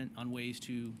comment on ways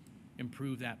to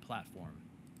improve that platform.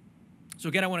 So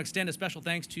again, I want to extend a special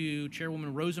thanks to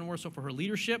Chairwoman Rosenworcel for her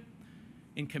leadership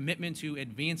and commitment to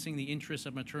advancing the interests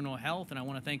of maternal health, and I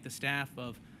want to thank the staff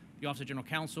of the Office of General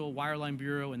Counsel, Wireline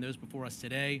Bureau, and those before us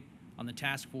today on the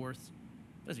task force.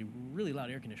 That's a really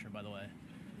loud air conditioner, by the way.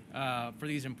 For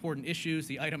these important issues,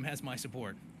 the item has my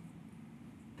support.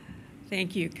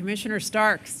 Thank you. Commissioner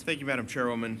Starks. Thank you, Madam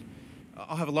Chairwoman.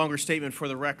 I'll have a longer statement for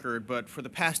the record, but for the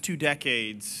past 2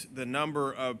 decades, the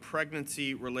number of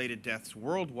pregnancy-related deaths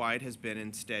worldwide has been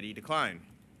in steady decline.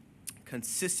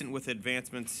 Consistent with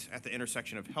advancements at the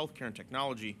intersection of healthcare and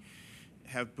technology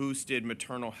have boosted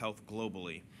maternal health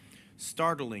globally.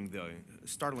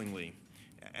 Startlingly,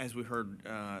 as we heard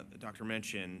the doctor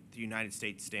mention, the United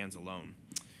States stands alone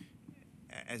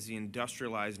as the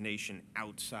industrialized nation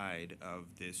outside of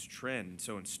this trend.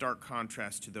 So in stark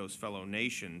contrast to those fellow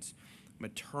nations,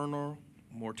 maternal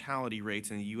mortality rates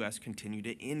in the U.S. continue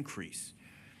to increase.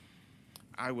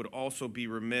 I would also be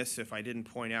remiss if I didn't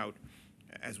point out,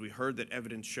 as we heard, that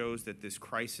evidence shows that this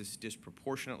crisis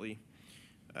disproportionately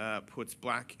puts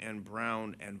black and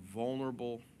brown and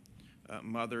vulnerable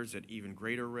mothers at even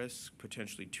greater risk,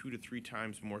 potentially 2 to 3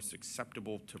 times more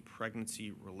susceptible to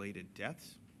pregnancy-related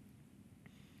deaths.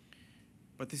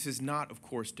 But this is not, of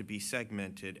course, to be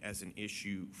segmented as an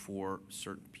issue for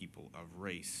certain people of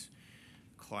race,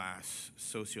 class,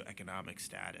 socioeconomic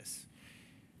status.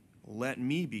 Let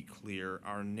me be clear,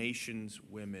 our nation's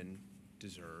women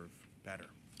deserve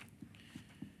better.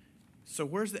 So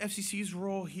where's the FCC's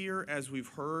role here? As we've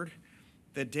heard,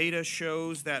 the data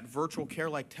shows that virtual care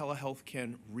like telehealth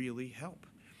can really help.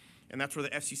 And that's where the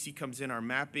FCC comes in. Our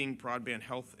Mapping Broadband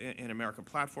Health in America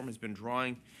platform has been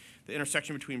drawing the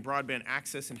intersection between broadband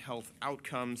access and health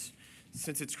outcomes.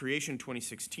 Since its creation in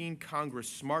 2016, Congress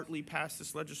smartly passed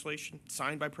this legislation,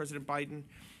 signed by President Biden,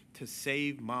 to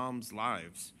save moms'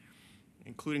 lives,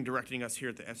 including directing us here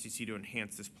at the FCC to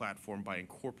enhance this platform by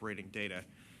incorporating data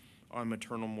on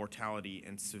maternal mortality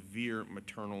and severe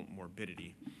maternal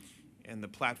morbidity. And the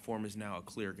platform is now a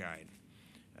clear guide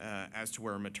as to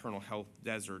where maternal health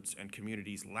deserts and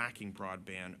communities lacking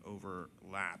broadband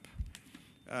overlap.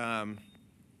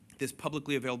 This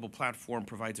publicly available platform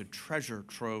provides a treasure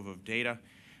trove of data.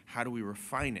 How do we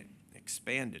refine it,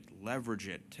 expand it, leverage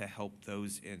it to help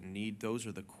those in need? Those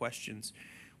are the questions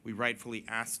we rightfully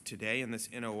ask today in this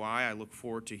NOI. I look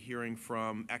forward to hearing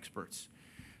from experts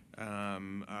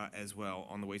as well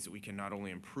on the ways that we can not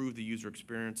only improve the user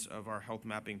experience of our health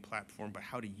mapping platform, but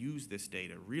how to use this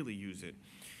data, really use it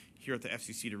here at the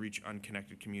FCC to reach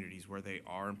unconnected communities where they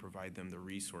are and provide them the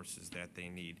resources that they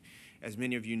need. As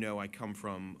many of you know, I come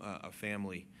from a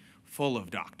family full of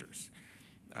doctors,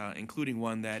 including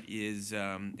one that is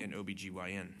an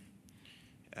OBGYN.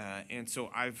 And so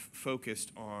I've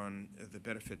focused on the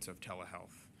benefits of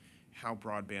telehealth, how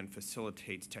broadband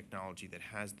facilitates technology that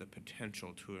has the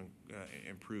potential to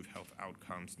improve health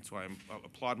outcomes. And so I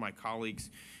applaud my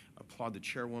colleagues, applaud the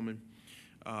chairwoman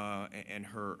and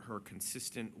her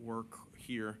consistent work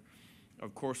here.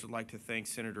 Of course, I'd like to thank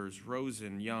Senators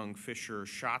Rosen, Young, Fisher,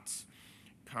 Schatz,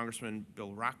 Congressman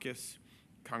Bill Rackus,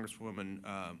 Congresswoman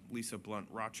Lisa Blunt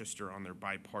Rochester on their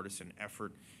bipartisan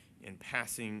effort in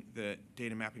passing the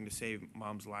Data Mapping to Save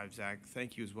Moms' Lives Act.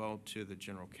 Thank you as well to the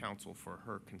General Counsel for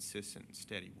her consistent and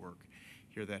steady work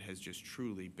here. That has just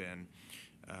truly been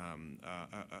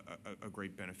a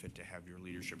great benefit to have your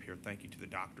leadership here. Thank you to the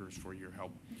doctors for your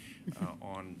help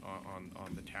on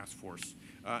the task force.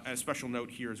 A special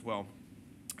note here as well.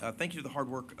 Thank you to the hard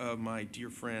work of my dear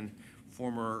friend,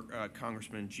 former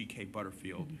Congressman G.K.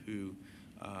 Butterfield, who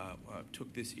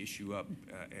took this issue up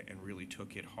and really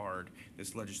took it hard.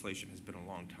 This legislation has been a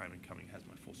long time in coming, has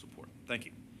my full support. Thank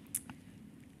you.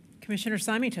 Commissioner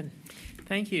Symington.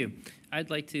 Thank you. I'd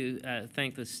like to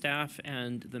thank the staff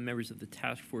and the members of the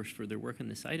task force for their work on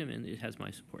this item, and it has my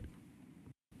support.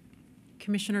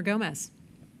 Commissioner Gomez.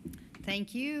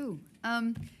 Thank you.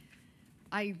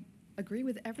 I agree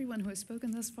with everyone who has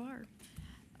spoken thus far.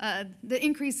 The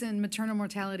increase in maternal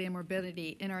mortality and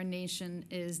morbidity in our nation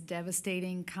is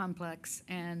devastating, complex,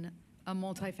 and a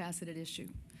multifaceted issue.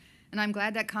 And I'm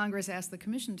glad that Congress asked the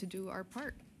Commission to do our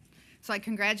part. So I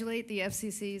congratulate the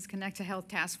FCC's Connect to Health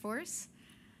Task Force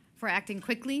for acting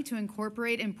quickly to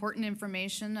incorporate important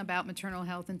information about maternal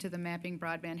health into the Mapping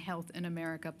Broadband Health in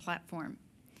America platform.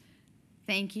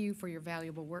 Thank you for your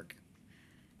valuable work.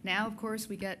 Now, of course,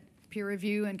 we get peer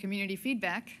review and community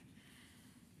feedback.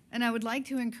 And I would like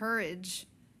to encourage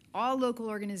all local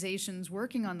organizations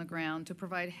working on the ground to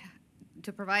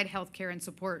provide health care and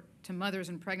support to mothers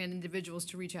and pregnant individuals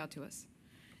to reach out to us,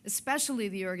 especially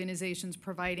the organizations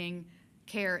providing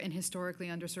care in historically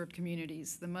underserved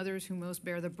communities, the mothers who most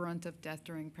bear the brunt of death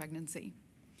during pregnancy.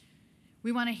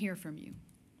 We want to hear from you.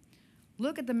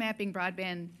 Look at the Mapping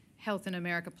Broadband Health in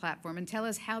America platform and tell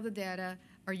us how the data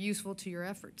are useful to your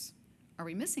efforts. Are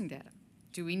we missing data?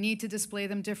 Do we need to display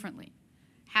them differently?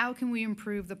 How can we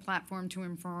improve the platform to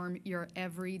inform your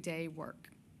everyday work?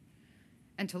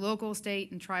 And to local,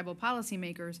 state, and tribal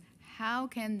policymakers, how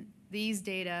can these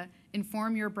data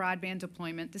inform your broadband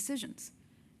deployment decisions?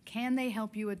 Can they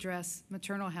help you address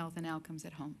maternal health and outcomes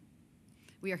at home?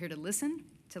 We are here to listen,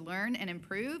 to learn, and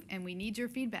improve, and we need your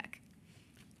feedback.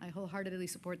 I wholeheartedly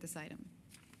support this item.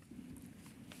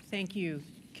 Thank you,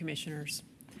 commissioners.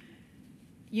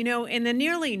 You know, in the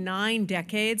nearly 9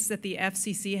 decades that the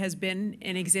FCC has been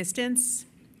in existence,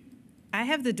 I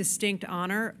have the distinct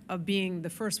honor of being the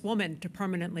first woman to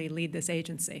permanently lead this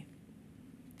agency.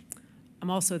 I'm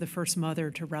also the first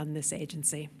mother to run this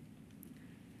agency.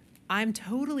 I'm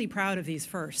totally proud of these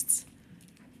firsts,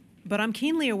 but I'm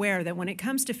keenly aware that when it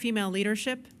comes to female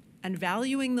leadership and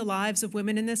valuing the lives of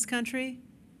women in this country,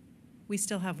 we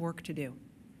still have work to do.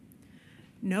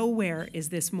 Nowhere is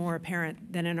this more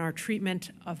apparent than in our treatment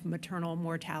of maternal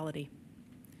mortality.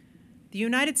 The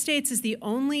United States is the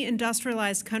only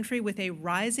industrialized country with a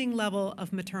rising level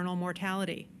of maternal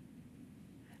mortality.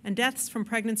 And deaths from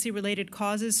pregnancy-related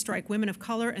causes strike women of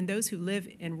color and those who live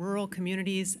in rural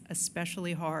communities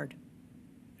especially hard.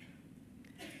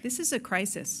 This is a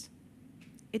crisis.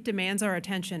 It demands our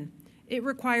attention. It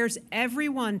requires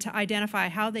everyone to identify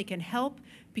how they can help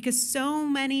because so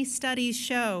many studies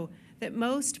show that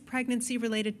most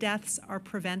pregnancy-related deaths are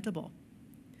preventable.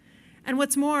 And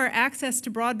what's more, access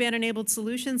to broadband-enabled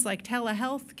solutions like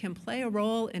telehealth can play a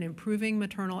role in improving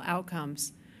maternal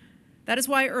outcomes. That is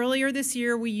why earlier this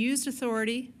year we used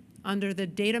authority under the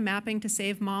Data Mapping to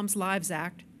Save Moms Lives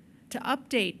Act to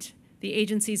update the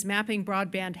agency's Mapping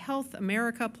Broadband Health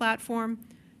America platform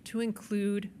to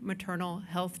include maternal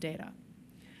health data.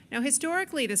 Now,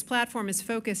 historically, this platform is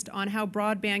focused on how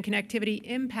broadband connectivity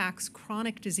impacts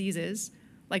chronic diseases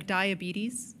like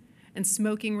diabetes and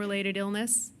smoking-related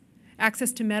illness,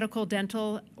 access to medical,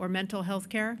 dental, or mental health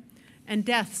care, and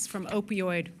deaths from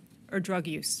opioid or drug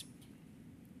use.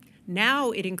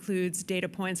 Now it includes data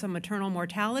points on maternal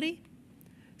mortality,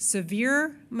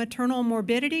 severe maternal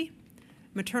morbidity,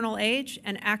 maternal age,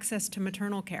 and access to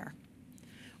maternal care.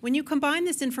 When you combine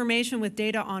this information with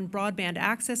data on broadband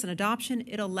access and adoption,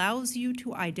 it allows you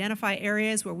to identify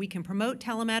areas where we can promote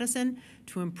telemedicine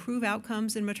to improve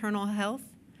outcomes in maternal health,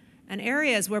 and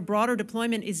areas where broader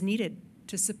deployment is needed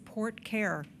to support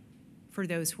care for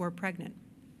those who are pregnant.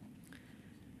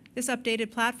 This updated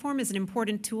platform is an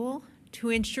important tool. To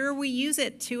ensure we use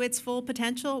it to its full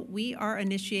potential, we are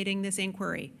initiating this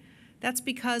inquiry. That's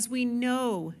because we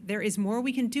know there is more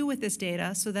we can do with this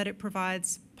data so that it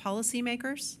provides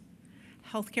policymakers,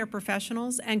 healthcare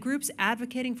professionals, and groups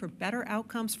advocating for better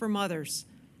outcomes for mothers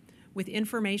with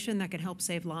information that can help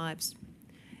save lives.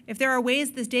 If there are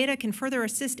ways this data can further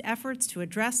assist efforts to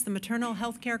address the maternal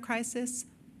health care crisis,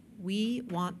 we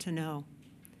want to know.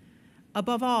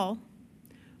 Above all,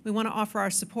 we want to offer our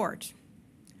support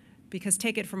because,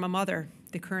 take it from a mother,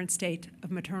 the current state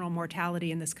of maternal mortality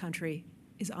in this country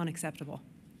is unacceptable.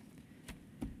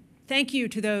 Thank you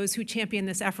to those who champion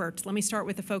this effort. Let me start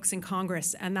with the folks in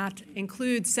Congress, and that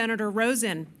includes Senator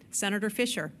Rosen, Senator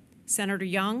Fisher, Senator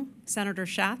Young, Senator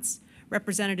Schatz,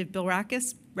 Representative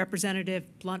Bilrakis,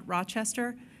 Representative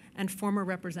Blunt-Rochester, and former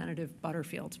Representative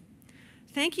Butterfield.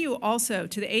 Thank you also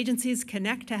to the agency's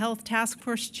Connect to Health Task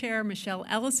Force Chair, Michelle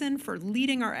Ellison, for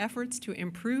leading our efforts to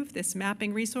improve this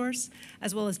mapping resource,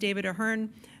 as well as David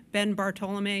Ahern, Ben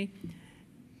Bartolome,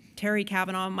 Terry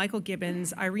Kavanaugh, Michael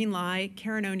Gibbons, Irene Lai,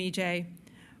 Karen Onije,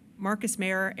 Marcus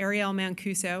Mayer, Ariel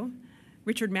Mancuso,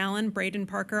 Richard Mallon, Braden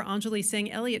Parker, Anjali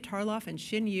Singh, Elliot Tarloff, and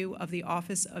Xin Yu of the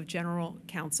Office of General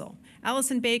Counsel.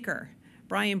 Allison Baker,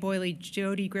 Brian Boyle,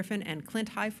 Jody Griffin, and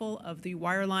Clint Heifel of the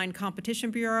Wireline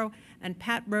Competition Bureau, and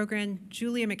Pat Rogren,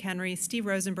 Julia McHenry, Steve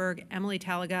Rosenberg, Emily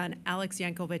Talaga, and Alex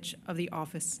Yankovich of the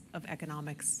Office of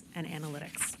Economics and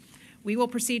Analytics. We will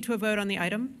proceed to a vote on the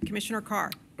item. Commissioner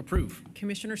Carr. Approve.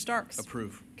 Commissioner Starks.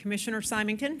 Approve. Commissioner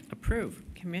Symington. Approve.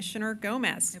 Commissioner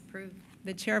Gomez. Approve.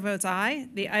 The chair votes aye.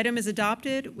 The item is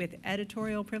adopted with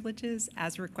editorial privileges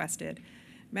as requested.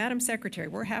 Madam Secretary,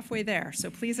 we're halfway there,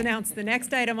 so please announce the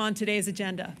next item on today's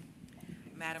agenda.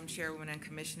 Madam Chairwoman and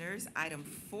Commissioners, item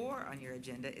 4 on your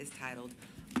agenda is titled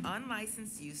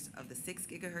Unlicensed Use of the 6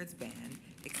 GHz Band,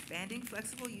 Expanding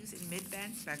Flexible Use in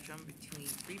Mid-Band Spectrum Between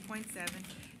 3.7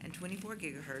 and 24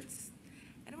 GHz,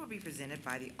 and it will be presented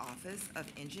by the Office of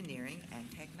Engineering and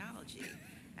Technology.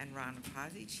 And Ron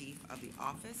Rapazzi, Chief of the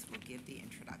Office, will give the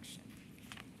introduction.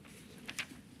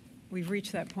 We've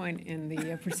reached that point in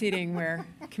the proceeding where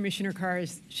Commissioner Carr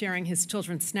is sharing his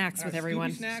children's snacks with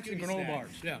everyone. Scooby snacks and granola bars,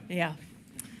 yeah. Yeah.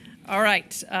 All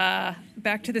right,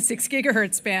 back to the 6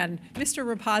 GHz band. Mr.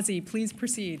 Rapazzi, please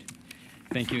proceed.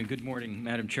 Thank you, and good morning,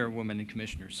 Madam Chairwoman and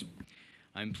Commissioners.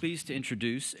 I'm pleased to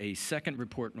introduce a second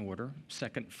report in order,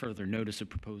 second further notice of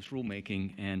proposed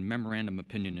rulemaking, and memorandum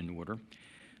opinion in order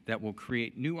that will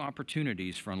create new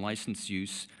opportunities for unlicensed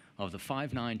use of the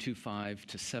 5925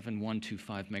 to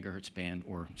 7125 megahertz band,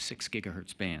 or 6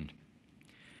 gigahertz band.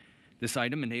 This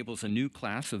item enables a new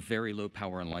class of very low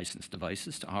power unlicensed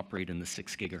devices to operate in the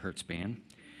 6 gigahertz band,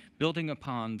 building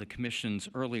upon the Commission's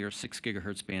earlier 6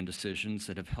 gigahertz band decisions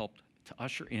that have helped to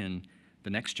usher in the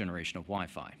next generation of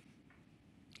Wi-Fi.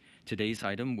 Today's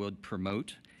item would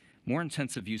promote more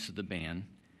intensive use of the band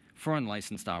for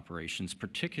unlicensed operations,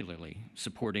 particularly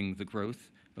supporting the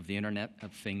growth of the Internet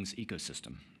of Things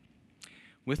ecosystem.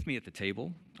 With me at the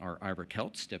table are Ira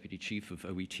Keltz, Deputy Chief of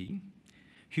OET,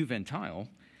 Hugh Van Tile,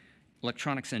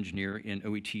 Electronics Engineer in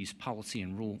OET's Policy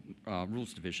and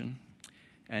Rules Division,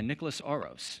 and Nicholas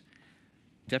Aros,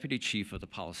 Deputy Chief of the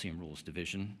Policy and Rules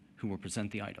Division, who will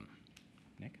present the item.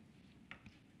 Nick?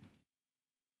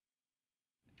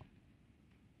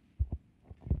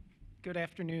 Good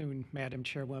afternoon, Madam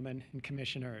Chairwoman and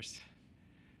Commissioners.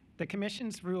 The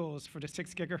Commission's rules for the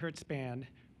 6 gigahertz band,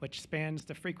 which spans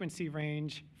the frequency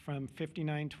range from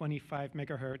 5925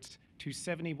 megahertz to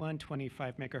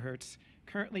 7125 megahertz,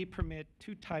 currently permit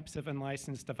two types of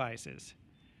unlicensed devices: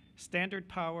 standard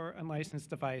power unlicensed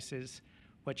devices,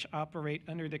 which operate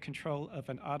under the control of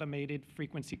an automated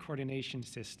frequency coordination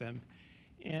system,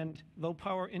 and low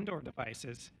power indoor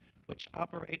devices, which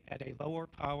operate at a lower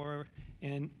power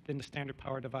than the standard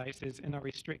power devices and are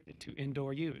restricted to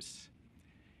indoor use.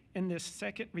 In this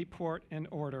second report and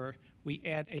order, we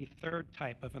add a third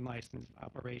type of unlicensed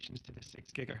operations to the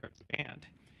 6 gigahertz band: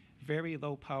 very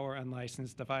low power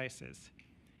unlicensed devices.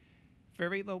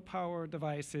 Very low power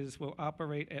devices will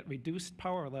operate at reduced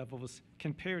power levels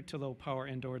compared to low power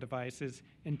indoor devices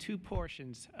in two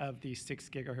portions of the 6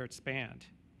 gigahertz band,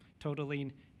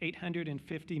 totaling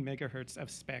 850 megahertz of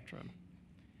spectrum.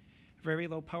 Very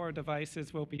low power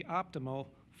devices will be optimal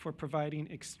for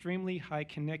providing extremely high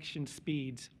connection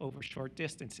speeds over short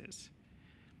distances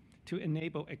to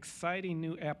enable exciting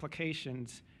new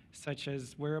applications such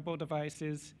as wearable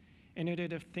devices,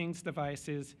 Internet of Things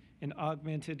devices, and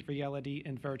augmented reality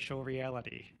and virtual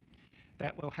reality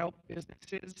that will help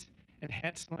businesses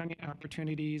enhance learning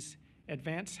opportunities,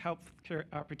 advance healthcare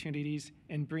opportunities,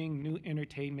 and bring new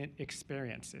entertainment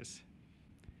experiences.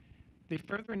 The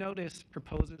further notice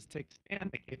proposes to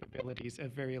expand the capabilities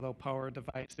of very low power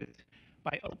devices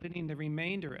by opening the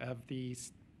remainder of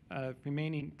these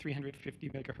remaining 350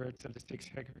 megahertz of the 6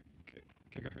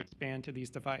 gigahertz band to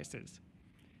these devices.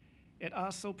 It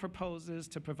also proposes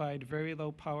to provide very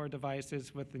low power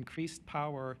devices with increased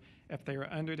power if they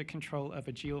are under the control of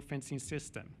a geofencing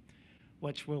system,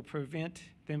 which will prevent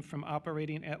them from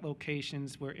operating at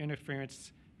locations where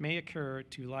interference may occur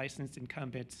to licensed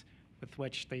incumbents with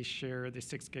which they share the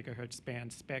 6 gigahertz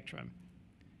band spectrum.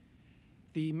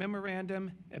 The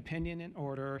memorandum opinion and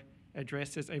order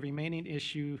addresses a remaining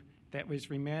issue that was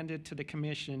remanded to the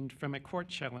Commission from a court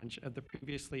challenge of the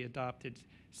previously adopted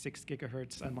 6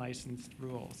 gigahertz unlicensed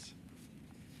rules.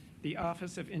 The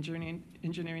Office of Engineering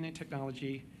and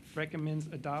Technology recommends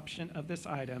adoption of this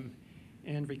item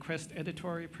and requests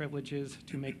editorial privileges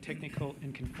to make technical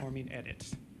and conforming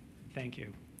edits. Thank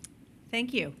you.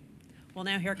 Thank you. We'll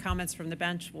now hear comments from the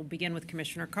bench. We'll begin with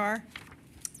Commissioner Carr.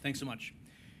 Thanks so much.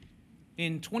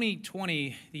 In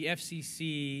 2020, the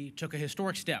FCC took a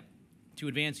historic step to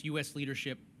advance U.S.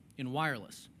 leadership in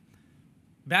wireless.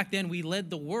 Back then, we led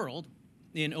the world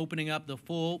in opening up the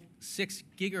full 6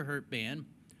 gigahertz band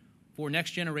for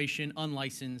next-generation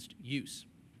unlicensed use.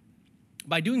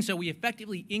 By doing so, we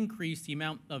effectively increased the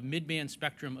amount of mid-band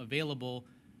spectrum available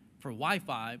for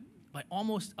Wi-Fi by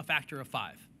almost a factor of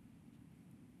 5.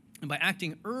 And by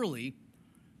acting early,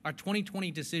 our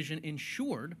 2020 decision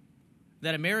ensured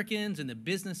that Americans and the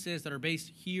businesses that are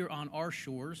based here on our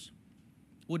shores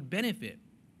would benefit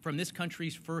from this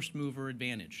country's first mover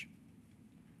advantage.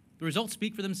 The results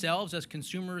speak for themselves as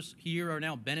consumers here are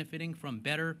now benefiting from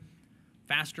better,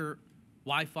 faster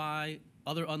Wi-Fi,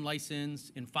 other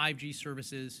unlicensed, and 5G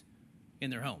services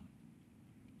in their home.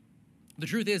 The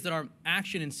truth is that our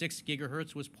action in 6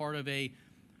 gigahertz was part of a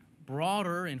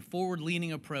broader and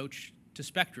forward-leaning approach to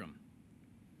spectrum.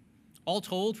 All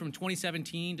told, from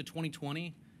 2017 to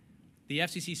 2020, the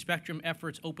FCC spectrum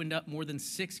efforts opened up more than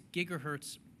 6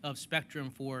 gigahertz of spectrum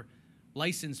for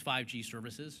licensed 5G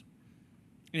services,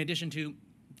 in addition to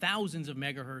thousands of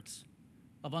megahertz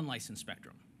of unlicensed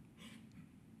spectrum.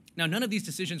 Now, none of these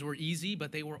decisions were easy,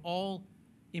 but they were all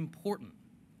important,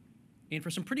 and for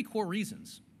some pretty core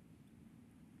reasons.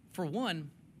 For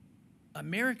one,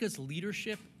 America's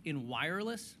leadership in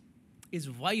wireless is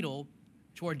vital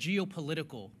to our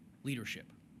geopolitical leadership.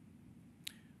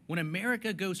 When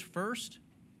America goes first,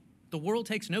 the world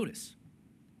takes notice.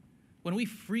 When we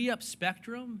free up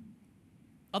spectrum,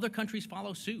 other countries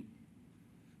follow suit.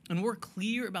 And we're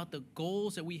clear about the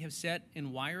goals that we have set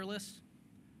in wireless.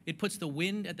 It puts the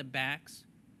wind at the backs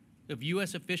of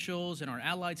U.S. officials and our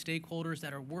allied stakeholders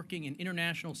that are working in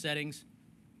international settings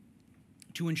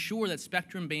to ensure that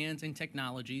spectrum bands and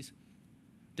technologies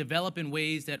develop in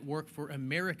ways that work for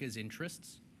America's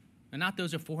interests and not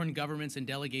those of foreign governments and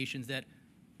delegations that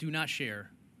do not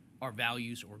share our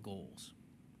values or goals.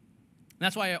 And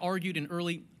that's why I argued in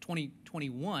early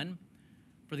 2021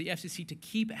 for the FCC to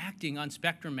keep acting on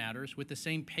spectrum matters with the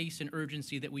same pace and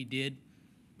urgency that we did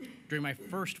during my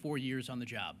first 4 years on the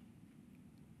job.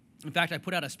 In fact, I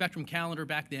put out a spectrum calendar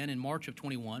back then in March of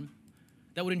 21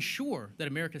 that would ensure that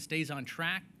America stays on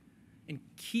track and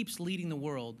keeps leading the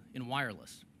world in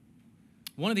wireless.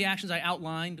 One of the actions I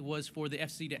outlined was for the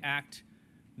FCC to act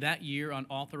that year on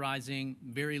authorizing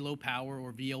very low power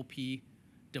or VLP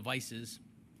devices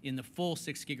in the full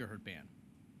 6 gigahertz band.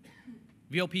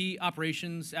 VLP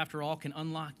operations, after all, can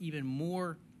unlock even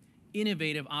more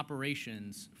innovative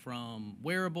operations from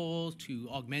wearables to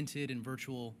augmented and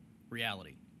virtual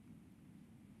reality.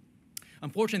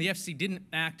 Unfortunately, the FCC didn't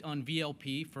act on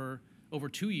VLP for over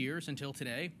 2 years until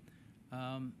today,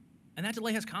 and that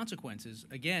delay has consequences.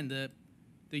 Again,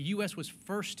 the U.S. was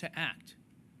first to act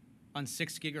on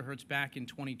 6 gigahertz back in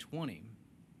 2020.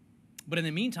 But in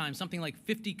the meantime, something like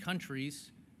 50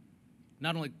 countries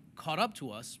not only caught up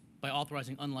to us by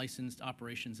authorizing unlicensed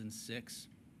operations in 6,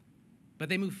 but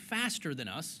they moved faster than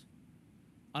us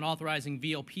on authorizing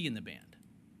VLP in the band.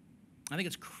 I think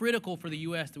it's critical for the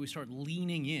U.S. that we start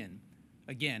leaning in,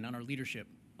 again, on our leadership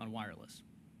on wireless.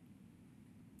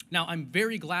 Now, I'm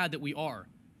very glad that we are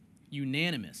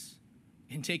unanimous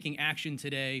in taking action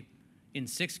today in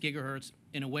 6 gigahertz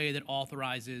in a way that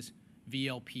authorizes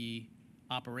VLP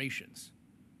operations.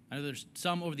 I know there's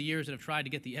some over the years that have tried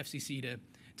to get the FCC to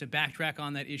backtrack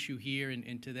on that issue here,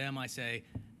 and to them I say,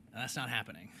 that's not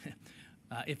happening.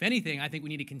 If anything, I think we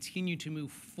need to continue to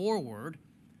move forward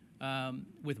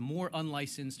with more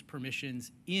unlicensed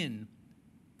permissions in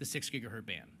the 6 gigahertz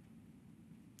band.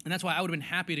 And that's why I would have been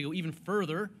happy to go even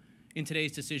further in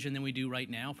today's decision than we do right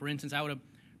now. For instance, I would have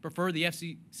preferred the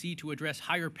FCC to address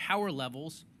higher power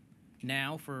levels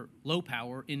now for low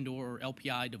power indoor or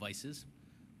LPI devices.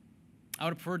 I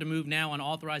would have preferred to move now on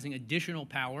authorizing additional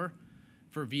power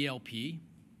for VLP.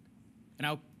 And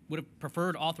I would have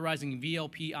preferred authorizing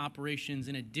VLP operations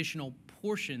in additional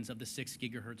portions of the 6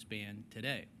 gigahertz band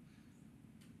today.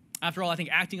 After all, I think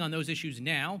acting on those issues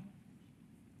now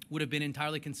would have been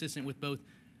entirely consistent with both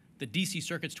the DC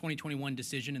Circuit's 2021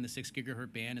 decision in the 6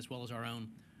 gigahertz band as well as our own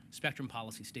spectrum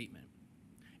policy statement.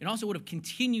 It also would have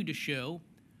continued to show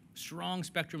strong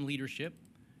spectrum leadership,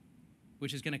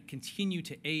 which is going to continue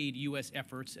to aid U.S.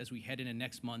 efforts as we head into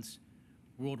next month's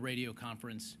World Radio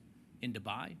Conference in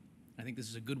Dubai. I think this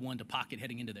is a good one to pocket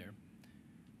heading into there.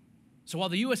 So while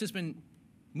the U.S. has been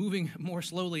moving more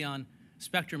slowly on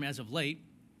spectrum as of late,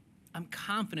 I'm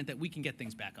confident that we can get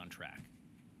things back on track.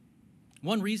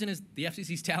 One reason is the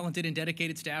FCC's talented and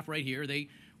dedicated staff right here. They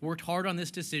worked hard on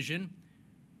this decision,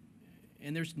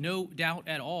 and there's no doubt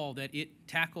at all that it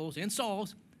tackles and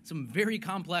solves some very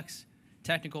complex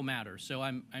technical matters. So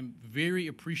I'm very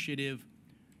appreciative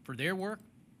for their work,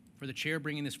 for the chair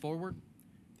bringing this forward.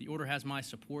 The order has my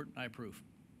support. I approve.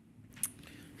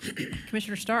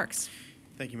 Commissioner Starks.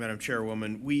 Thank you, Madam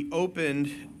Chairwoman. We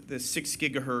opened the 6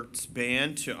 gigahertz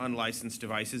band to unlicensed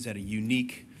devices at a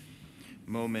unique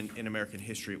moment in American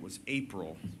history. It was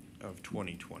April of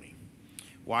 2020.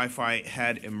 Wi-Fi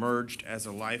had emerged as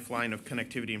a lifeline of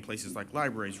connectivity in places like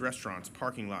libraries, restaurants,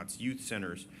 parking lots, youth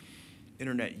centers.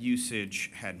 Internet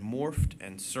usage had morphed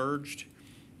and surged,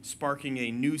 sparking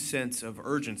a new sense of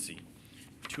urgency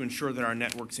to ensure that our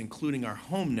networks, including our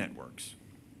home networks,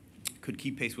 could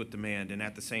keep pace with demand, and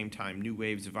at the same time, new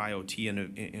waves of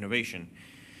IoT innovation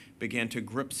began to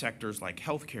grip sectors like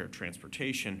healthcare,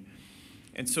 transportation,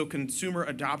 and so consumer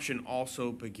adoption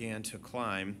also began to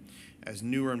climb as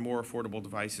newer and more affordable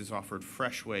devices offered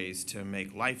fresh ways to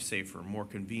make life safer, more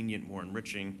convenient, more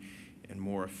enriching, and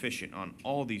more efficient. On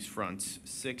all these fronts,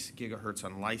 6 gigahertz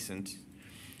unlicensed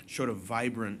showed a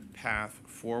vibrant path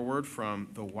forward from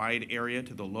the wide area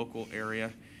to the local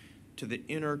area to the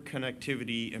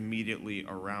interconnectivity immediately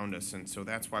around us. And so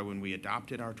that's why when we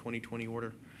adopted our 2020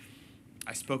 order,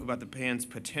 I spoke about the ban's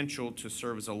potential to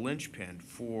serve as a linchpin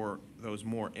for those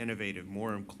more innovative,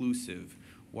 more inclusive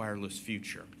wireless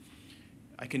future.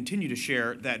 I continue to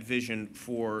share that vision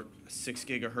for 6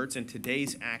 gigahertz, and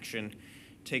today's action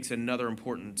takes another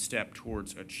important step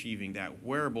towards achieving that.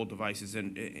 Wearable devices,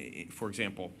 for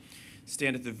example,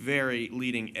 stand at the very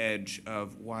leading edge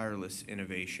of wireless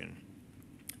innovation.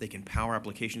 They can power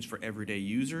applications for everyday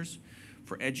users,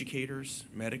 for educators,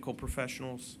 medical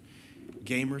professionals,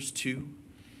 gamers too.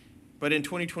 But in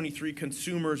 2023,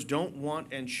 consumers don't want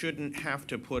and shouldn't have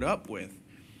to put up with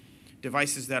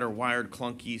devices that are wired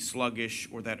clunky, sluggish,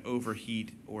 or that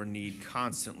overheat or need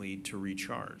constantly to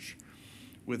recharge.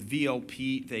 With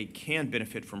VLP, they can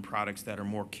benefit from products that are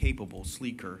more capable,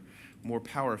 sleeker, more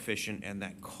power efficient, and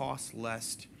that cost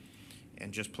less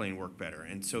and just plain work better.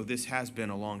 And so this has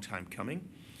been a long time coming.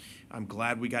 I'm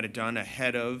glad we got it done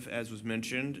ahead of, as was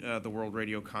mentioned, the World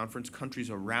Radio Conference. Countries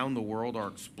around the world are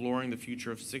exploring the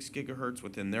future of 6 gigahertz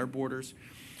within their borders.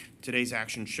 Today's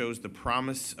action shows the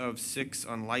promise of 6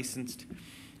 unlicensed.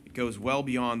 It goes well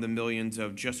beyond the millions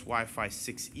of just Wi-Fi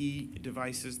 6E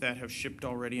devices that have shipped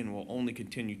already and will only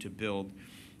continue to build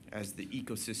as the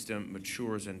ecosystem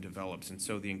matures and develops. And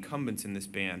so the incumbents in this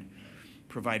band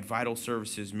provide vital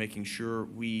services. Making sure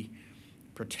we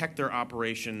protect their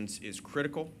operations is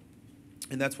critical.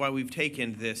 And that's why we've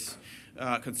taken this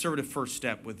conservative first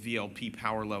step with VLP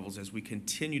power levels as we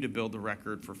continue to build the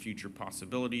record for future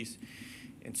possibilities.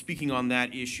 And speaking on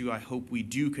that issue, I hope we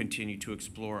do continue to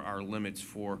explore our limits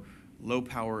for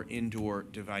low-power indoor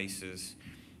devices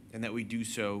and that we do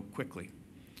so quickly.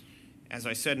 As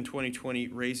I said in 2020,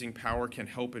 raising power can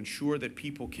help ensure that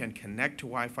people can connect to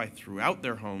Wi-Fi throughout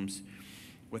their homes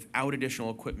without additional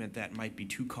equipment that might be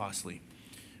too costly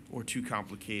or too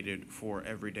complicated for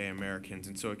everyday Americans.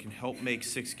 And so it can help make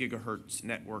 6 gigahertz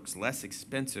networks less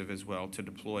expensive as well to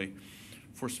deploy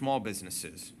for small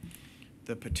businesses.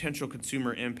 The potential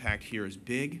consumer impact here is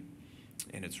big,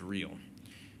 and it's real.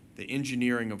 The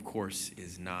engineering, of course,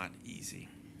 is not easy.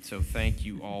 So thank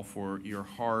you all for your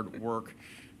hard work.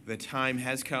 The time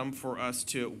has come for us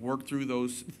to work through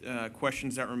those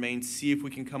questions that remain, see if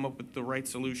we can come up with the right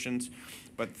solutions.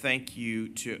 But thank you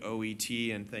to OET,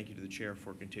 and thank you to the chair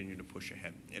for continuing to push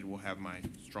ahead. It will have my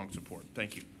strong support.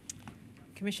 Thank you.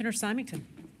 Commissioner Symington.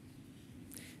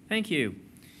 Thank you.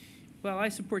 Well, I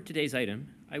support today's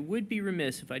item. I would be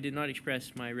remiss if I did not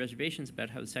express my reservations about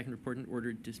how the second report and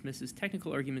order dismisses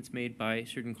technical arguments made by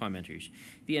certain commenters.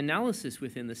 The analysis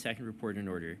within the second report and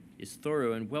order is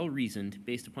thorough and well-reasoned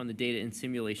based upon the data and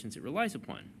simulations it relies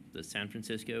upon, the San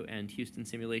Francisco and Houston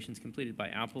simulations completed by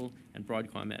Apple and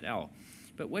Broadcom et al.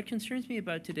 But what concerns me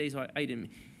about today's item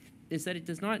is that it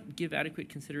does not give adequate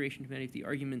consideration to many of the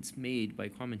arguments made by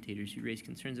commentators who raise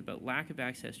concerns about lack of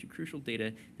access to crucial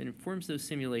data that informs those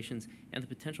simulations and the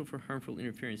potential for harmful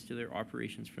interference to their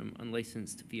operations from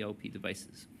unlicensed VLP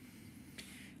devices.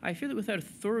 I fear that without a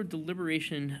thorough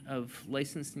deliberation of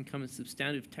licensed incumbents'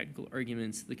 substantive technical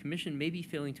arguments, the Commission may be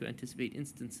failing to anticipate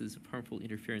instances of harmful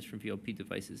interference from VLP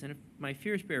devices. And if my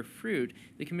fears bear fruit,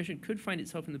 the Commission could find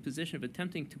itself in the position of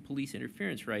attempting to police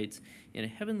interference rights in a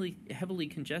heavily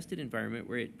congested environment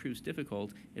where it proves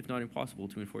difficult, if not impossible,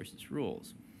 to enforce its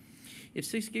rules. If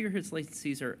 6 gigahertz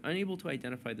licensees are unable to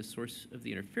identify the source of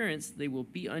the interference, they will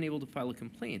be unable to file a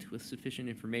complaint with sufficient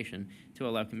information to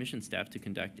allow Commission staff to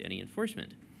conduct any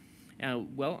enforcement.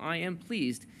 While I am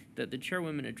pleased that the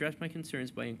chairwoman addressed my concerns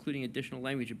by including additional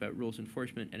language about rules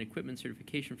enforcement and equipment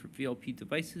certification for VLP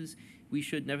devices, we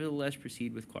should nevertheless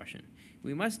proceed with caution.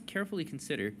 We must carefully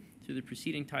consider, through the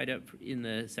proceeding tied up in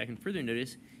the second further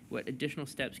notice, what additional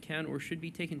steps can or should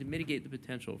be taken to mitigate the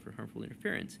potential for harmful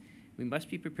interference. We must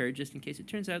be prepared just in case it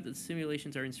turns out that the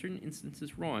simulations are in certain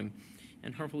instances wrong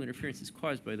and harmful interference is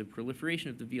caused by the proliferation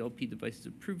of the VLP devices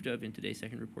approved of in today's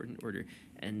second report and order.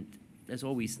 And as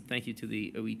always, thank you to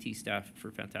the OET staff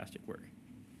for fantastic work.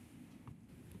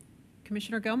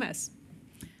 Commissioner Gomez.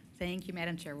 Thank you,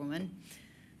 Madam Chairwoman.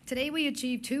 Today we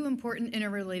achieved two important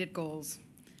interrelated goals.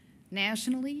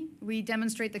 Nationally, we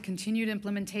demonstrate the continued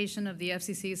implementation of the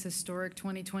FCC's historic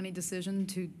 2020 decision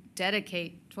to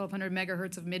dedicate 1,200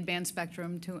 megahertz of mid-band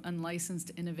spectrum to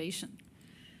unlicensed innovation.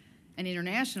 And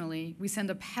internationally, we send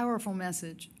a powerful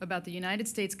message about the United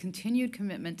States' continued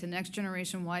commitment to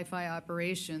next-generation Wi-Fi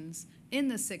operations in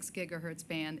the 6 gigahertz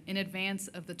band in advance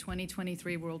of the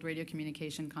 2023 World Radio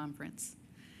Communication Conference.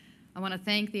 I want to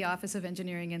thank the Office of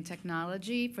Engineering and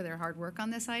Technology for their hard work on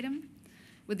this item.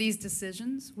 With these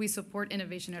decisions, we support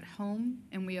innovation at home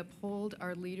and we uphold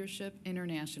our leadership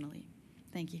internationally.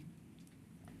 Thank you.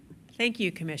 Thank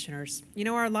you, commissioners. You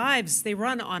know, our lives, they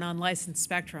run on unlicensed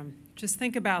spectrum. Just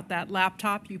think about that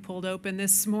laptop you pulled open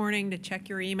this morning to check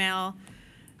your email,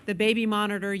 the baby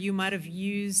monitor you might have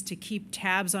used to keep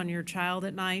tabs on your child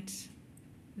at night,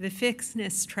 the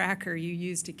fitness tracker you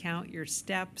use to count your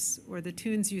steps, or the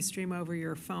tunes you stream over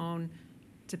your phone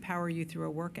to power you through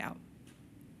a workout.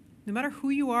 No matter who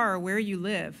you are or where you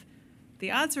live,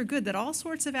 the odds are good that all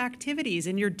sorts of activities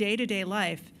in your day-to-day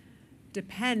life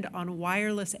depend on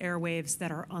wireless airwaves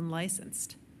that are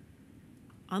unlicensed.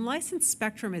 Unlicensed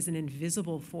spectrum is an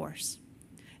invisible force.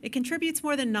 It contributes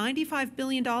more than $95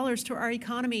 billion to our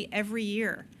economy every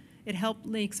year. It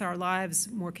makes our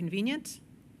lives more convenient,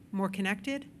 more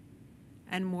connected,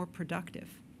 and more productive.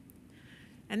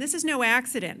 And this is no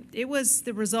accident. It was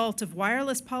the result of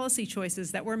wireless policy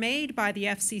choices that were made by the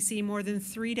FCC more than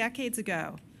 3 decades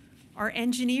ago. Our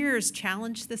engineers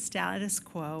challenged the status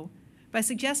quo by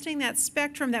suggesting that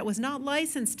spectrum that was not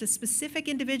licensed to specific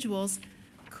individuals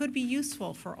could be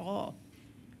useful for all.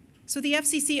 So the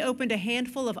FCC opened a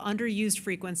handful of underused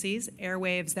frequencies,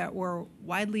 airwaves that were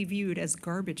widely viewed as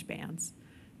garbage bands,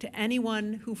 to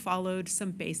anyone who followed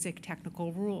some basic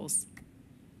technical rules.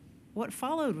 What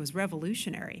followed was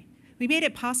revolutionary. We made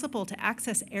it possible to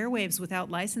access airwaves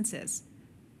without licenses,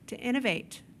 to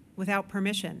innovate without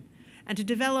permission, and to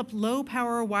develop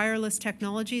low-power wireless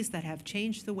technologies that have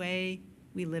changed the way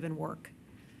we live and work.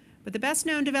 But the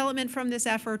best-known development from this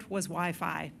effort was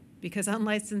Wi-Fi, because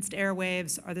unlicensed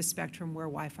airwaves are the spectrum where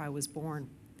Wi-Fi was born.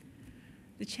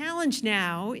 The challenge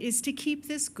now is to keep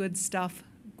this good stuff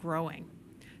growing.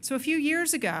 So a few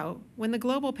years ago, when the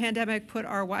global pandemic put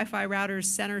our Wi-Fi routers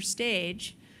center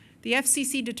stage, the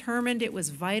FCC determined it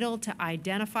was vital to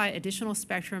identify additional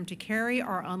spectrum to carry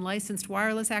our unlicensed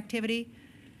wireless activity,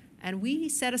 and we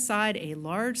set aside a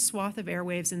large swath of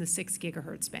airwaves in the 6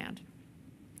 gigahertz band.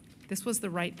 This was the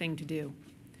right thing to do.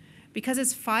 Because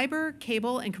as fiber,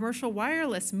 cable, and commercial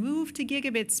wireless move to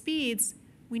gigabit speeds,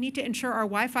 we need to ensure our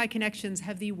Wi-Fi connections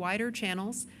have the wider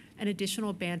channels and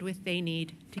additional bandwidth they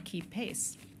need to keep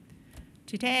pace.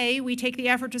 Today, we take the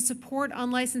effort to support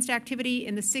unlicensed activity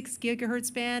in the 6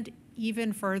 gigahertz band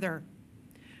even further.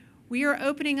 We are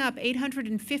opening up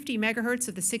 850 megahertz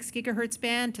of the 6 gigahertz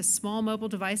band to small mobile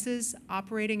devices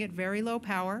operating at very low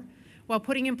power, while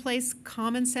putting in place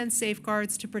common sense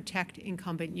safeguards to protect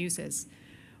incumbent uses.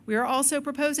 We are also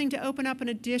proposing to open up an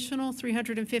additional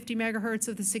 350 megahertz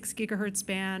of the 6 gigahertz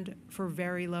band for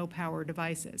very low power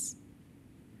devices.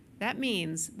 That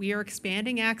means we are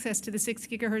expanding access to the 6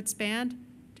 gigahertz band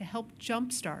to help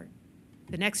jumpstart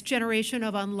the next generation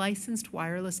of unlicensed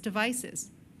wireless devices.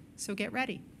 So get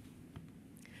ready.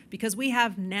 Because we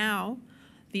have now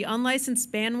the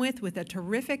unlicensed bandwidth with a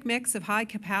terrific mix of high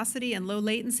capacity and low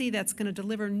latency that's going to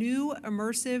deliver new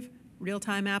immersive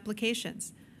real-time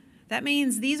applications. That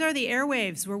means these are the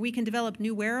airwaves where we can develop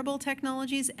new wearable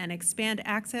technologies and expand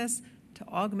access to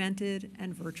augmented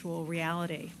and virtual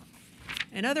reality.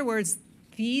 In other words,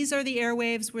 these are the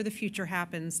airwaves where the future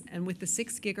happens, and with the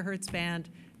 6 gigahertz band,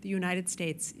 the United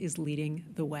States is leading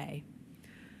the way.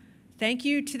 Thank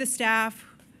you to the staff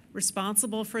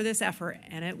responsible for this effort,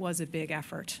 and it was a big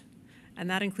effort. And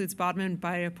that includes Bodman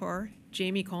Bayapur,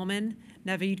 Jamie Coleman,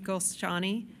 Naveed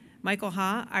Gulshani, Michael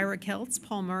Ha, Ira Keltz,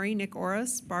 Paul Murray, Nick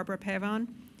Oris, Barbara Pavan,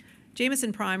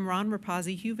 Jameson Prime, Ron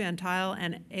Rapazi, Hugh Van Tile,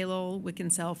 and Elol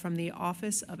Wickinsell from the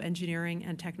Office of Engineering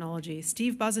and Technology,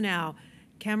 Steve Buzanow,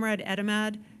 Kamrad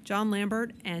Edamad, John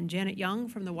Lambert, and Janet Young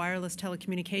from the Wireless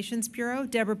Telecommunications Bureau,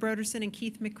 Deborah Broderson and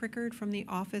Keith McCrickard from the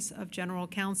Office of General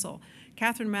Counsel,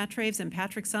 Catherine Matraves and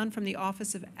Patrick Sun from the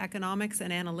Office of Economics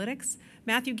and Analytics,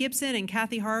 Matthew Gibson and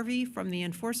Kathy Harvey from the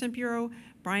Enforcement Bureau,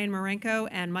 Brian Marenko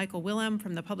and Michael Willem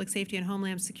from the Public Safety and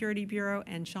Homeland Security Bureau,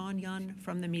 and Sean Yun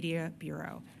from the Media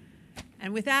Bureau.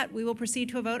 And with that, we will proceed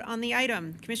to a vote on the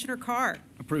item. Commissioner Carr.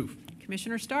 Approve.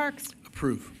 Commissioner Starks.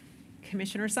 Approve.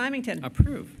 Commissioner Symington.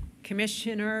 Approve.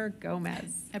 Commissioner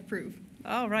Gomez. Approve.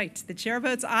 All right, the chair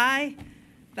votes aye.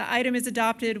 The item is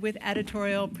adopted with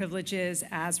editorial privileges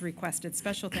as requested.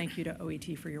 Special thank you to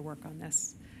OET for your work on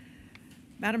this.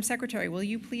 Madam Secretary, will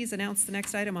you please announce the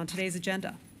next item on today's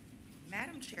agenda?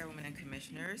 Madam Chairwoman and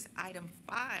Commissioners, item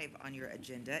 5 on your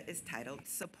agenda is titled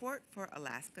Support for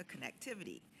Alaska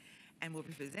Connectivity and will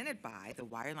be presented by the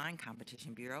Wireline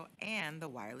Competition Bureau and the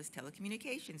Wireless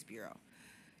Telecommunications Bureau.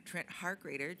 Trent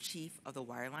Harkrader, Chief of the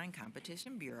Wireline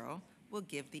Competition Bureau, will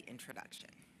give the introduction.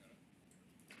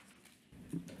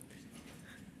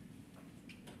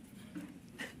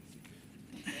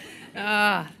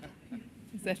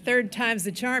 It's the third time's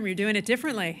the charm. You're doing it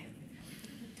differently.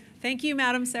 Thank you,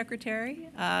 Madam Secretary.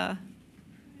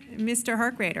 Mr.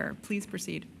 Harkrader, please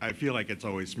proceed. I feel like it's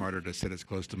always smarter to sit as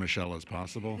close to Michelle as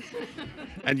possible,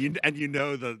 and you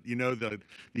know the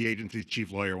agency's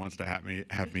chief lawyer wants to have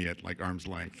me at like arm's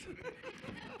length.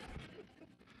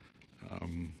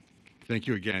 Thank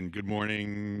you again. Good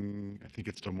morning. I think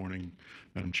it's still morning,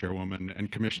 Madam Chairwoman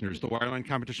and Commissioners. The Wireline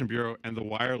Competition Bureau and the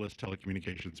Wireless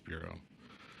Telecommunications Bureau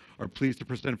are pleased to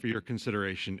present for your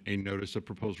consideration a notice of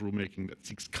proposed rulemaking that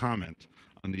seeks comment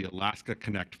on the Alaska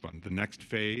Connect Fund, the next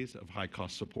phase of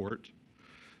high-cost support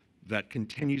that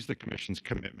continues the Commission's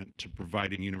commitment to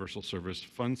providing universal service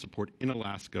fund support in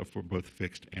Alaska for both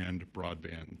fixed and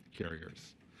broadband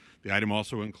carriers. The item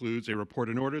also includes a report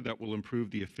and order that will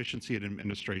improve the efficiency and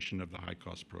administration of the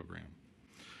high-cost program.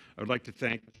 I would like to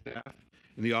thank the staff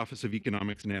in the Office of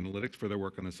Economics and Analytics for their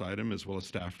work on this item, as well as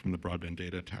staff from the Broadband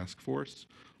Data Task Force,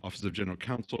 Office of General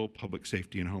Counsel, Public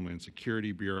Safety and Homeland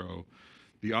Security Bureau,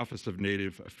 the Office of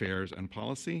Native Affairs and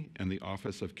Policy, and the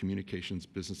Office of Communications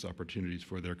Business Opportunities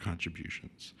for their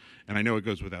contributions. And I know it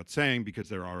goes without saying because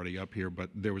they're already up here, but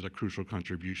there was a crucial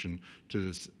contribution to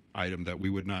this item that we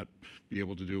would not be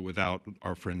able to do without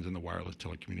our friends in the Wireless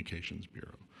Telecommunications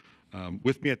Bureau.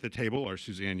 With me at the table are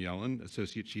Suzanne Yellen,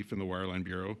 Associate Chief in the Wireline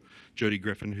Bureau, Jody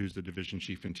Griffin, who's the Division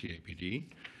Chief in TAPD,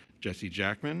 Jesse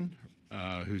Jackman,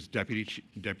 who's Deputy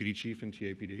Chief in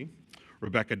TAPD,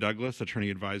 Rebecca Douglas, Attorney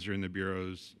Advisor in the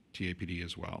Bureau's TAPD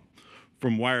as well.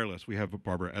 From Wireless, we have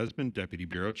Barbara Esmond, Deputy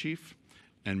Bureau Chief,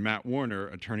 and Matt Warner,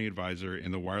 Attorney Advisor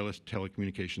in the Wireless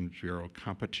Telecommunications Bureau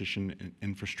Competition and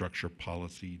Infrastructure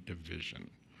Policy Division.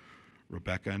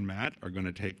 Rebecca and Matt are going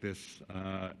to take this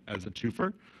as a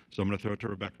twofer, so I'm going to throw it to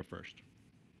Rebecca first.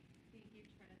 Thank you,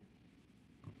 Trent.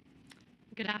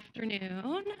 Good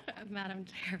afternoon, Madam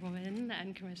Chairwoman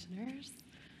and Commissioners.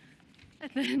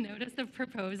 The notice of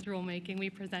proposed rulemaking we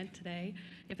present today,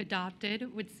 if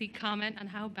adopted, would seek comment on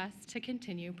how best to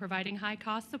continue providing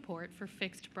high-cost support for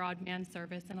fixed broadband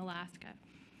service in Alaska.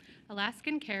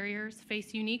 Alaskan carriers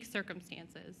face unique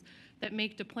circumstances that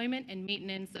make deployment and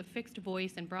maintenance of fixed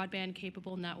voice and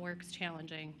broadband-capable networks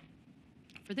challenging.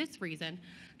 For this reason,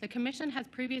 the Commission has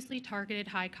previously targeted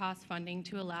high-cost funding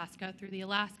to Alaska through the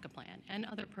Alaska Plan and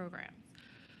other programs.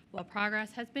 While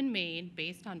progress has been made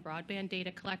based on broadband data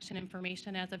collection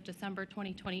information as of December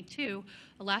 2022,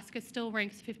 Alaska still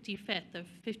ranks 55th of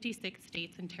 56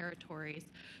 states and territories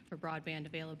for broadband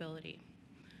availability.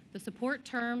 The support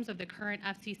terms of the current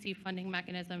FCC funding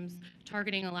mechanisms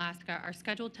targeting Alaska are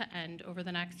scheduled to end over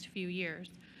the next few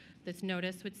years. This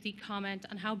notice would seek comment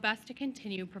on how best to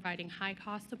continue providing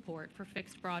high-cost support for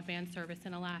fixed broadband service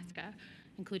in Alaska,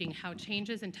 including how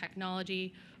changes in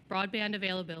technology, broadband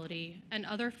availability, and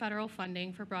other federal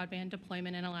funding for broadband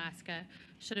deployment in Alaska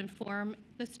should inform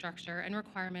the structure and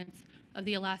requirements of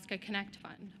the Alaska Connect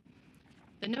Fund.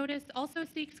 The notice also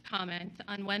seeks comment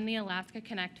on when the Alaska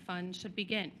Connect Fund should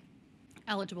begin,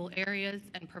 eligible areas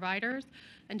and providers,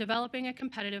 and developing a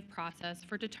competitive process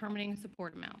for determining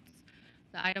support amounts.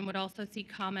 The item would also seek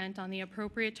comment on the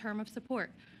appropriate term of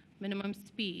support, minimum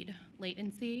speed,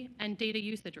 latency, and data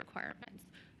usage requirements,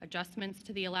 adjustments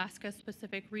to the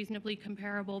Alaska-specific reasonably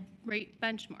comparable rate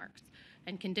benchmarks,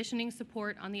 and conditioning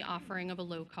support on the offering of a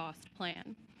low-cost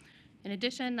plan. In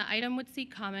addition, the item would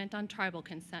seek comment on tribal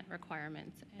consent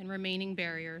requirements and remaining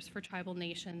barriers for tribal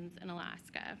nations in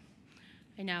Alaska.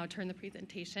 I now turn the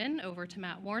presentation over to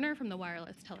Matt Warner from the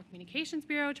Wireless Telecommunications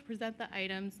Bureau to present the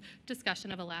item's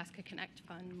discussion of Alaska Connect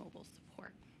Fund mobile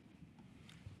support.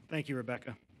 Thank you,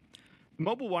 Rebecca. The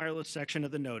mobile wireless section of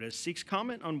the notice seeks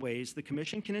comment on ways the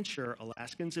Commission can ensure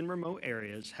Alaskans in remote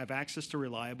areas have access to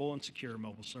reliable and secure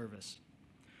mobile service.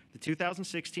 The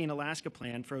 2016 Alaska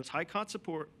Plan froze high-cost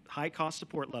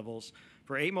support levels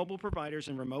for 8 mobile providers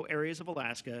in remote areas of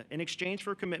Alaska in exchange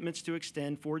for commitments to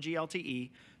extend 4G LTE,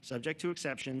 subject to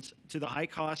exceptions, to the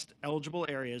high-cost eligible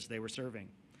areas they were serving.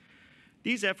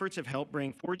 These efforts have helped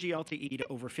bring 4G LTE to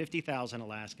over 50,000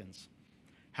 Alaskans.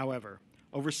 However,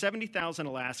 over 70,000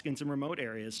 Alaskans in remote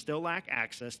areas still lack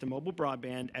access to mobile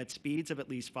broadband at speeds of at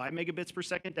least 5 megabits per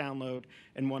second download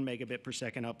and 1 megabit per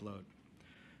second upload.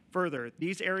 Further,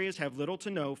 these areas have little to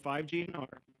no 5G&R,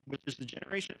 which is the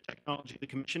generation of technology the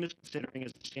Commission is considering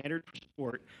as the standard for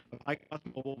support of high-cost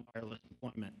mobile wireless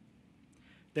deployment.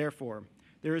 Therefore,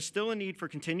 there is still a need for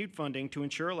continued funding to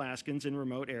ensure Alaskans in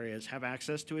remote areas have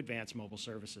access to advanced mobile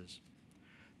services.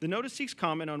 The notice seeks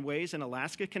comment on ways an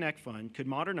Alaska Connect Fund could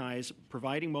modernize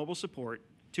providing mobile support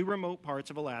to remote parts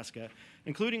of Alaska,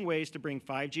 including ways to bring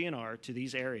 5G and R to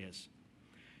these areas.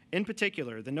 In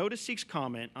particular, the notice seeks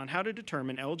comment on how to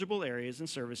determine eligible areas and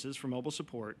services for mobile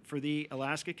support for the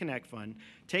Alaska Connect Fund,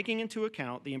 taking into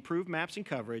account the improved maps and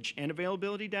coverage and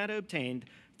availability data obtained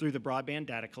through the broadband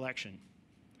data collection.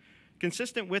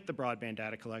 Consistent with the broadband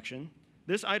data collection,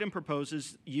 this item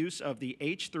proposes use of the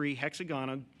H3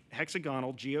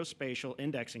 hexagonal geospatial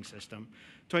indexing system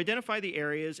to identify the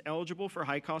areas eligible for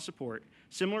high-cost support,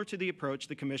 similar to the approach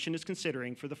the Commission is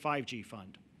considering for the 5G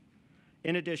fund.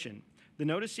 In addition, the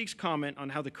notice seeks comment on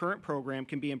how the current program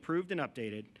can be improved and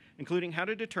updated, including how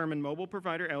to determine mobile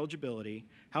provider eligibility,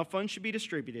 how funds should be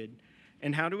distributed,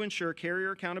 and how to ensure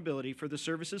carrier accountability for the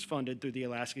services funded through the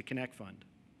Alaska Connect Fund.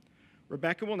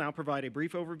 Rebecca will now provide a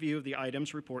brief overview of the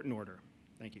items report in order.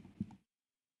 Thank you.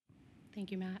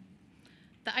 Thank you, Matt.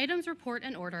 The items report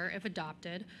and order, if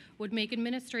adopted, would make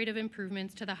administrative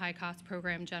improvements to the high-cost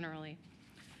program generally.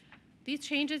 These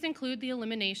changes include the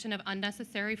elimination of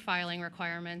unnecessary filing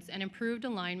requirements and improved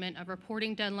alignment of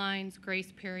reporting deadlines,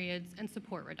 grace periods, and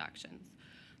support reductions.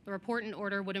 The report and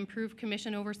order would improve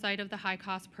Commission oversight of the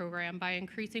high-cost program by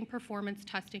increasing performance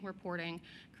testing reporting,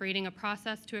 creating a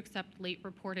process to accept late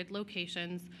reported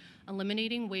locations,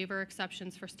 eliminating waiver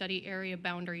exceptions for study area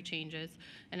boundary changes,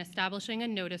 and establishing a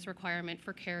notice requirement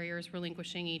for carriers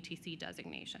relinquishing ETC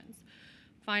designations.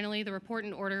 Finally, the report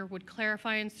and order would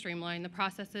clarify and streamline the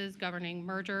processes governing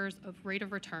mergers of rate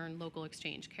of return local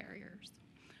exchange carriers.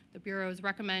 The bureaus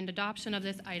recommend adoption of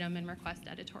this item and request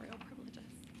editorial privileges.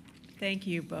 Thank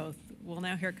you both. We'll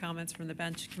now hear comments from the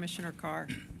bench. Commissioner Carr.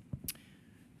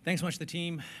 Thanks so much to the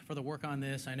team for the work on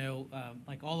this. I know,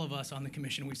 like all of us on the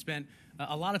commission, we spent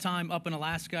a lot of time up in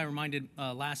Alaska. I reminded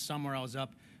last summer I was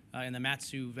up in the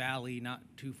Mat-Su Valley, not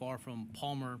too far from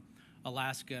Palmer,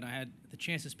 Alaska, and I had the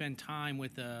chance to spend time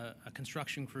with a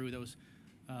construction crew that was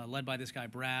led by this guy,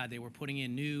 Brad. They were putting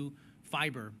in new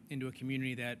fiber into a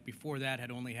community that before that had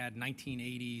only had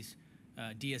 1980s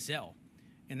DSL.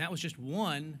 And that was just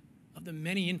one of the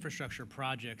many infrastructure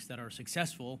projects that are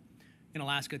successful in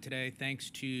Alaska today, thanks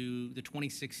to the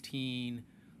 2016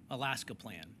 Alaska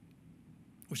Plan.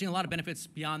 We're seeing a lot of benefits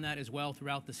beyond that as well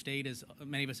throughout the state, as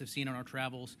many of us have seen on our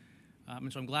travels.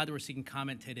 And so I'm glad that we're seeking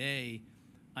comment today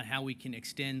on how we can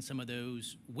extend some of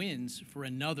those wins for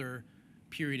another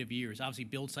period of years. Obviously,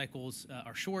 build cycles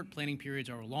are short, planning periods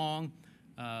are long,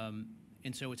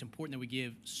 and so it's important that we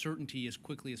give certainty as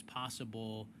quickly as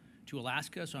possible to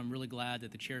Alaska. So I'm really glad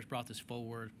that the chair's brought this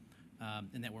forward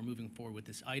and that we're moving forward with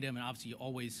this item. And obviously, you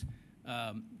always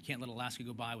can't let Alaska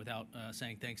go by without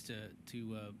saying thanks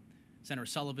to Senator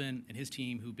Sullivan and his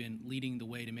team, who've been leading the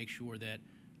way to make sure that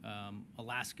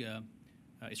Alaska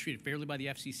is treated fairly by the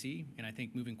FCC, and I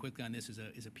think moving quickly on this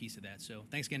is a piece of that. So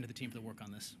thanks again to the team for the work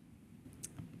on this.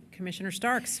 Commissioner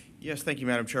Starks. Yes, thank you,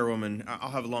 Madam Chairwoman. I'll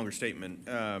have a longer statement.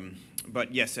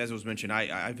 But yes, as was mentioned,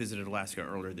 I visited Alaska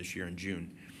earlier this year in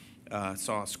June.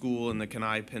 Saw a school in the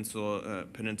Kenai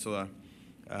Peninsula,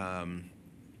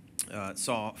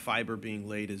 saw fiber being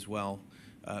laid as well,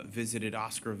 visited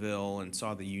Oscarville and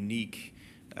saw the unique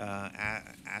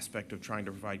aspect of trying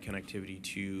to provide connectivity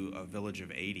to a village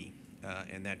of 80.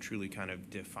 And that truly kind of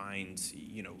defines,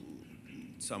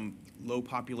 some low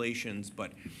populations,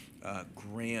 but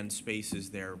grand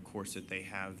spaces there, of course, that they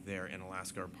have there in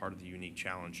Alaska are part of the unique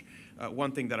challenge.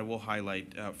 One thing that I will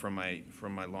highlight from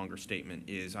my longer statement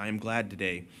is I am glad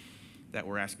today that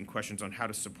we're asking questions on how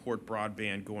to support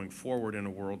broadband going forward in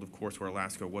a world, of course, where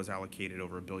Alaska was allocated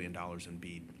over $1 billion in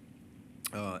BEAD.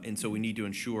 And so we need to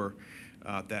ensure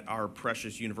that our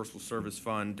precious Universal Service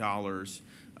Fund dollars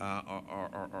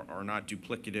are not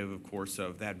duplicative, of course,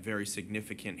 of that very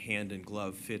significant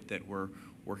hand-in-glove fit that we're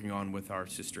working on with our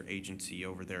sister agency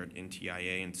over there at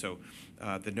NTIA. And so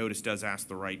the notice does ask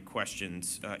the right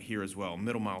questions here as well.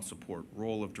 Middle mile support,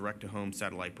 role of direct-to-home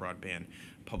satellite broadband,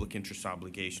 public interest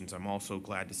obligations. I'm also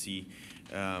glad to see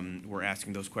we're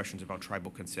asking those questions about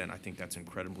tribal consent. I think that's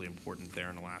incredibly important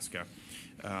there in Alaska,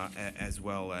 as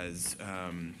well as,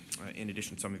 in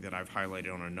addition, something that I've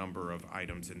highlighted on a number of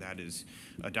items, and that is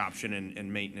adoption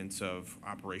and maintenance of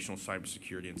operational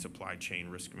cybersecurity and supply chain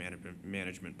risk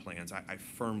management plans. I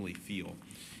firmly feel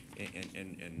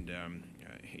and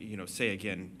say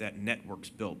again that networks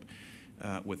built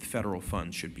with federal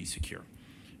funds should be secure.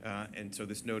 And so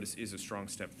this notice is a strong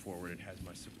step forward. It has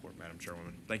my support, Madam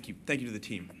Chairwoman. Thank you to the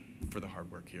team for the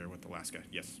hard work here with Alaska.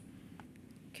 Yes.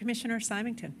 Commissioner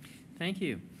Symington. Thank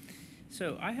you.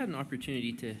 So I had an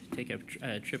opportunity to take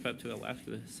a trip up to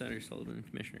Alaska with Senator Sullivan and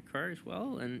Commissioner Carr as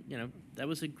well, and that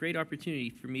was a great opportunity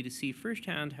for me to see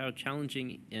firsthand how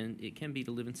challenging it can be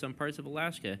to live in some parts of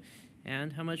Alaska,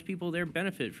 and how much people there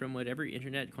benefit from whatever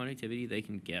internet connectivity they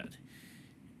can get.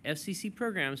 FCC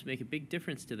programs make a big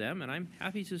difference to them, and I'm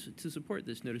happy to support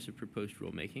this notice of proposed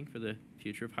rulemaking for the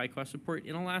future of high-cost support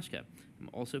in Alaska. I'm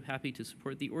also happy to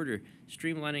support the order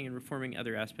streamlining and reforming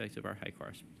other aspects of our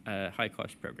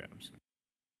high-cost programs.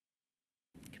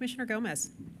 Commissioner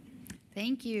Gomez.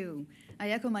 Thank you. I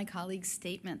echo my colleagues'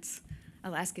 statements.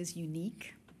 Alaska is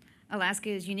unique. Alaska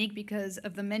is unique because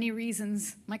of the many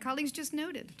reasons my colleagues just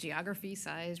noted: geography,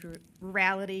 size,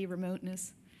 rurality,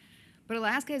 remoteness. But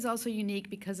Alaska is also unique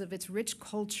because of its rich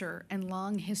culture and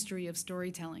long history of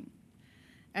storytelling.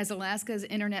 As Alaska's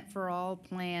Internet for All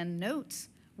plan notes,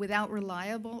 without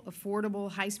reliable,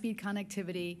 affordable, high-speed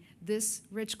connectivity, this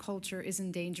rich culture is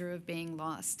in danger of being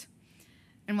lost.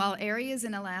 And while areas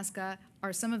in Alaska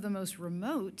are some of the most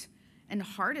remote and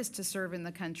hardest to serve in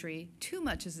the country, too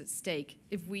much is at stake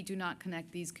if we do not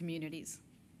connect these communities.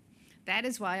 That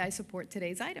is why I support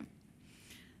today's item.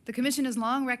 The Commission has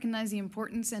long recognized the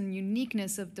importance and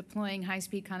uniqueness of deploying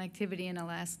high-speed connectivity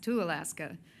to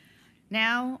Alaska.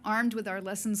 Now, armed with our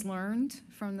lessons learned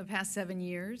from the past 7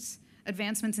 years,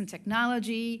 advancements in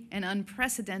technology, and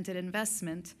unprecedented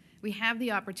investment, we have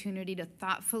the opportunity to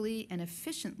thoughtfully and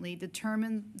efficiently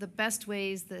determine the best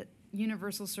ways that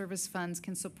universal service funds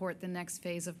can support the next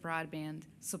phase of broadband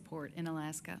support in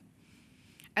Alaska.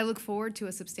 I look forward to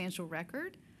a substantial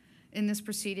record in this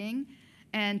proceeding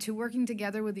and to working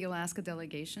together with the Alaska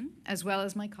delegation, as well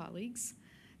as my colleagues,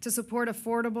 to support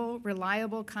affordable,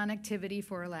 reliable connectivity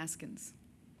for Alaskans.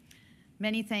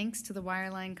 Many thanks to the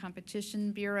Wireline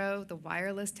Competition Bureau, the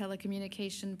Wireless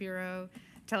Telecommunications Bureau,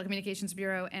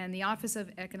 and the Office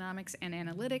of Economics and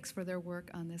Analytics for their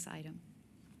work on this item.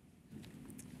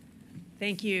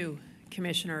 Thank you,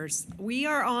 Commissioners. We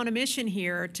are on a mission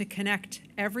here to connect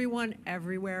everyone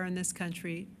everywhere in this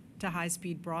country to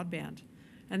high-speed broadband,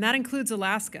 and that includes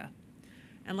Alaska.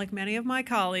 And like many of my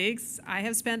colleagues, I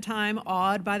have spent time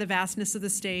awed by the vastness of the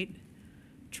state,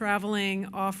 traveling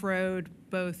off-road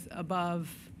both above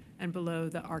and below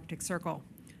the Arctic Circle.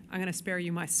 I'm going to spare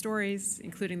you my stories,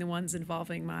 including the ones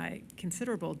involving my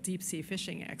considerable deep-sea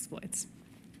fishing exploits.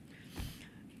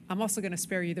 I'm also going to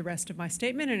spare you the rest of my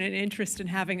statement and an interest in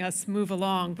having us move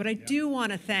along, but I do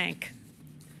want to thank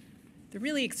the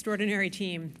really extraordinary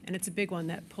team, and it's a big one,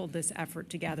 that pulled this effort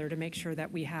together to make sure that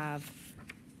we have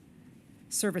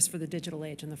service for the digital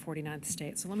age in the 49th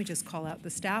state. So let me just call out the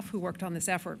staff who worked on this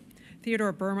effort: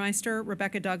 Theodore Burmeister,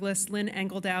 Rebecca Douglas, Lynn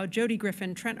Engeldow, Jody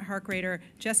Griffin, Trent Harkrader,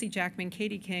 Jesse Jackman,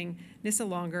 Katie King, Nissa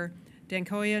Longer,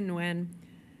 Dankoya Nguyen,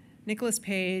 Nicholas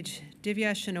Page,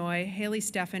 Divya Shenoy, Haley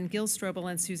Steffen, Gil Strobel,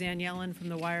 and Suzanne Yellen from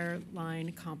the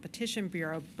Wireline Competition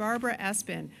Bureau, Barbara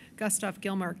Espin, Gustav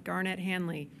Gilmer, Garnett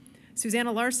Hanley,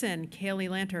 Susanna Larson, Kaylee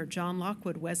Lanter, John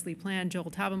Lockwood, Wesley Plan, Joel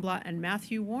Tabenblatt, and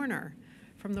Matthew Warner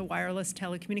from the Wireless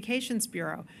Telecommunications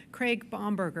Bureau, Craig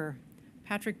Baumberger,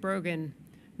 Patrick Brogan,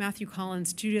 Matthew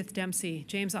Collins, Judith Dempsey,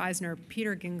 James Eisner,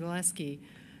 Peter Gingaleski,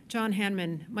 John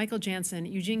Hanman, Michael Jansen,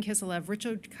 Eugene Kiselev,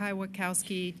 Richard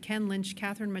Kwiatkowski, Ken Lynch,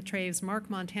 Catherine Matraves, Mark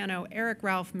Montano, Eric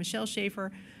Ralph, Michelle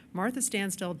Schaefer, Martha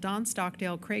Stansdale, Don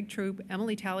Stockdale, Craig Troop,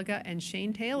 Emily Talaga, and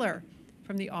Shane Taylor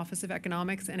from the Office of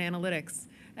Economics and Analytics,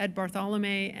 Ed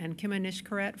Bartholomew and Kima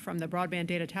Nishkaret from the Broadband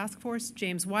Data Task Force,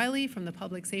 James Wiley from the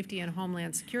Public Safety and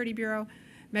Homeland Security Bureau,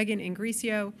 Megan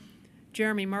Ingricio,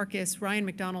 Jeremy Marcus, Ryan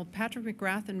McDonald, Patrick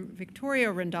McGrath, and Victoria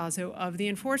Randazzo of the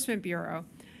Enforcement Bureau,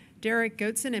 Derek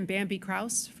Goetson and Bambi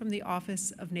Kraus from the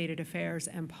Office of Native Affairs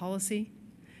and Policy,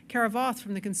 Kara Voth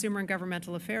from the Consumer and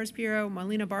Governmental Affairs Bureau,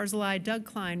 Marlena Barzilai, Doug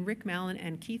Klein, Rick Mallon,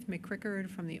 and Keith McCrickard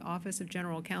from the Office of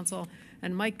General Counsel,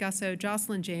 and Mike Gusso,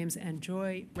 Jocelyn James, and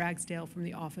Joy Ragsdale from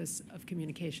the Office of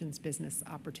Communications Business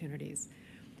Opportunities.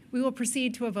 We will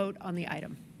proceed to a vote on the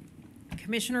item.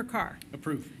 Commissioner Carr.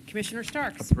 Approve. Commissioner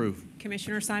Starks. Approve.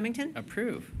 Commissioner Symington.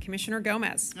 Approve. Commissioner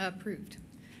Gomez. Approved.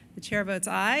 The chair votes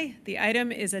aye. The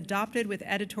item is adopted with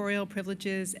editorial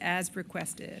privileges as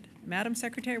requested. Madam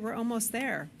Secretary, we're almost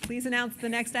there. Please announce the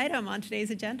next item on today's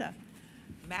agenda.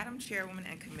 Madam Chairwoman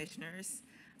and Commissioners,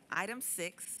 item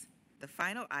 6, the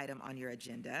final item on your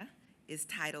agenda, is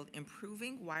titled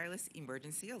Improving Wireless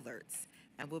Emergency Alerts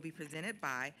and will be presented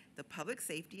by the Public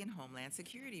Safety and Homeland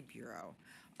Security Bureau.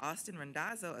 Austin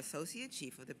Randazzo, Associate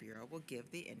Chief of the Bureau, will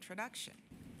give the introduction.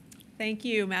 Thank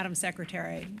you, Madam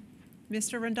Secretary.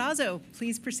 Mr. Randazzo,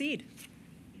 please proceed.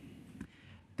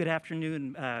 Good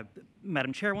afternoon,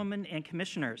 Madam Chairwoman and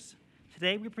Commissioners.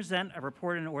 Today, we present a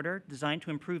report and order designed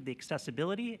to improve the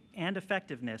accessibility and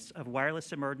effectiveness of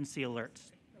wireless emergency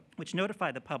alerts, which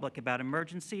notify the public about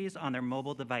emergencies on their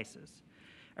mobile devices.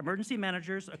 Emergency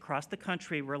managers across the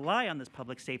country rely on this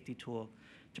public safety tool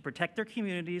to protect their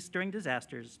communities during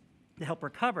disasters, to help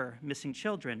recover missing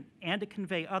children, and to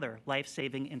convey other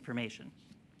life-saving information.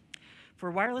 For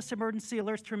wireless emergency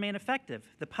alerts to remain effective,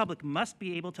 the public must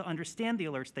be able to understand the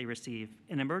alerts they receive,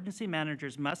 and emergency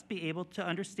managers must be able to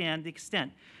understand the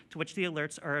extent to which the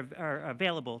alerts are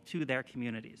available to their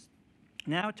communities.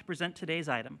 Now, to present today's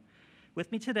item.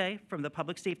 With me today from the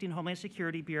Public Safety and Homeland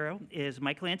Security Bureau is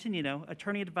Michael Antonino,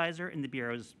 Attorney Advisor in the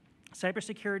Bureau's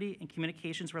Cybersecurity and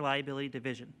Communications Reliability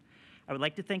Division. I would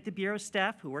like to thank the Bureau's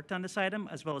staff who worked on this item,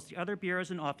 as well as the other bureaus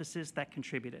and offices that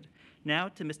contributed. Now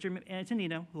to Mr.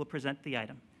 Antonino, who will present the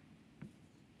item.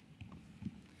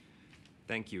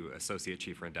 Thank you, Associate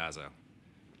Chief Randazzo.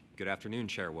 Good afternoon,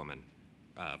 Chairwoman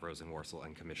Rosenworcel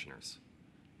and Commissioners.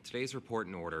 Today's report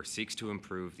and order seeks to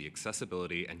improve the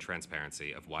accessibility and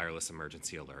transparency of wireless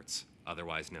emergency alerts,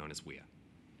 otherwise known as WEA.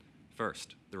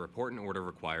 First, the report and order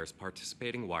requires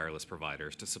participating wireless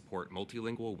providers to support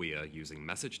multilingual WEA using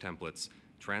message templates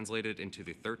translated into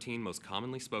the 13 most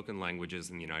commonly spoken languages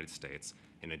in the United States,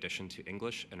 in addition to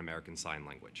English and American Sign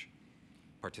Language.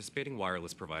 Participating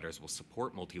wireless providers will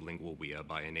support multilingual WEA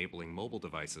by enabling mobile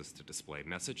devices to display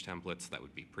message templates that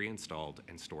would be pre-installed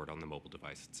and stored on the mobile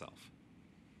device itself.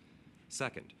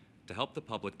 Second, to help the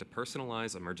public to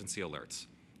personalize emergency alerts,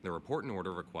 the report and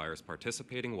order requires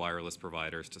participating wireless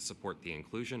providers to support the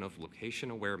inclusion of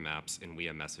location-aware maps in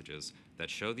WEA messages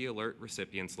that show the alert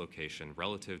recipient's location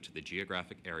relative to the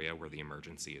geographic area where the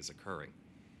emergency is occurring.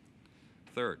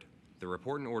 Third, the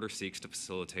report and order seeks to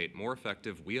facilitate more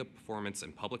effective WEA performance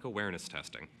and public awareness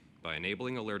testing by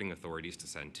enabling alerting authorities to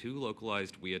send 2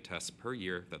 localized WEA tests per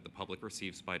year that the public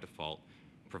receives by default,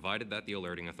 provided that the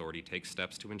alerting authority takes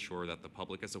steps to ensure that the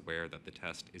public is aware that the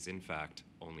test is in fact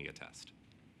only a test.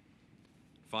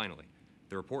 Finally,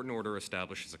 the report and order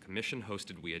establishes a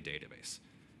commission-hosted WEA database.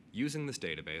 Using this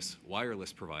database,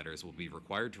 wireless providers will be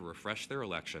required to refresh their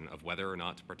election of whether or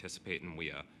not to participate in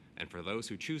WEA, and for those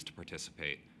who choose to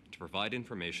participate, to provide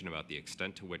information about the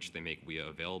extent to which they make WEA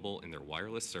available in their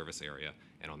wireless service area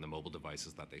and on the mobile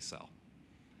devices that they sell.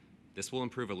 This will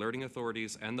improve alerting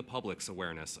authorities and the public's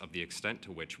awareness of the extent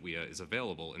to which WEA is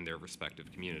available in their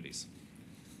respective communities.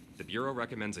 The Bureau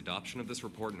recommends adoption of this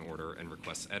report and order and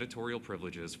requests editorial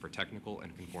privileges for technical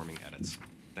and conforming edits.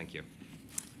 Thank you.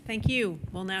 Thank you.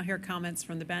 We'll now hear comments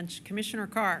from the bench. Commissioner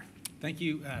Carr. Thank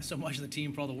you so much to the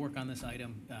team for all the work on this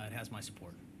item. It has my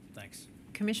support. Thanks.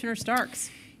 Commissioner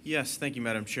Starks. Yes, thank you,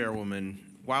 Madam Chairwoman.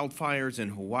 Wildfires in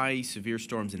Hawaii, severe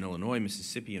storms in Illinois,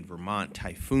 Mississippi, and Vermont,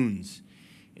 typhoons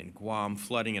in Guam,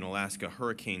 flooding in Alaska,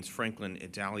 hurricanes Franklin,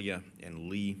 Idalia, and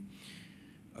Lee.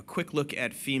 A quick look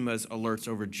at FEMA's alerts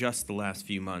over just the last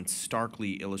few months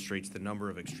starkly illustrates the number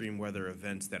of extreme weather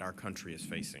events that our country is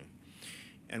facing.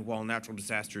 And while natural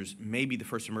disasters may be the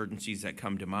first emergencies that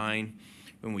come to mind,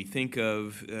 when we think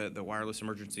of the wireless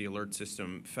emergency alert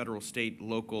system, federal, state,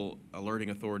 local alerting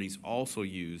authorities also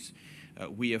use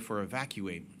WEA for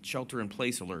evacuate,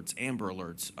 shelter-in-place alerts, Amber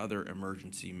Alerts, other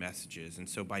emergency messages. And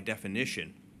so by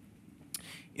definition,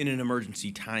 in an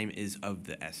emergency, time is of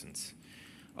the essence.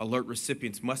 Alert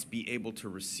recipients must be able to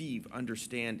receive,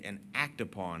 understand, and act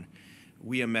upon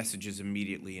WEA messages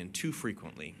immediately and too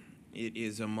frequently. It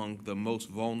is among the most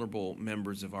vulnerable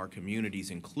members of our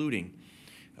communities, including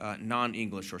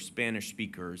non-English or Spanish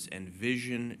speakers and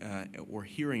vision or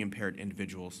hearing impaired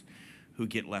individuals who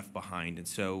get left behind. And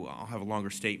so I'll have a longer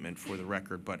statement for the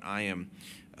record, but I am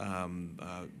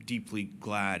deeply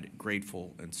glad,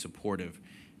 grateful, and supportive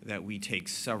that we take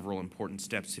several important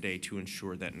steps today to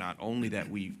ensure that not only that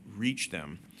we reach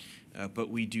them, but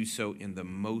we do so in the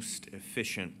most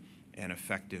efficient and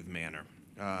effective manner.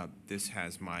 This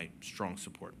has my strong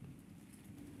support.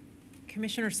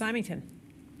 Commissioner Symington.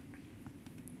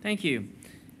 Thank you.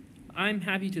 I'm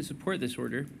happy to support this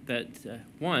order that,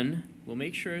 one, will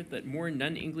make sure that more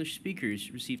non-English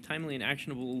speakers receive timely and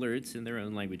actionable alerts in their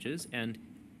own languages, and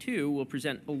two, will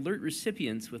present alert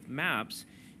recipients with maps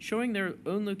showing their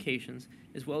own locations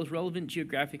as well as relevant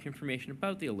geographic information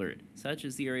about the alert, such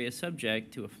as the area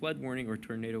subject to a flood warning or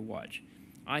tornado watch.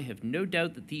 I have no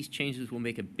doubt that these changes will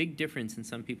make a big difference in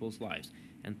some people's lives,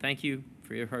 and thank you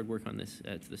for your hard work on this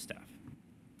to the staff.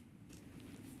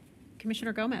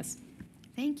 Commissioner Gomez.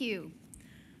 Thank you.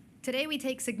 Today we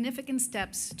take significant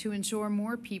steps to ensure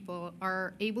more people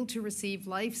are able to receive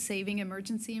life-saving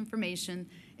emergency information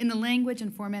in the language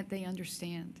and format they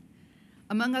understand.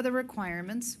 Among other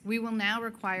requirements, we will now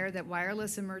require that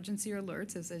wireless emergency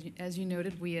alerts, as you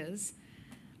noted, WEAs,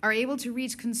 are able to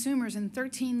reach consumers in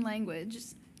 13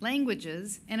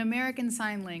 languages and American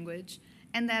Sign Language,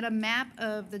 and that a map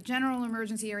of the general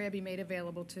emergency area be made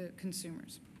available to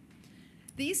consumers.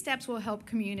 These steps will help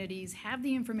communities have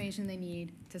the information they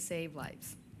need to save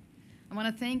lives. I want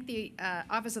to thank the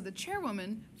Office of the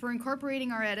Chairwoman for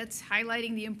incorporating our edits,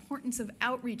 highlighting the importance of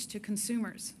outreach to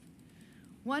consumers.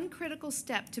 One critical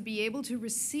step to be able to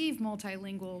receive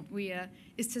multilingual WIA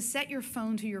is to set your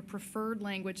phone to your preferred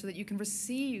language so that you can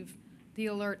receive the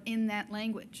alert in that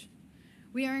language.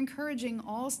 We are encouraging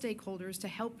all stakeholders to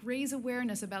help raise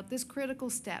awareness about this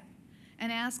critical step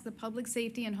and ask the Public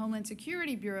Safety and Homeland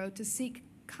Security Bureau to seek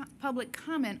public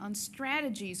comment on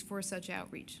strategies for such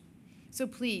outreach. So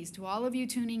please, to all of you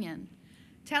tuning in,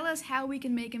 tell us how we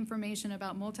can make information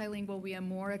about multilingual WIA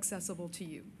more accessible to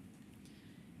you.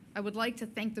 I would like to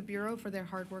thank the Bureau for their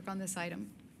hard work on this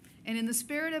item. And in the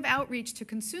spirit of outreach to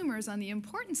consumers on the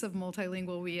importance of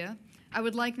multilingual WIA, I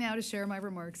would like now to share my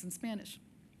remarks in Spanish.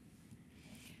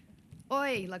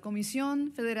 Hoy, la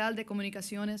Comisión Federal de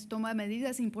Comunicaciones toma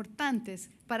medidas importantes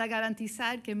para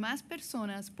garantizar que más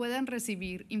personas puedan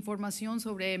recibir información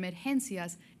sobre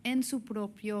emergencias en su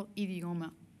propio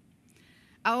idioma.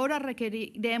 Ahora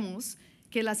requeriremos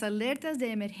que las alertas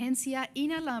de emergencia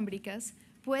inalámbricas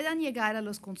puedan llegar a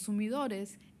los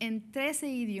consumidores en 13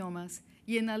 idiomas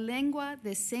y en la lengua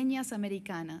de señas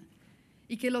americana,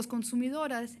 y que los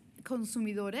consumidores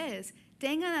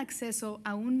tengan acceso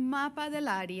a un mapa del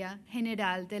área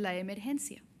general de la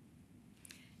emergencia.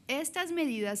 Estas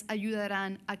medidas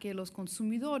ayudarán a que los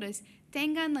consumidores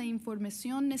tengan la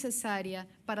información necesaria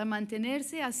para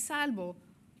mantenerse a salvo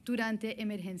durante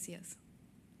emergencias.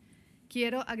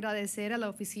 Quiero agradecer a la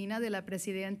oficina de la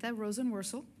presidenta Rosen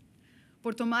Worcel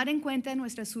por tomar en cuenta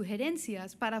nuestras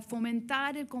sugerencias para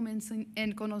fomentar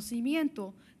el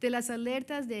conocimiento de las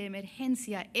alertas de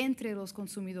emergencia entre los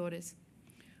consumidores.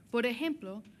 Por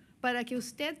ejemplo, para que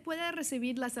usted pueda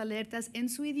recibir las alertas en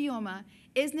su idioma,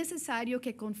 es necesario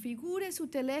que configure su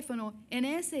teléfono en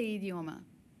ese idioma.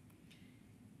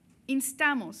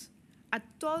 Instamos a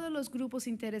todos los grupos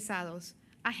interesados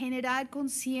a generar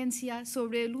conciencia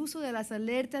sobre el uso de las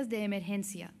alertas de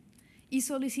emergencia, y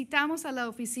solicitamos a la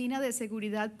Oficina de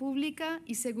Seguridad Pública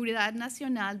y Seguridad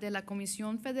Nacional de la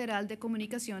Comisión Federal de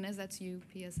Comunicaciones, that's you,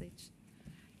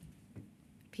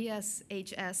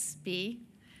 PSHSB,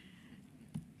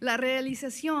 la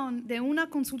realización de una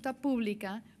consulta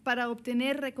pública para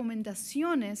obtener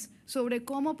recomendaciones sobre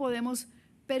cómo podemos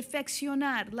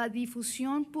perfeccionar la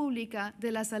difusión pública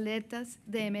de las alertas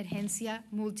de emergencia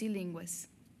multilingües.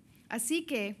 Así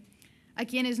que, a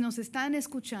quienes nos están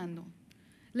escuchando,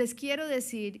 les quiero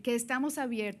decir que estamos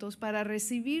abiertos para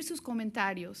recibir sus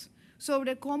comentarios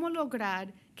sobre cómo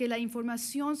lograr que la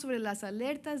información sobre las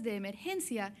alertas de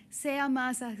emergencia sea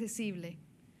más accesible.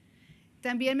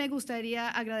 También me gustaría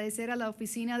agradecer a la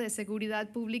Oficina de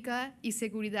Seguridad Pública y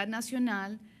Seguridad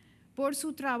Nacional por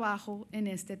su trabajo en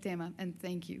este tema, and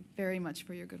thank you very much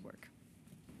for your good work.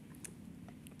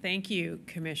 Thank you,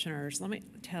 Commissioners. Let me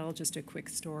tell just a quick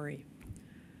story.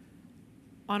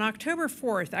 On October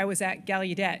 4th, I was at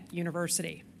Gallaudet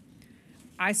University.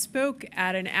 I spoke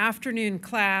at an afternoon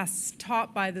class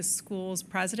taught by the school's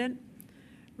president,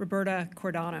 Roberta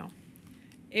Cordano.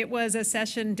 It was a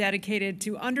session dedicated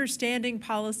to understanding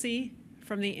policy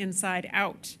from the inside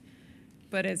out.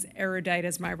 But as erudite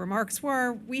as my remarks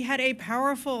were, we had a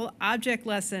powerful object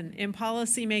lesson in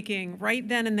policymaking right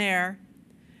then and there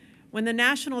when the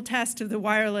national test of the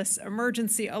wireless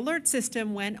emergency alert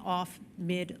system went off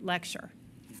mid-lecture.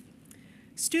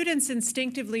 Students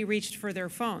instinctively reached for their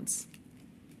phones,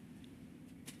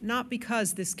 not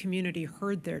because this community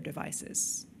heard their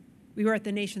devices. We were at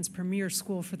the nation's premier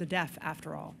school for the deaf,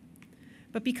 after all.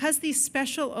 But because these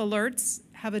special alerts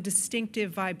have a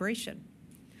distinctive vibration.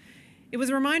 It was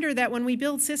a reminder that when we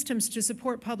build systems to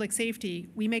support public safety,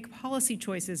 we make policy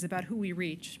choices about who we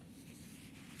reach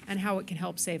and how it can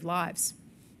help save lives.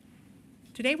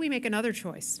 Today, we make another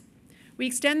choice. We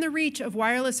extend the reach of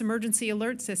wireless emergency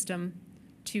alert system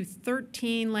to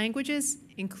 13 languages,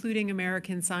 including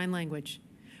American Sign Language.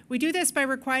 We do this by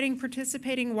requiring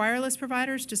participating wireless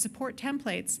providers to support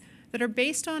templates that are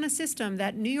based on a system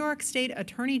that New York State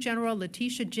Attorney General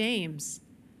Letitia James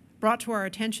brought to our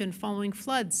attention following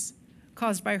floods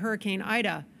caused by Hurricane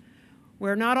Ida,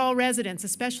 where not all residents,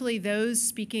 especially those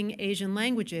speaking Asian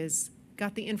languages,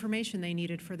 got the information they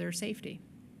needed for their safety.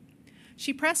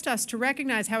 She pressed us to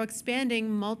recognize how expanding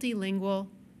multilingual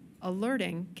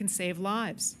alerting can save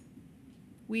lives.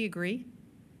 We agree,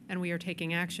 and we are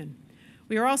taking action.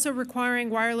 We are also requiring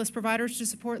wireless providers to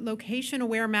support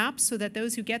location-aware maps so that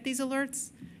those who get these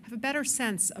alerts have a better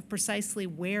sense of precisely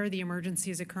where the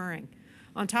emergency is occurring.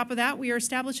 On top of that, we are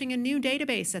establishing a new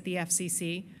database at the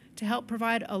FCC to help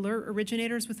provide alert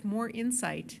originators with more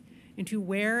insight into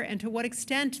where and to what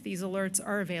extent these alerts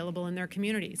are available in their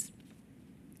communities.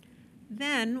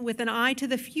 Then, with an eye to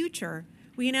the future,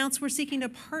 we announced we're seeking to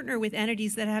partner with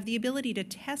entities that have the ability to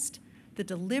test the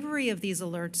delivery of these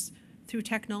alerts through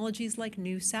technologies like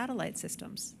new satellite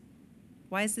systems.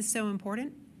 Why is this so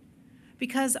important?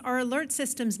 Because our alert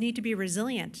systems need to be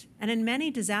resilient, and in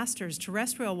many disasters,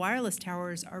 terrestrial wireless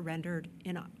towers are rendered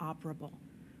inoperable.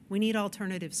 We need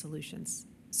alternative solutions,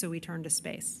 so we turn to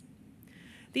space.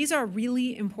 These are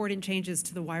really important changes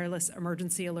to the wireless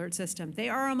emergency alert system. They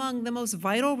are among the most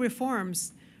vital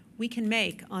reforms we can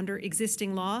make under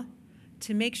existing law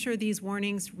to make sure these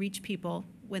warnings reach people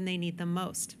when they need them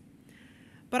most.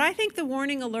 But I think the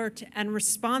Warning Alert and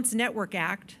Response Network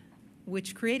Act,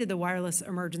 which created the wireless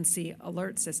emergency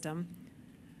alert system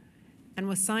and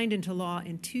was signed into law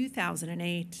in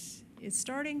 2008, is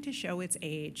starting to show its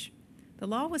age. The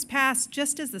law was passed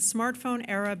just as the smartphone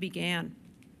era began.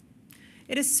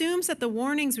 It assumes that the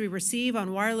warnings we receive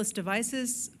on wireless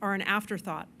devices are an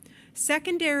afterthought,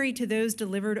 secondary to those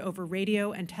delivered over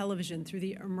radio and television through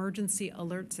the emergency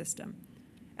alert system.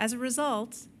 As a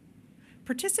result,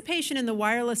 participation in the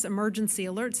wireless emergency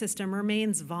alert system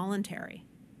remains voluntary.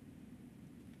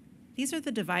 These are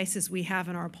the devices we have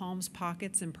in our palms,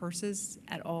 pockets, and purses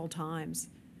at all times.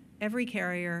 Every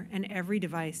carrier and every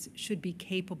device should be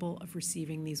capable of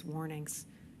receiving these warnings.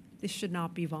 This should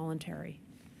not be voluntary.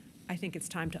 I think it's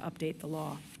time to update the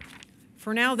law.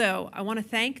 For now, though, I want to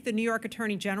thank the New York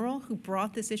Attorney General who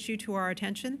brought this issue to our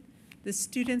attention, the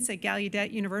students at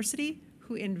Gallaudet University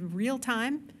who in real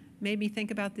time made me think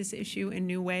about this issue in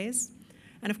new ways,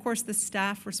 and of course the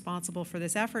staff responsible for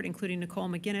this effort, including Nicole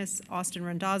McGinnis, Austin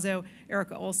Randazzo,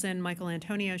 Erica Olson, Michael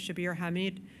Antonio, Shabir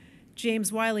Hamid,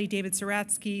 James Wiley, David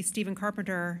Saratsky, Stephen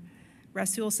Carpenter,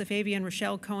 Rasul Safavian,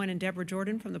 Rochelle Cohen, and Deborah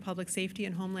Jordan from the Public Safety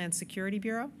and Homeland Security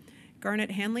Bureau,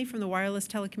 Garnett Hanley from the Wireless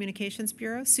Telecommunications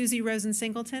Bureau, Susie Rosen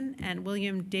Singleton and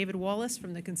William David Wallace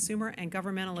from the Consumer and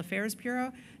Governmental Affairs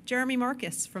Bureau, Jeremy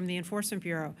Marcus from the Enforcement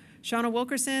Bureau, Shauna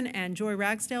Wilkerson and Joy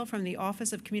Ragsdale from the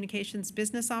Office of Communications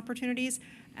Business Opportunities,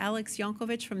 Alex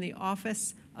Yankovich from the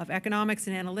Office of Economics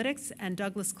and Analytics, and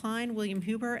Douglas Klein, William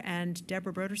Huber, and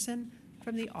Deborah Broderson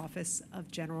from the Office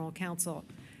of General Counsel.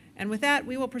 And with that,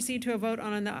 we will proceed to a vote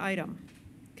on the item.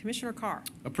 Commissioner Carr.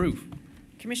 Approve.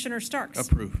 Commissioner Starks.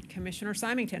 Approve. Commissioner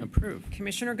Symington. Approve.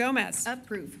 Commissioner Gomez.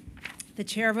 Approve. The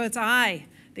chair votes aye.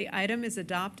 The item is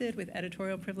adopted with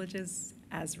editorial privileges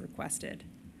as requested.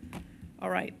 All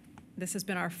right. This has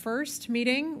been our first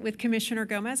meeting with Commissioner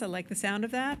Gomez. I like the sound of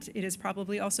that. It has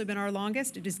probably also been our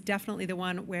longest. It is definitely the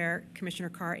one where Commissioner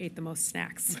Carr ate the most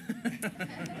snacks.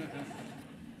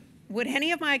 Would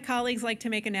any of my colleagues like to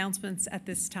make announcements at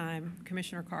this time?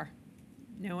 Commissioner Carr?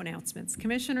 No announcements.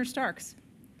 Commissioner Starks?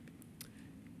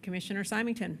 Commissioner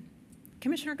Symington?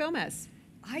 Commissioner Gomez?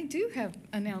 I do have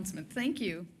announcements. Thank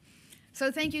you. So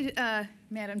thank you,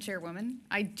 Madam Chairwoman.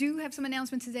 I do have some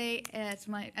announcements today at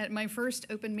my first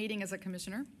open meeting as a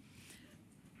commissioner.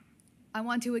 I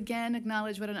want to again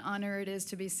acknowledge what an honor it is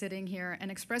to be sitting here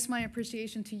and express my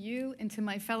appreciation to you and to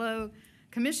my fellow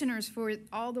commissioners for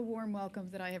all the warm welcome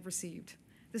that I have received.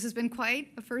 This has been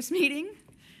quite a first meeting.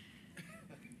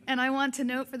 And I want to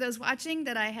note for those watching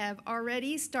that I have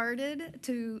already started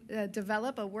to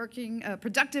develop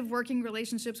productive working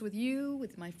relationships with you,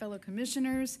 with my fellow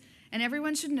commissioners, and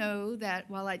everyone should know that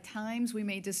while at times we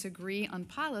may disagree on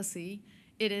policy,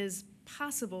 it is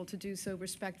possible to do so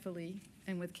respectfully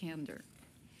and with candor.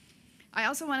 I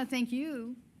also want to thank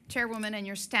you, Chairwoman, and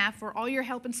your staff for all your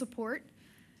help and support,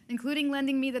 including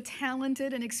lending me the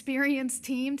talented and experienced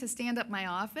team to stand up my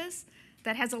office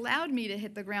that has allowed me to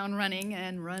hit the ground running,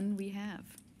 and run we have.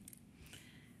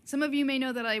 Some of you may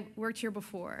know that I worked here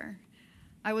before.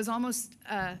 It was almost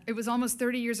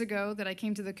 30 years ago that I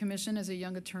came to the commission as a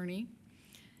young attorney.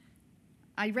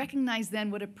 I recognized then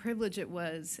what a privilege it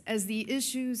was, as the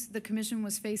issues the commission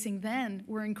was facing then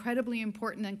were incredibly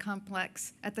important and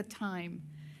complex at the time.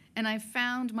 And I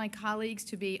found my colleagues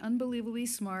to be unbelievably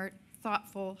smart,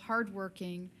 thoughtful,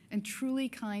 hardworking, and truly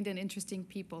kind and interesting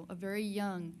people. A very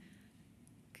young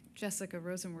Jessica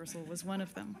Rosenworcel was one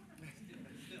of them.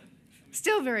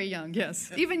 Still very young,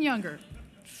 yes, even younger.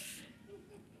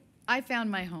 I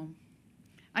found my home.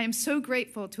 I am so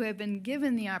grateful to have been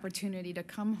given the opportunity to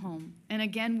come home and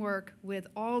again work with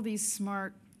all these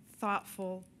smart,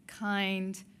 thoughtful,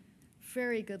 kind,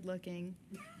 very good-looking,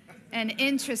 and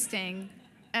interesting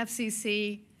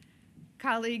FCC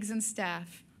colleagues and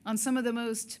staff on some of the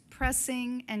most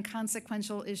pressing and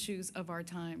consequential issues of our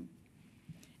time.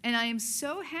 And I am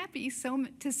so happy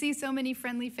to see so many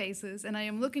friendly faces, and I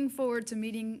am looking forward to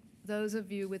meeting those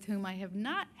of you with whom I have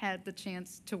not had the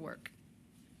chance to work.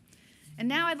 And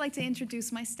now I'd like to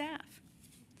introduce my staff.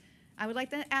 I would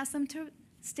like to ask them to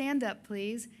stand up,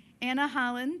 please. Anna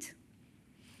Holland.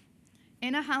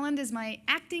 Anna Holland is my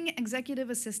acting executive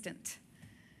assistant.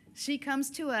 She comes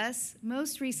to us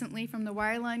most recently from the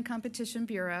Wireline Competition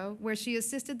Bureau, where she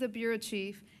assisted the bureau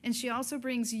chief, and she also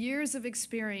brings years of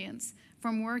experience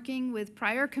from working with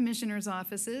prior commissioners'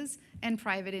 offices and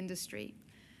private industry.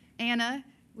 Anna,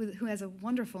 who has a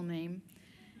wonderful name,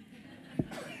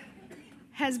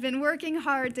 has been working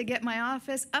hard to get my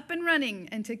office up and running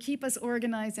and to keep us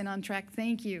organized and on track.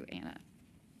 Thank you, Anna.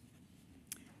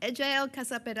 Ejael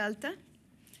Casaperalta.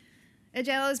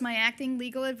 Ejael is my acting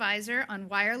legal advisor on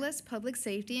wireless, public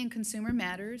safety, and consumer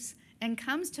matters, and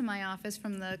comes to my office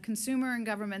from the Consumer and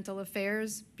Governmental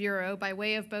Affairs Bureau by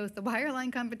way of both the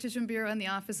Wireline Competition Bureau and the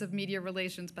Office of Media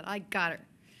Relations, but I got her,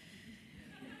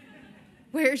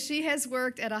 where she has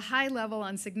worked at a high level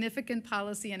on significant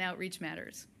policy and outreach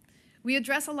matters. We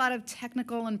address a lot of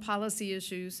technical and policy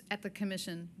issues at the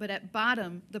Commission, but at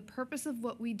bottom, the purpose of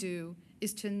what we do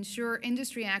is to ensure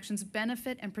industry actions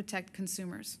benefit and protect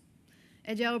consumers.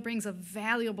 Ejael brings a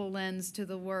valuable lens to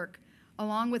the work,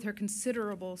 along with her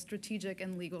considerable strategic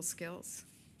and legal skills.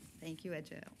 Thank you,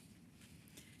 Ejael.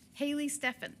 Haley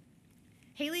Steffen.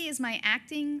 Haley is my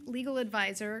acting legal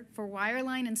advisor for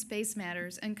wireline and space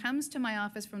matters and comes to my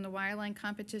office from the Wireline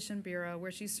Competition Bureau,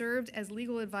 where she served as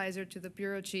legal advisor to the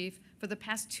bureau chief for the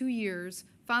past 2 years,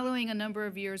 following a number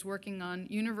of years working on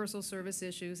universal service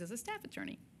issues as a staff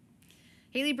attorney.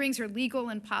 Haley brings her legal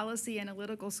and policy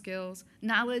analytical skills,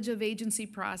 knowledge of agency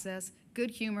process, good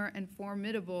humor, and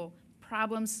formidable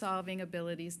problem-solving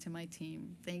abilities to my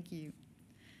team. Thank you.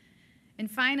 And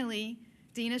finally,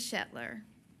 Dina Shetler.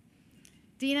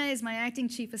 Dina is my acting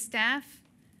chief of staff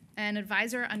and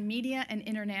advisor on media and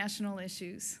international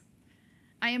issues.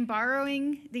 I am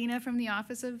borrowing Dina from the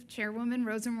office of Chairwoman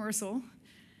Rosen Worcel,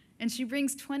 and she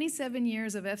brings 27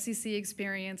 years of FCC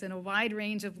experience in a wide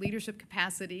range of leadership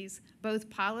capacities,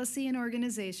 both policy and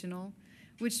organizational,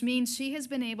 which means she has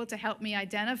been able to help me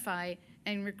identify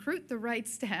and recruit the right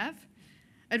staff,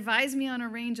 advise me on a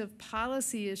range of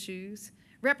policy issues,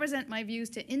 represent my views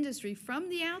to industry from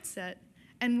the outset,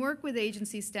 and work with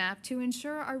agency staff to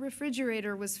ensure our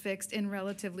refrigerator was fixed in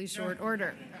relatively short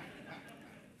order.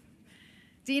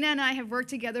 Dina and I have worked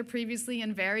together previously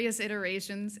in various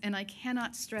iterations, and I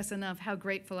cannot stress enough how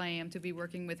grateful I am to be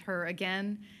working with her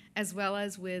again, as well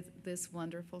as with this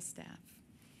wonderful staff.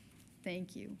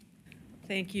 Thank you.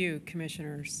 Thank you,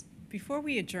 commissioners. Before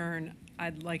we adjourn,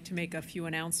 I'd like to make a few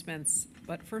announcements,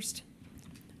 but first,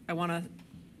 I want to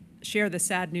share the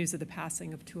sad news of the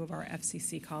passing of 2 of our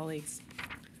FCC colleagues.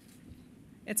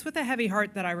 It's with a heavy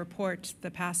heart that I report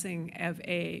the passing of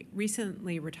a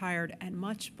recently retired and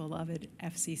much beloved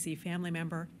FCC family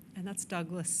member, and that's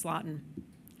Douglas Slotin.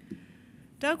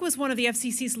 Doug was one of the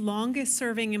FCC's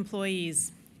longest-serving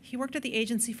employees. He worked at the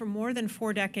agency for more than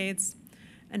 4 decades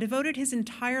and devoted his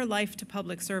entire life to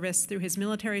public service through his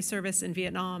military service in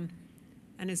Vietnam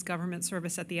and his government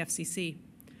service at the FCC.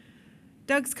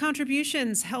 Doug's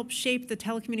contributions helped shape the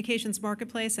telecommunications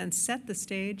marketplace and set the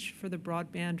stage for the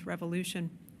broadband revolution.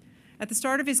 At the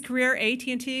start of his career,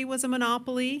 AT&T was a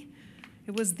monopoly.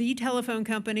 It was the telephone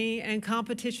company, and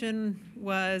competition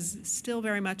was still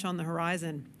very much on the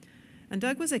horizon. And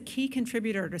Doug was a key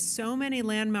contributor to so many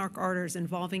landmark orders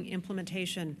involving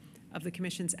implementation of the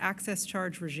Commission's access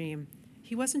charge regime.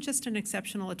 He wasn't just an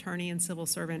exceptional attorney and civil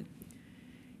servant.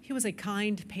 He was a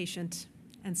kind, patient,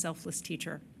 and selfless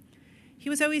teacher. He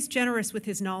was always generous with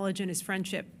his knowledge and his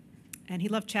friendship, and he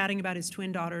loved chatting about his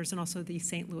twin daughters and also the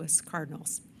St. Louis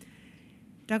Cardinals.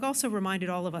 Doug also reminded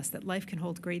all of us that life can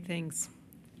hold great things,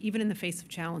 even in the face of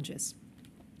challenges.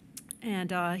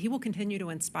 And he will continue to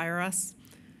inspire us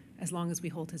as long as we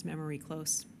hold his memory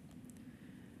close.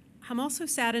 I'm also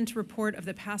saddened to report of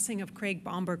the passing of Craig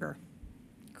Baumberger.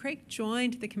 Craig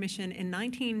joined the Commission in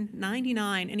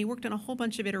 1999, and he worked on a whole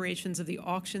bunch of iterations of the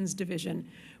auctions division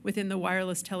within the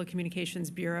Wireless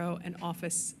Telecommunications Bureau and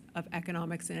Office of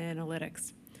Economics and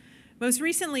Analytics. Most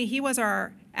recently, he was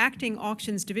our acting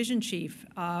auctions division chief.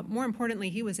 More importantly,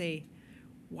 he was a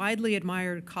widely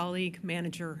admired colleague,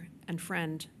 manager, and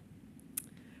friend.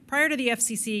 Prior to the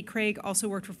FCC, Craig also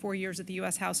worked for 4 years at the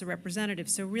U.S. House of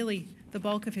Representatives, so really the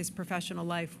bulk of his professional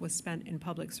life was spent in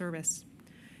public service.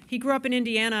 He grew up in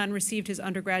Indiana and received his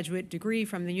undergraduate degree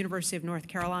from the University of North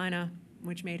Carolina,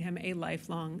 which made him a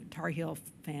lifelong Tar Heel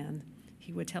fan.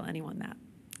 He would tell anyone that.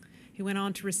 He went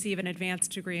on to receive an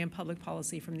advanced degree in public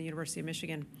policy from the University of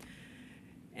Michigan.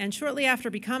 And shortly after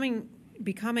becoming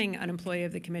becoming an employee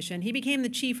of the commission, he became the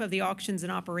chief of the auctions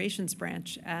and operations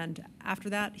branch. And after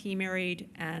that, he married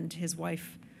and his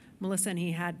wife, Melissa, and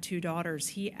he had 2 daughters.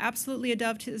 He absolutely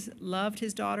loved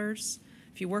his daughters.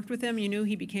 If you worked with him, you knew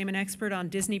he became an expert on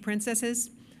Disney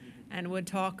princesses and would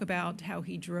talk about how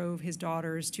he drove his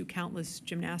daughters to countless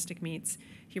gymnastic meets.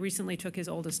 He recently took his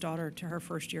oldest daughter to her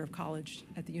first year of college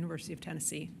at the University of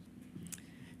Tennessee.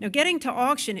 Now, getting to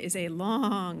auction is a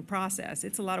long process.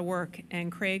 It's a lot of work,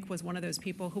 and Craig was one of those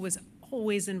people who was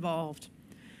always involved.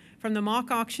 From the mock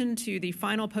auction to the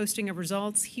final posting of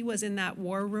results, he was in that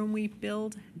war room we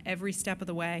build every step of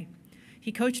the way.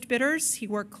 He coached bidders, he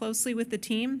worked closely with the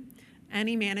team, and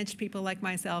he managed people like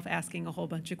myself asking a whole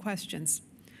bunch of questions.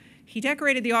 He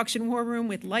decorated the auction war room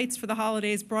with lights for the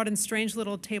holidays, brought in strange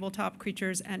little tabletop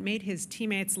creatures, and made his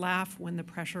teammates laugh when the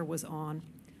pressure was on.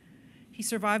 He's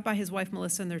survived by his wife,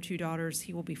 Melissa, and their 2 daughters.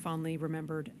 He will be fondly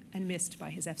remembered and missed by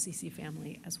his FCC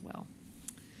family as well.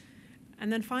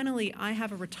 And then finally, I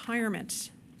have a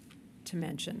retirement to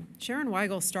mention. Sharon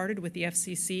Weigel started with the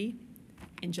FCC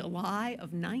in July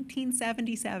of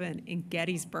 1977 in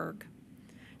Gettysburg.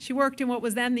 She worked in what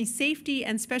was then the Safety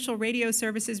and Special Radio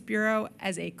Services Bureau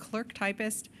as a clerk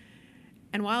typist.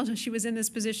 And while she was in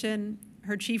this position,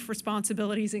 her chief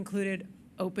responsibilities included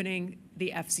opening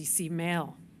the FCC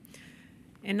mail.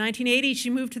 In 1980, she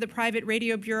moved to the Private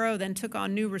Radio Bureau, then took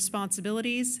on new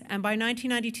responsibilities. And by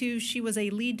 1992, she was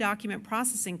a lead document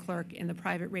processing clerk in the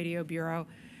Private Radio Bureau.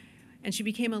 And she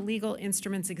became a legal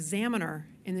instruments examiner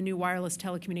in the new Wireless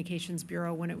Telecommunications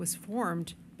Bureau when it was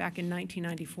formed back in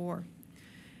 1994.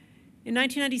 In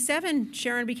 1997,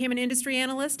 Sharon became an industry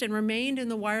analyst and remained in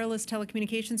the Wireless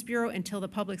Telecommunications Bureau until the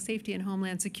Public Safety and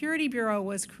Homeland Security Bureau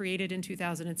was created in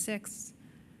 2006.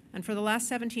 And for the last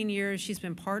 17 years, she's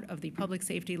been part of the Public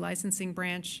Safety Licensing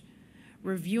Branch,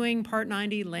 reviewing Part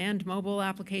 90 land mobile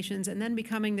applications, and then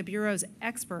becoming the Bureau's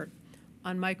expert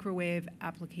on microwave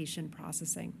application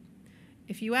processing.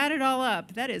 If you add it all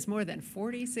up, that is more than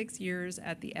 46 years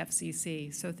at the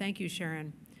FCC. So thank you,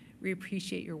 Sharon. We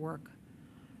appreciate your work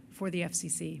for the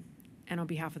FCC and on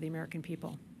behalf of the American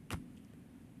people.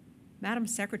 Madam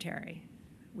Secretary,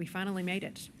 we finally made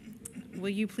it. Will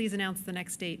you please announce the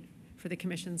next date for the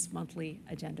Commission's monthly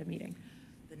agenda meeting?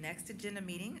 The next agenda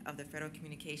meeting of the Federal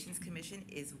Communications Commission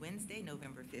is Wednesday,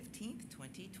 November 15th,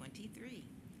 2023.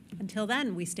 Until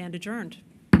then, we stand adjourned.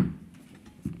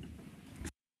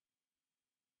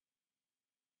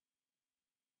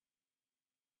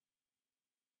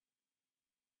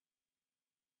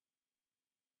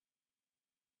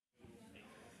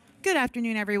 Good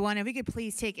afternoon, everyone. If we could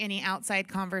please take any outside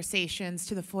conversations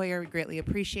to the foyer, we greatly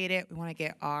appreciate it. We want to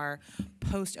get our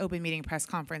post-open meeting press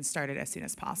conference started as soon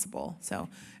as possible. So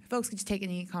if folks could just take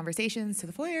any conversations to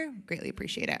the foyer, greatly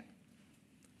appreciate it.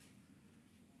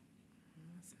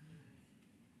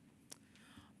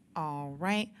 All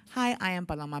right. Hi, I am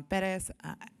Paloma Perez,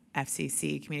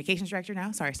 FCC Communications Director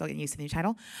now. Sorry, still getting used to the new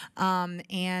title.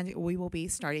 And we will be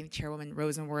starting Chairwoman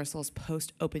Rosenworcel's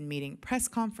post-open meeting press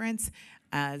conference.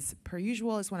 As per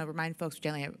usual, I just want to remind folks we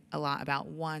generally have a lot about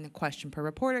 1 question per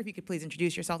reporter. If you could please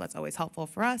introduce yourself, that's always helpful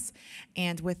for us.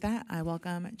 And with that, I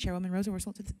welcome Chairwoman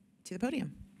Rosenworcel to the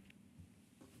podium.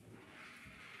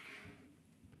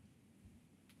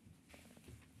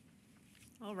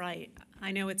 All right.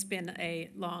 I know it's been a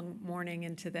long morning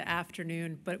into the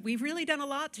afternoon, but we've really done a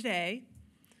lot today.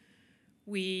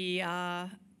 We are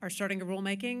starting a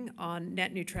rulemaking on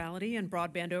net neutrality and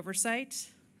broadband oversight.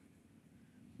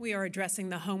 We are addressing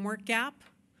the homework gap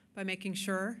by making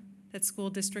sure that school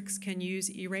districts can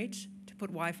use E-rate to put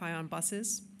Wi-Fi on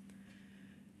buses.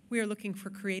 We are looking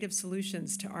for creative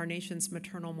solutions to our nation's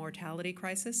maternal mortality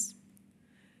crisis.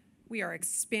 We are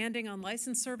expanding on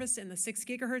license service in the 6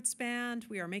 gigahertz band.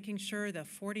 We are making sure the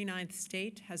 49th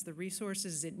state has the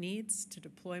resources it needs to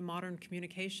deploy modern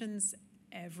communications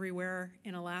everywhere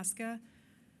in Alaska.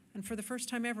 And for the first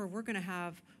time ever, we're going to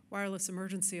have wireless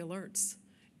emergency alerts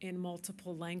in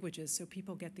multiple languages so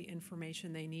people get the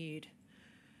information they need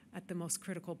at the most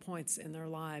critical points in their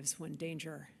lives when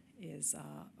danger is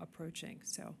approaching.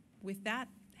 So with that,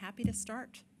 happy to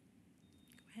start.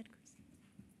 Go ahead, Chris.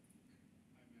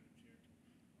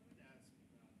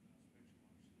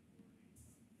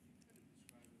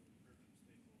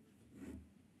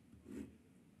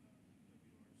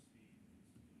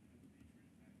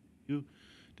 You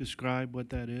describe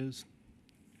what that is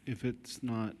if it's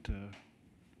not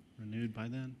renewed by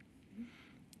then?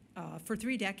 For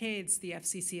 3 decades, the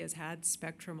FCC has had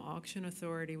Spectrum Auction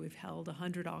Authority. We've held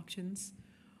 100 auctions.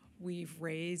 We've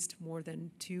raised more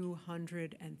than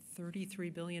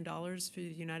 $233 billion for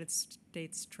the United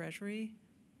States Treasury.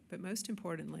 But most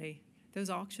importantly, Those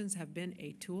auctions have been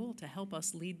a tool to help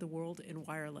us lead the world in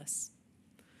wireless.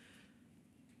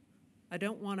 I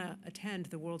don't want to attend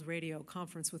the World Radio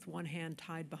Conference with one hand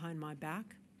tied behind my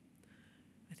back.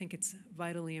 I think it's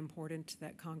vitally important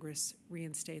that Congress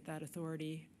reinstate that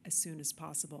authority as soon as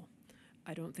possible.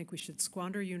 I don't think we should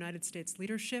squander United States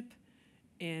leadership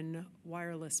in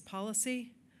wireless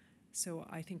policy, so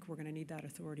I think we're going to need that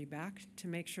authority back to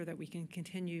make sure that we can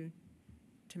continue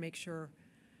to make sure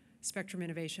spectrum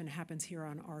innovation happens here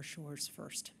on our shores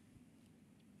first.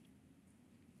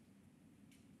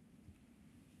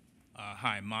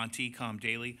 Hi, Monty, Com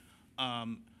Daily. I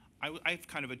have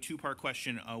kind of a two-part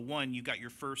question. One, you got your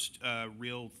first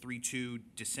real 3-2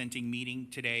 dissenting meeting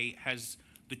today. Has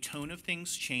the tone of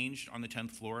things changed on the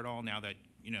 10th floor at all now that,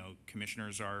 you know,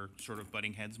 commissioners are sort of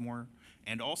butting heads more?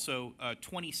 And also,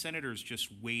 20 senators just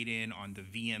weighed in on the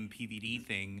VMPVD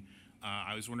thing.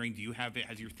 I was wondering,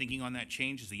 has your thinking on that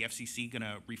changed? Is the FCC going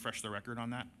to refresh the record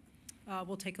on that?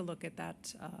 We'll take a look at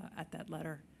that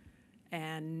letter.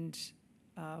 And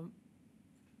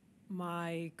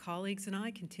my colleagues and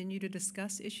I continue to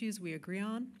discuss issues we agree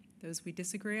on, those we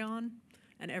disagree on,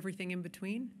 and everything in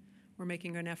between. We're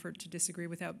making an effort to disagree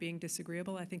without being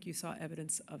disagreeable. I think you saw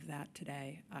evidence of that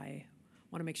today. I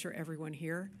want to make sure everyone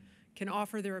here can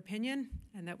offer their opinion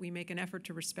and that we make an effort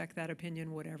to respect that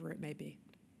opinion, whatever it may be.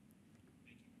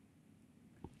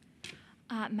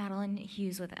 Madeline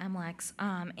Hughes with MLEX.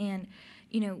 And,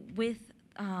 you know, with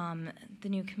the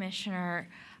new commissioner,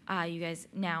 you guys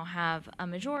now have a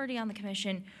majority on the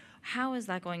commission. How is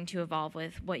that going to evolve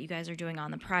with what you guys are doing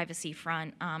on the privacy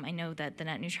front? I know that the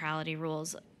net neutrality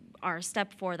rules are a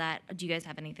step for that. Do you guys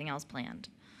have anything else planned?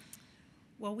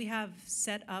 Well, we have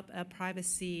set up a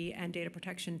privacy and data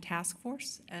protection task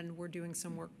force, and we're doing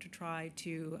some work to try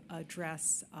to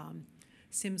address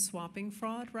SIM swapping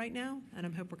fraud right now, and I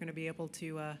hope we're going to be able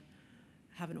to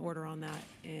have an order on that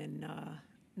in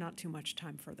not too much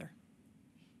time further.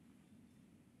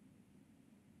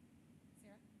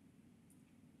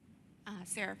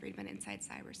 Sarah Friedman, Inside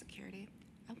Cybersecurity.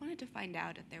 I wanted to find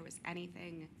out if there was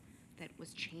anything that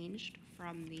was changed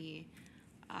from the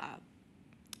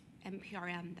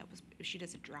NPRM that was issued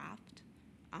as a draft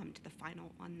to the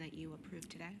final one that you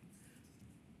approved today.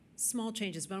 Small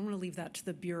changes, but I'm going to leave that to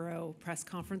the Bureau press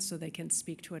conference so they can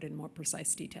speak to it in more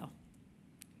precise detail.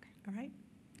 Okay. All right?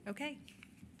 Okay.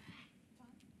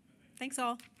 Thanks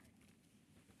all.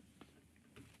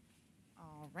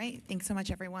 All right. Thanks so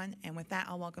much, everyone. And with that,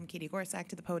 I'll welcome Katie Gorsak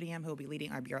to the podium, who will be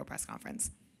leading our Bureau press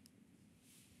conference.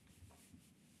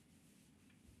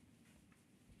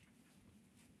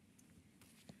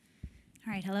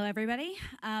 All right, hello everybody.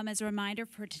 As a reminder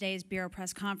for today's Bureau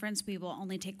press conference, we will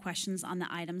only take questions on the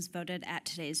items voted at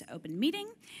today's open meeting.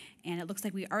 And it looks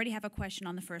like we already have a question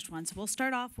on the first one. So we'll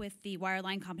start off with the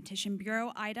Wireline Competition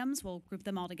Bureau items. We'll group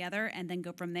them all together and then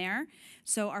go from there.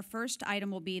 So our first item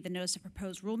will be the Notice of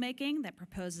Proposed Rulemaking that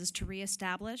proposes to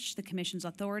reestablish the Commission's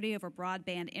authority over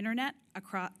broadband internet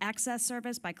access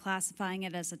service by classifying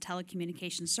it as a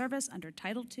telecommunications service under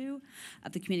Title II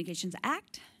of the Communications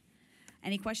Act.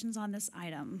 Any questions on this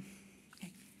item?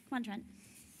 Okay, come on, Trent.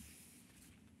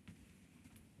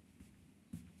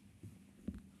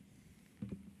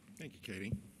 Thank you,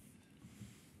 Katie.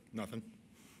 Nothing.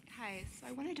 Hi, so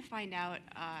I wanted to find out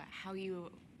how you,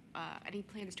 any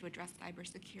plans to address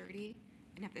cybersecurity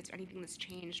and if there's anything that's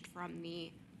changed from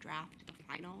the draft to the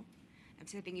final. And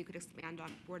so I think you could expand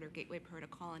on Border Gateway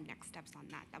Protocol and next steps on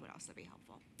that. That would also be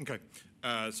helpful. Okay,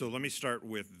 so let me start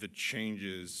with the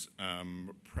changes.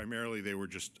 Primarily, they were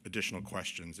just additional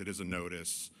questions. It is a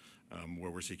notice where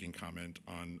we're seeking comment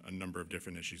on a number of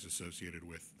different issues associated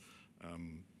with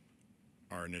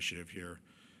our initiative here.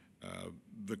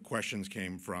 The questions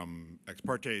came from ex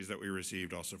partes that we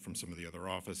received, also from some of the other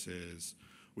offices.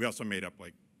 We also made up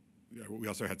we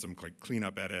also had some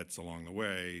cleanup edits along the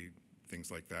way,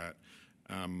 things like that.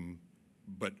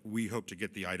 But we hope to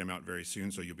get the item out very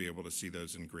soon, so you'll be able to see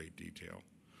those in great detail.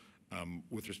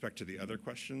 With respect to the other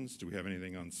questions, do we have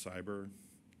anything on cyber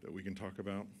that we can talk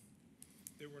about?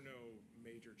 There were no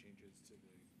major changes to the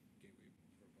Gateway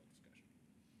Protocol discussion.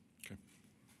 Okay,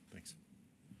 thanks.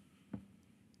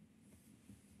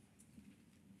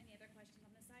 Any other questions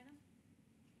on this item?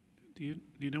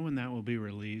 Do you know when that will be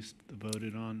released, the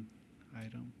voted on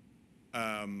item?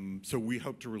 So we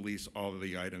hope to release all of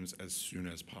the items as soon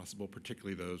as possible,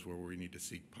 particularly those where we need to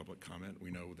seek public comment.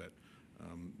 We know that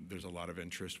there's a lot of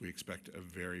interest. We expect a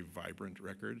very vibrant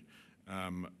record.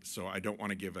 So I don't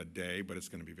want to give a day, but it's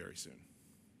going to be very soon.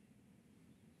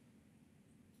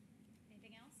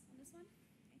 Anything else on this one?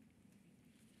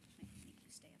 Okay.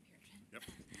 You stay up here, Jen. Yep.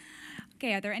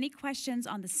 Okay, are there any questions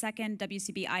on the second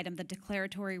WCB item, the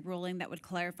declaratory ruling that would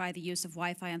clarify the use of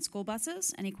Wi-Fi on school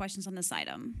buses? Any questions on this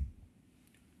item?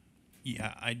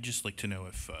 Yeah, I'd just like to know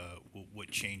if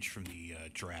what changed from the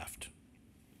draft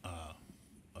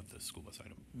of the school bus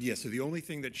item. Yeah, so the only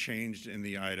thing that changed in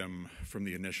the item from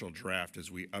the initial draft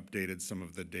is we updated some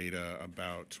of the data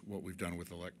about what we've done with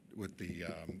the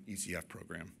ECF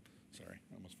program. Sorry,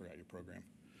 I almost forgot your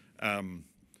program.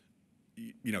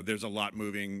 You know, there's a lot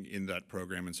moving in that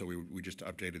program, and so we just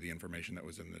updated the information that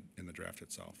was in the draft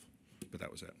itself. But that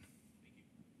was it.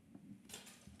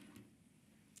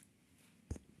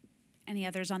 Any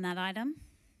others on that item?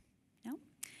 No?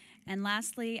 And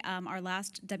lastly, our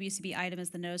last WCB item is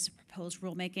the notice of proposed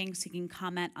rulemaking seeking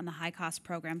comment on the high-cost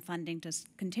program funding to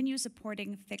continue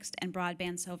supporting fixed and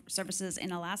broadband services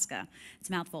in Alaska. It's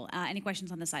a mouthful. Any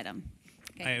questions on this item?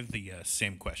 Okay. I have the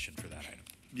same question for that item.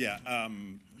 Yeah,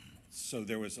 so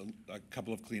there was a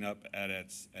couple of cleanup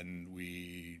edits, and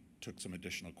we took some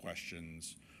additional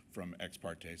questions from ex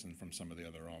partes and from some of the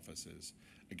other offices.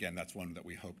 Again, that's one that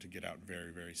we hope to get out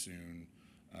very, very soon,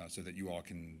 so that you all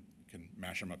can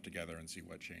mash them up together and see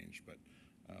what changed. But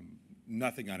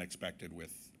nothing unexpected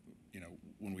with, you know,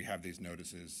 when we have these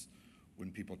notices,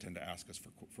 when people tend to ask us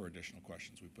for additional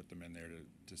questions, we put them in there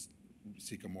to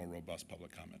seek a more robust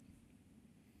public comment.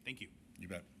 Thank you. You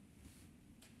bet.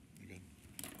 You good?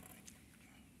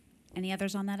 Any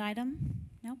others on that item?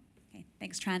 No? Okay,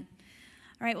 thanks, Trent.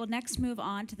 All right, we'll next move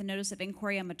on to the notice of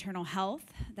inquiry on maternal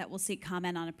health that will seek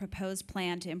comment on a proposed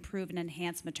plan to improve and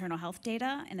enhance maternal health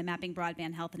data in the Mapping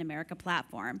Broadband Health in America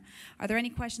platform. Are there any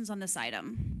questions on this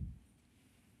item?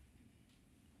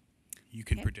 You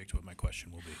can Okay. predict what my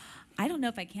question will be. I don't know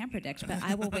if I can predict, but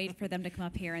I will wait for them to come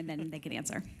up here and then they can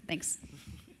answer. Thanks.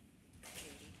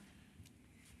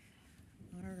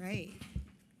 All right.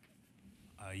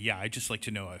 Yeah, I'd just like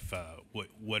to know if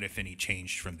what if any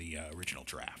changed from the original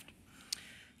draft.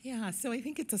 Yeah, so I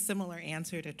think it's a similar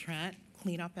answer to Trent.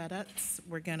 Cleanup edits,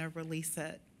 we're going to release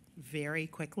it very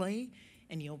quickly,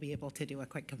 and you'll be able to do a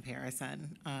quick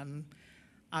comparison.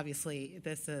 Obviously,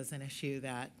 this is an issue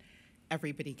that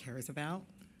everybody cares about,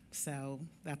 so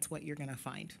that's what you're going to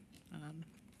find.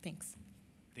 Thanks.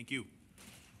 Thank you.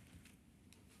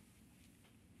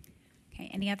 Okay,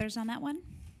 any others on that one?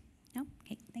 No?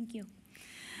 Okay, thank you.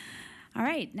 All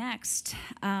right, next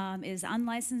is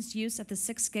unlicensed use of the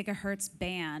 6 gigahertz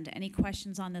band. Any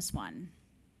questions on this one?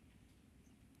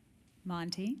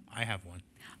 Monty? I have one.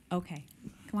 Okay,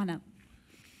 come on up.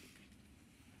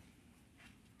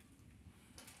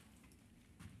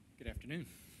 Good afternoon.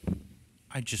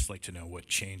 I'd just like to know what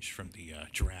changed from the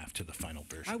draft to the final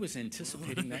version. I was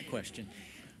anticipating that question.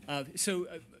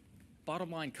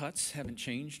 Bottom line cuts haven't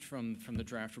changed from the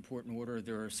draft report and order.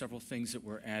 There are several things that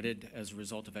were added as a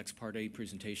result of ex parte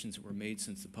presentations that were made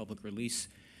since the public release.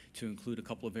 To include a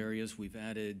couple of areas, we've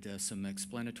added some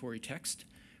explanatory text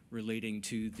relating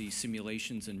to the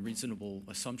simulations and reasonable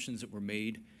assumptions that were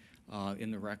made in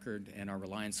the record and our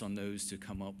reliance on those to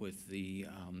come up with the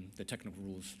technical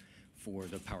rules for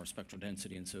the power spectral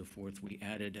density and so forth. We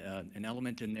added an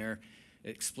element in there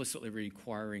explicitly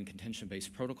requiring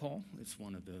contention-based protocol. It's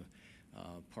one of the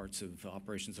parts of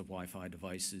operations of Wi-Fi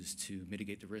devices to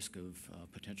mitigate the risk of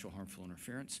potential harmful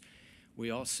interference.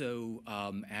 We also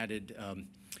added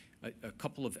a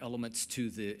couple of elements to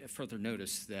the further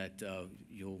notice that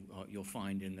you'll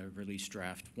find in the release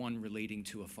draft. One relating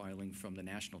to a filing from the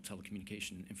National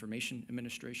Telecommunication Information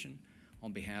Administration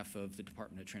on behalf of the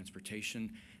Department of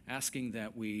Transportation, asking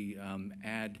that we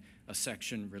add a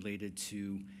section related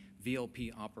to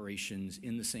VLP operations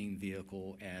in the same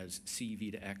vehicle as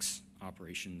C-V2X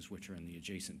operations, which are in the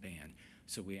adjacent band.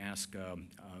 So we ask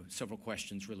several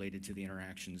questions related to the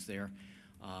interactions there.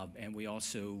 And we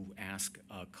also ask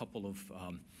a couple of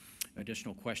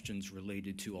additional questions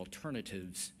related to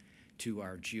alternatives to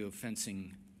our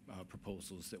geofencing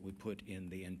proposals that we put in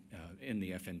the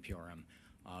FNPRM.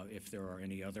 If there are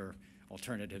any other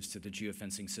alternatives to the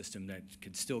geofencing system that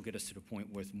could still get us to the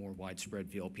point with more widespread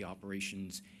VLP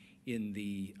operations in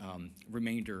the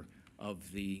remainder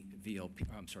of the the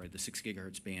 6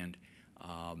 gigahertz band,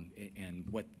 and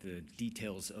what the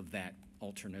details of that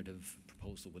alternative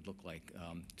proposal would look like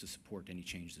to support any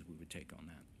changes we would take on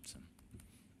that. So,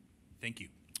 thank you.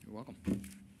 You're welcome.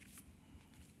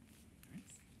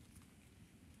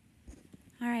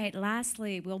 All right,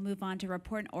 lastly, we'll move on to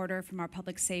report and order from our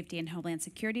Public Safety and Homeland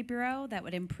Security Bureau that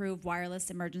would improve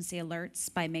wireless emergency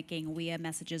alerts by making WEA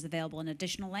messages available in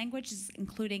additional languages,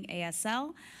 including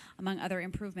ASL, among other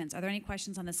improvements. Are there any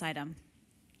questions on this item?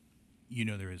 You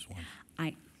know there is one.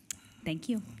 Thank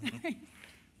you.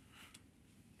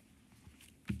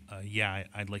 Yeah,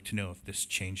 I'd like to know if this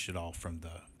changed at all from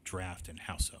the draft and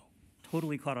how so.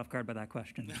 Totally caught off guard by that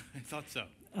question. I thought so.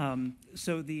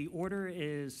 So the order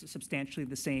is substantially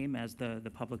the same as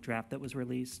the public draft that was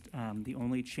released. The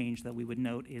only change that we would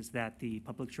note is that the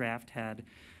public draft had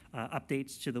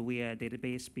updates to the WEA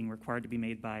database being required to be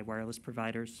made by wireless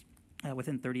providers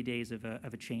within 30 days of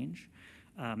a change.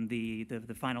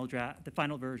 The final draft, the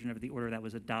final version of the order that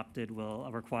was adopted will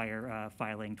require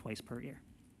filing twice per year.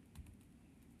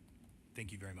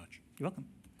 Thank you very much. You're welcome.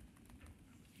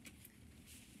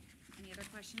 Any other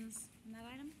questions on that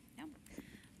item? No?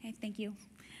 Okay, thank you.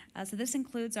 So this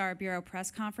includes our Bureau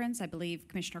press conference. I believe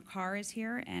Commissioner Carr is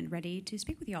here and ready to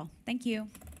speak with you all. Thank you.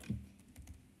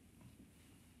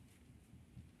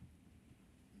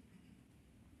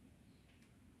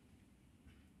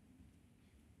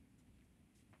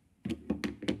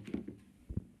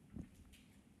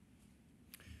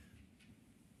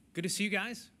 Good to see you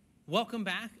guys. Welcome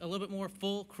back. A little bit more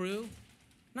full crew.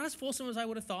 Not as fulsome as I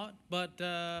would have thought, but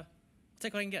I'll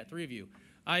take what I can get, 3 of you.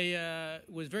 I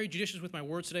was very judicious with my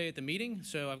words today at the meeting,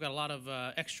 so I've got a lot of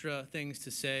extra things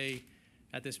to say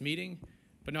at this meeting.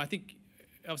 But no, I think,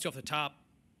 obviously off the top,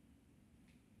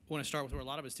 I want to start with where a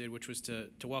lot of us did, which was to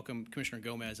welcome Commissioner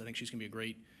Gomez. I think she's going to be a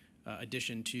great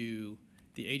addition to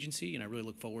the agency, and I really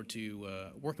look forward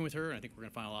to working with her, and I think we're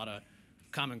going to find a lot of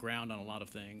common ground on a lot of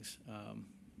things.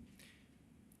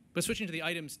 But switching to the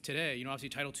items today, obviously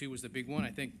Title II was the big one. I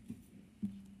think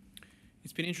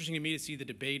it's been interesting to me to see the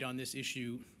debate on this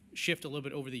issue shift a little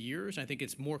bit over the years. I think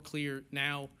it's more clear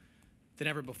now than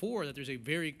ever before that there's a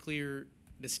very clear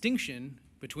distinction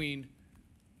between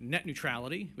net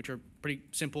neutrality, which are pretty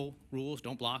simple rules: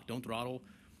 don't block, don't throttle,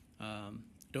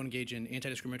 don't engage in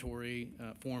anti-discriminatory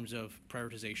forms of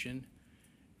prioritization.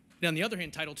 Now, on the other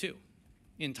hand, Title II.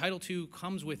 And Title II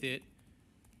comes with it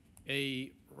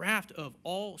a raft of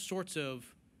all sorts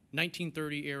of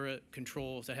 1930 era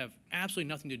controls that have absolutely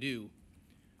nothing to do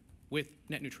with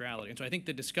net neutrality. And so I think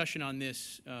the discussion on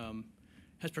this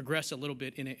has progressed a little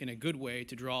bit in a good way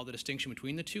to draw the distinction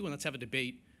between the two, and let's have a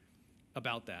debate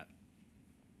about that.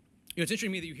 It's interesting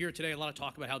to me that you hear today a lot of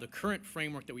talk about how the current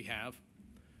framework that we have,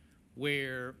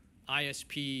 where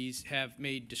ISPs have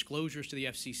made disclosures to the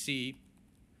FCC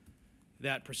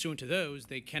that pursuant to those,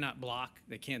 they cannot block,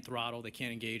 they can't throttle, they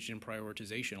can't engage in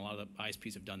prioritization. A lot of the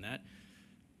ISPs have done that.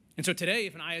 And so today,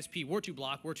 if an ISP were to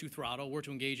block, were to throttle, were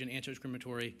to engage in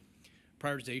anti-discriminatory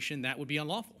prioritization, that would be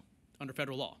unlawful under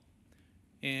federal law.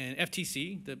 And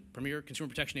FTC, the premier consumer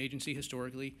protection agency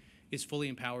historically, is fully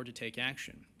empowered to take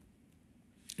action.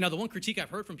 Now, the one critique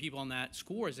I've heard from people on that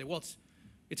score is that, well,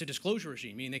 it's a disclosure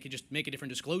regime, meaning they could just make a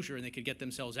different disclosure and they could get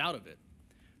themselves out of it.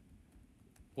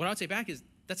 What I would say back is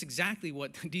that's exactly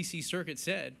what the D.C. Circuit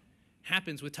said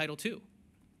happens with Title II.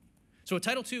 So with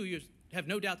Title II, you have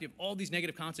no doubt you have all these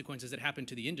negative consequences that happen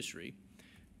to the industry.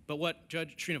 But what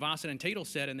Judge Srinivasan and Tatel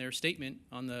said in their statement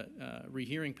on the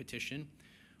rehearing petition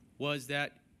was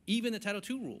that even the Title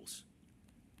II rules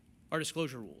are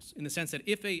disclosure rules, in the sense that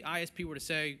if a ISP were to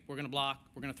say, we're going to block,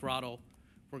 we're going to throttle,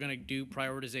 we're going to do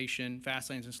prioritization, fast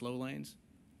lanes and slow lanes,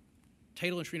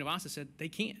 Tatel and Srinivasan said they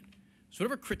can't. So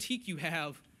whatever critique you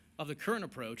have of the current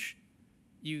approach,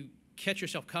 you catch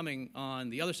yourself coming on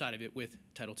the other side of it with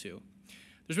Title II.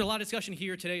 There's been a lot of discussion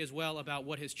here today as well about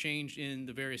what has changed in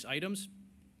the various items.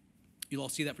 You'll all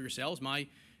see that for yourselves. My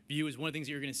view is one of the things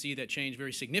that you're going to see that changed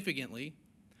very significantly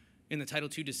in the Title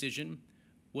II decision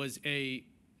was a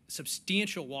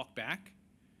substantial walk back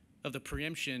of the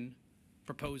preemption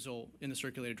proposal in the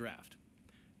circulated draft.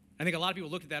 I think a lot of people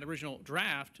looked at that original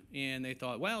draft and they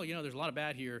thought, well, there's a lot of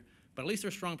bad here, but at least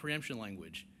there's strong preemption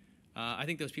language. I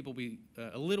think those people will be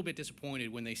a little bit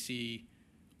disappointed when they see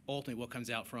ultimately what comes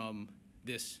out from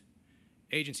this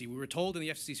agency. We were told in the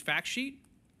FCC's fact sheet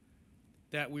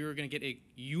that we were going to get a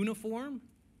uniform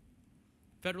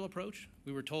federal approach.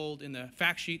 We were told in the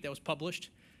fact sheet that was published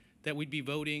that we'd be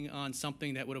voting on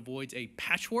something that would avoid a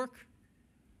patchwork.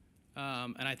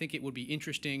 And I think it would be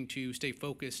interesting to stay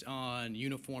focused on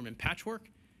uniform and patchwork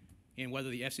and whether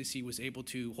the FCC was able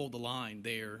to hold the line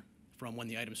there from when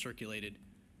the item circulated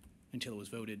until it was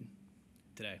voted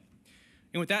today.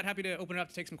 And with that, happy to open it up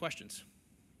to take some questions.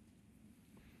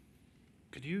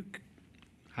 Could you,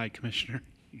 hi, Commissioner,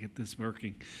 you get this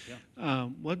working. Yeah.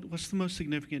 What's the most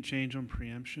significant change on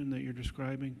preemption that you're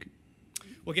describing?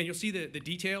 Well, again, you'll see the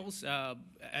details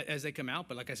as they come out,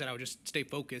 but like I said, I would just stay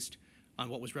focused on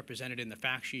what was represented in the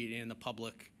fact sheet and in the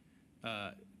public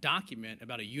document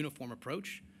about a uniform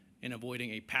approach and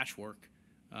avoiding a patchwork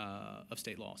of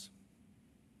state laws.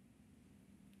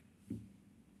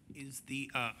 Is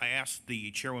I asked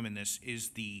the chairwoman this,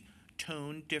 is the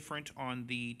tone different on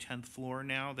the 10th floor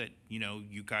now that, you know,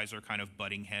 you guys are kind of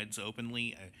butting heads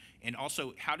openly? And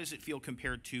also, how does it feel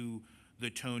compared to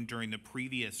the tone during the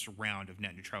previous round of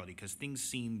net neutrality? Because things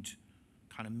seemed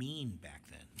kind of mean back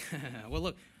then. Well,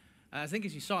 look, I think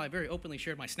as you saw, I very openly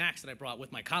shared my snacks that I brought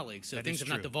with my colleagues. So That things is have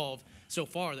not true. devolved so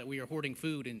far that we are hoarding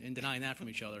food and denying that from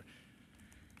each other.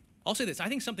 I'll say this. I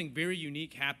think something very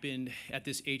unique happened at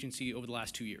this agency over the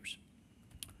last 2 years.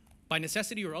 By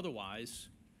necessity or otherwise,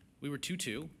 we were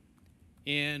 2-2,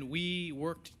 and we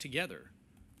worked together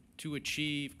to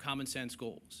achieve common sense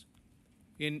goals.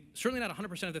 And certainly not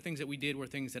 100% of the things that we did were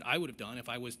things that I would have done if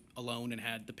I was alone and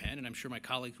had the pen, and I'm sure my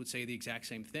colleagues would say the exact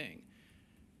same thing.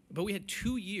 But we had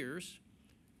 2 years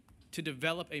to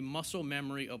develop a muscle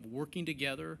memory of working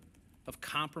together, of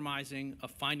compromising,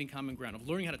 of finding common ground, of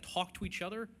learning how to talk to each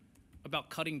other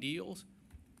about cutting deals,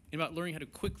 and about learning how to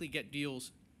quickly get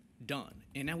deals done.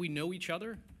 And now we know each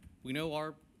other, we know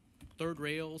our third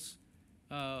rails,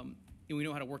 and we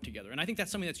know how to work together. And I think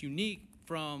that's something that's unique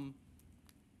from,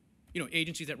 you know,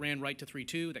 agencies that ran right to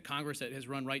 3-2, that Congress that has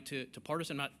run right to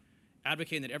partisan. I'm not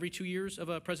advocating that every 2 years of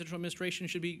a presidential administration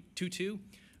should be 2-2,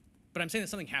 but I'm saying that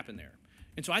something happened there.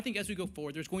 And so I think as we go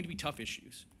forward, there's going to be tough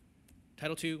issues.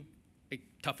 Title II, a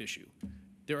tough issue.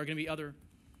 There are going to be other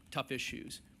tough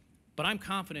issues. But I'm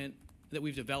confident that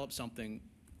we've developed something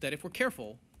that, if we're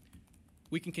careful,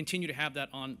 we can continue to have that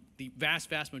on the vast,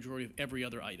 vast majority of every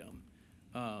other item.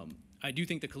 I do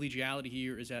think the collegiality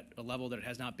here is at a level that it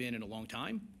has not been in a long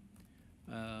time.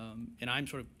 And I'm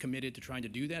sort of committed to trying to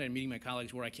do that and meeting my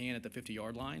colleagues where I can at the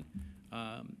 50-yard line.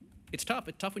 It's tough.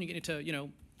 It's tough when you get into, you know,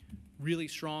 really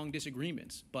strong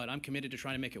disagreements. But I'm committed to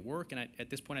trying to make it work. And at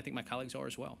this point, I think my colleagues are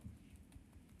as well.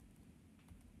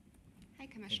 Hi,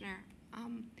 Commissioner.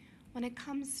 When it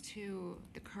comes to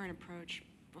the current approach,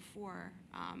 before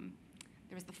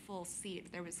there was the full seat,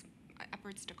 there was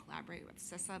efforts to collaborate with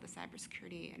CISA, the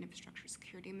Cybersecurity and Infrastructure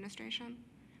Security Administration.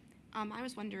 I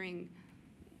was wondering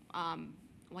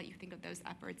what you think of those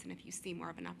efforts and if you see more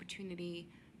of an opportunity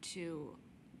to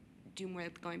do more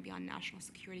going beyond national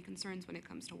security concerns when it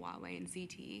comes to Huawei and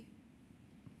ZTE.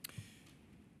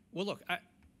 Well, look,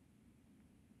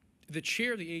 the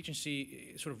chair of the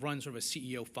agency sort of runs sort of a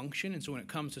CEO function, and so when it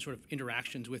comes to sort of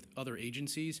interactions with other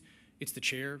agencies, it's the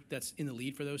chair that's in the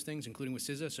lead for those things, including with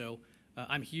CISA. So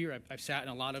I'm here. I've sat in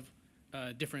a lot of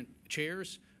different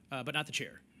chairs, but not the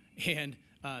chair. And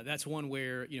that's one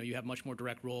where, you know, you have much more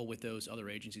direct role with those other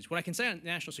agencies. What I can say on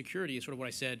national security is sort of what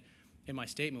I said in my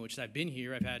statement, which is I've been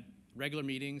here. I've had regular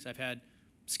meetings. I've had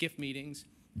SCIF meetings.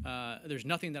 There's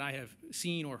nothing that I have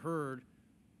seen or heard,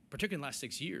 particularly in the last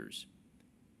 6 years,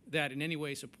 that in any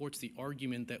way supports the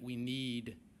argument that we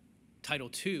need Title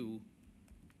II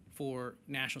for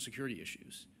national security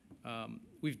issues.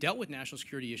 We've dealt with national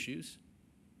security issues,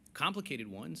 complicated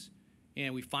ones,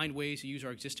 and we find ways to use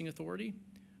our existing authority.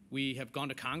 We have gone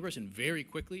to Congress and very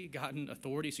quickly gotten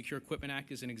authority. Secure Equipment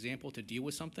Act is an example to deal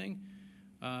with something.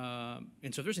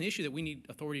 And so if there's an issue that we need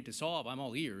authority to solve, I'm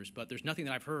all ears, but there's nothing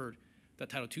that I've heard that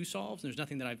Title II solves, and there's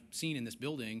nothing that I've seen in this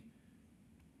building,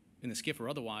 in the SCIF or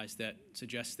otherwise, that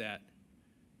suggests that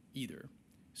either.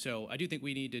 So I do think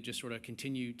we need to just sort of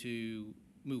continue to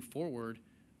move forward.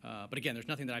 But again, there's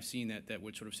nothing that I've seen that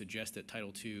would sort of suggest that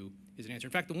Title II is an answer.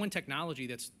 In fact, the one technology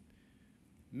that's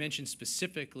mentioned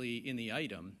specifically in the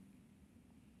item,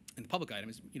 in the public item,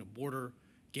 is, you know, Border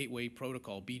Gateway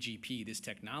Protocol, BGP, this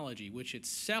technology, which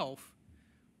itself,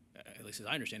 at least as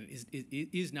I understand it,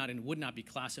 is not and would not be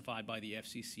classified by the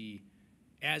FCC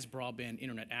as broadband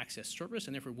internet access service,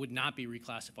 and therefore would not be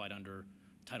reclassified under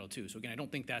Title II. So again, I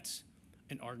don't think that's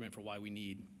an argument for why we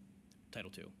need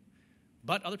Title II.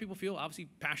 But other people feel obviously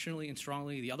passionately and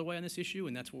strongly the other way on this issue,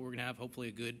 and that's what we're going to have hopefully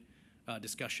a good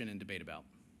discussion and debate about.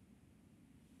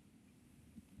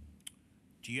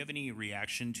 Do you have any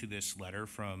reaction to this letter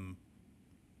from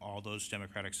all those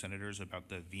Democratic senators about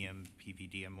the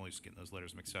VMPVD? I'm always getting those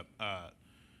letters mixed up.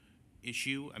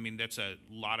 Issue. I mean, that's a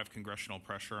lot of congressional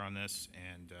pressure on this,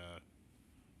 and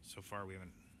so far we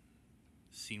haven't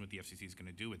seen what the FCC is going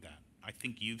to do with that. I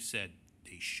think you've said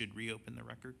they should reopen the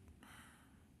record.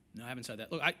 No, I haven't said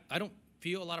that. Look, I don't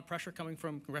feel a lot of pressure coming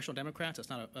from congressional Democrats. That's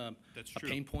not a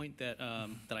pain point that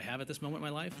that I have at this moment in my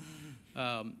life.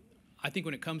 I think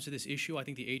when it comes to this issue, I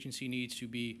think the agency needs to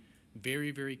be very,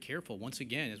 very careful. Once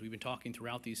again, as we've been talking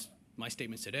throughout my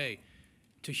statements today,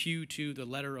 to hew to the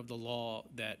letter of the law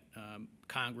that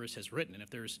Congress has written. And if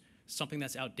there's something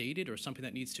that's outdated or something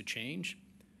that needs to change,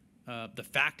 the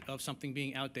fact of something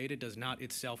being outdated does not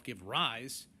itself give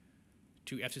rise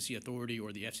to FCC authority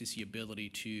or the FCC ability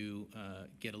to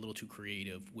get a little too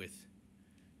creative with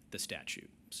the statute.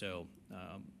 So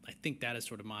I think that is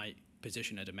sort of my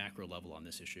position at a macro level on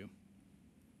this issue.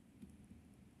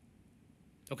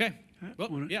 Okay.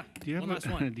 Well, yeah. Do you have one last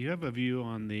one. do you have a view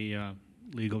on the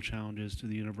legal challenges to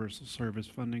the universal service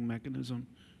funding mechanism,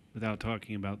 without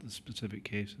talking about the specific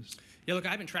cases? Yeah, look,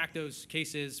 I haven't tracked those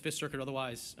cases, Fifth Circuit or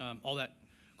otherwise, all that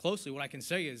closely. What I can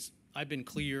say is I've been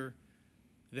clear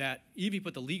that even if you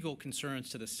put the legal concerns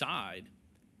to the side,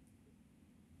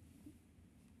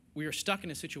 we are stuck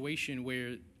in a situation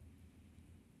where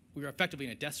we are effectively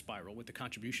in a death spiral with the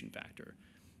contribution factor,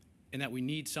 and that we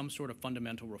need some sort of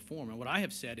fundamental reform. And what I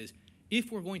have said is,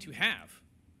 if we're going to have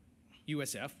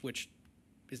USF, which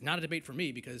is not a debate for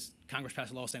me because Congress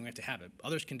passed a law saying we have to have it.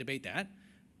 Others can debate that.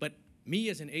 But me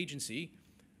as an agency,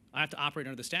 I have to operate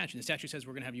under the statute. The statute says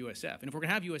we're going to have USF. And if we're going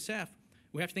to have USF,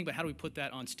 we have to think about how do we put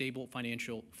that on stable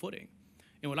financial footing.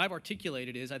 And what I've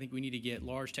articulated is I think we need to get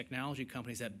large technology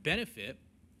companies that benefit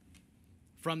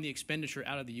from the expenditure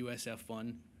out of the USF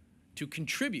fund to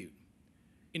contribute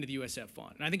into the USF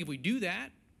fund. And I think if we do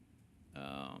that,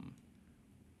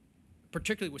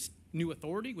 particularly with new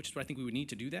authority, which is what I think we would need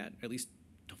to do that, at least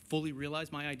to fully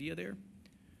realize my idea there,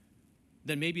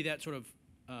 then maybe that sort of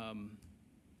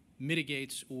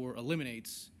mitigates or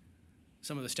eliminates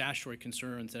some of the statutory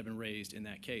concerns that have been raised in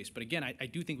that case. But again, I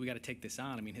do think we got to take this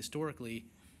on. I mean, historically,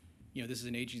 this is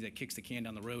an agency that kicks the can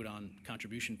down the road on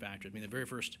contribution factors. I mean, the very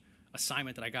first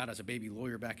assignment that I got as a baby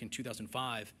lawyer back in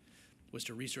 2005 was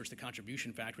to research the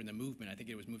contribution factor in the movement. I think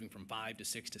it was moving from 5 to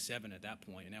 6 to 7 at that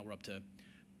point, and now we're up to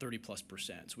 30+%.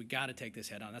 So we got to take this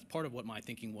head on. That's part of what my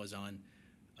thinking was on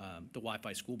the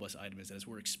Wi-Fi school bus item, is that as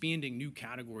we're expanding new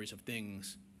categories of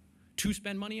things to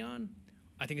spend money on,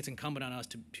 I think it's incumbent on us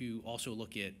to also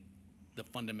look at the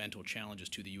fundamental challenges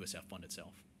to the USF fund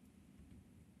itself.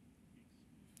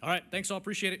 All right, thanks all,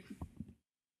 appreciate it.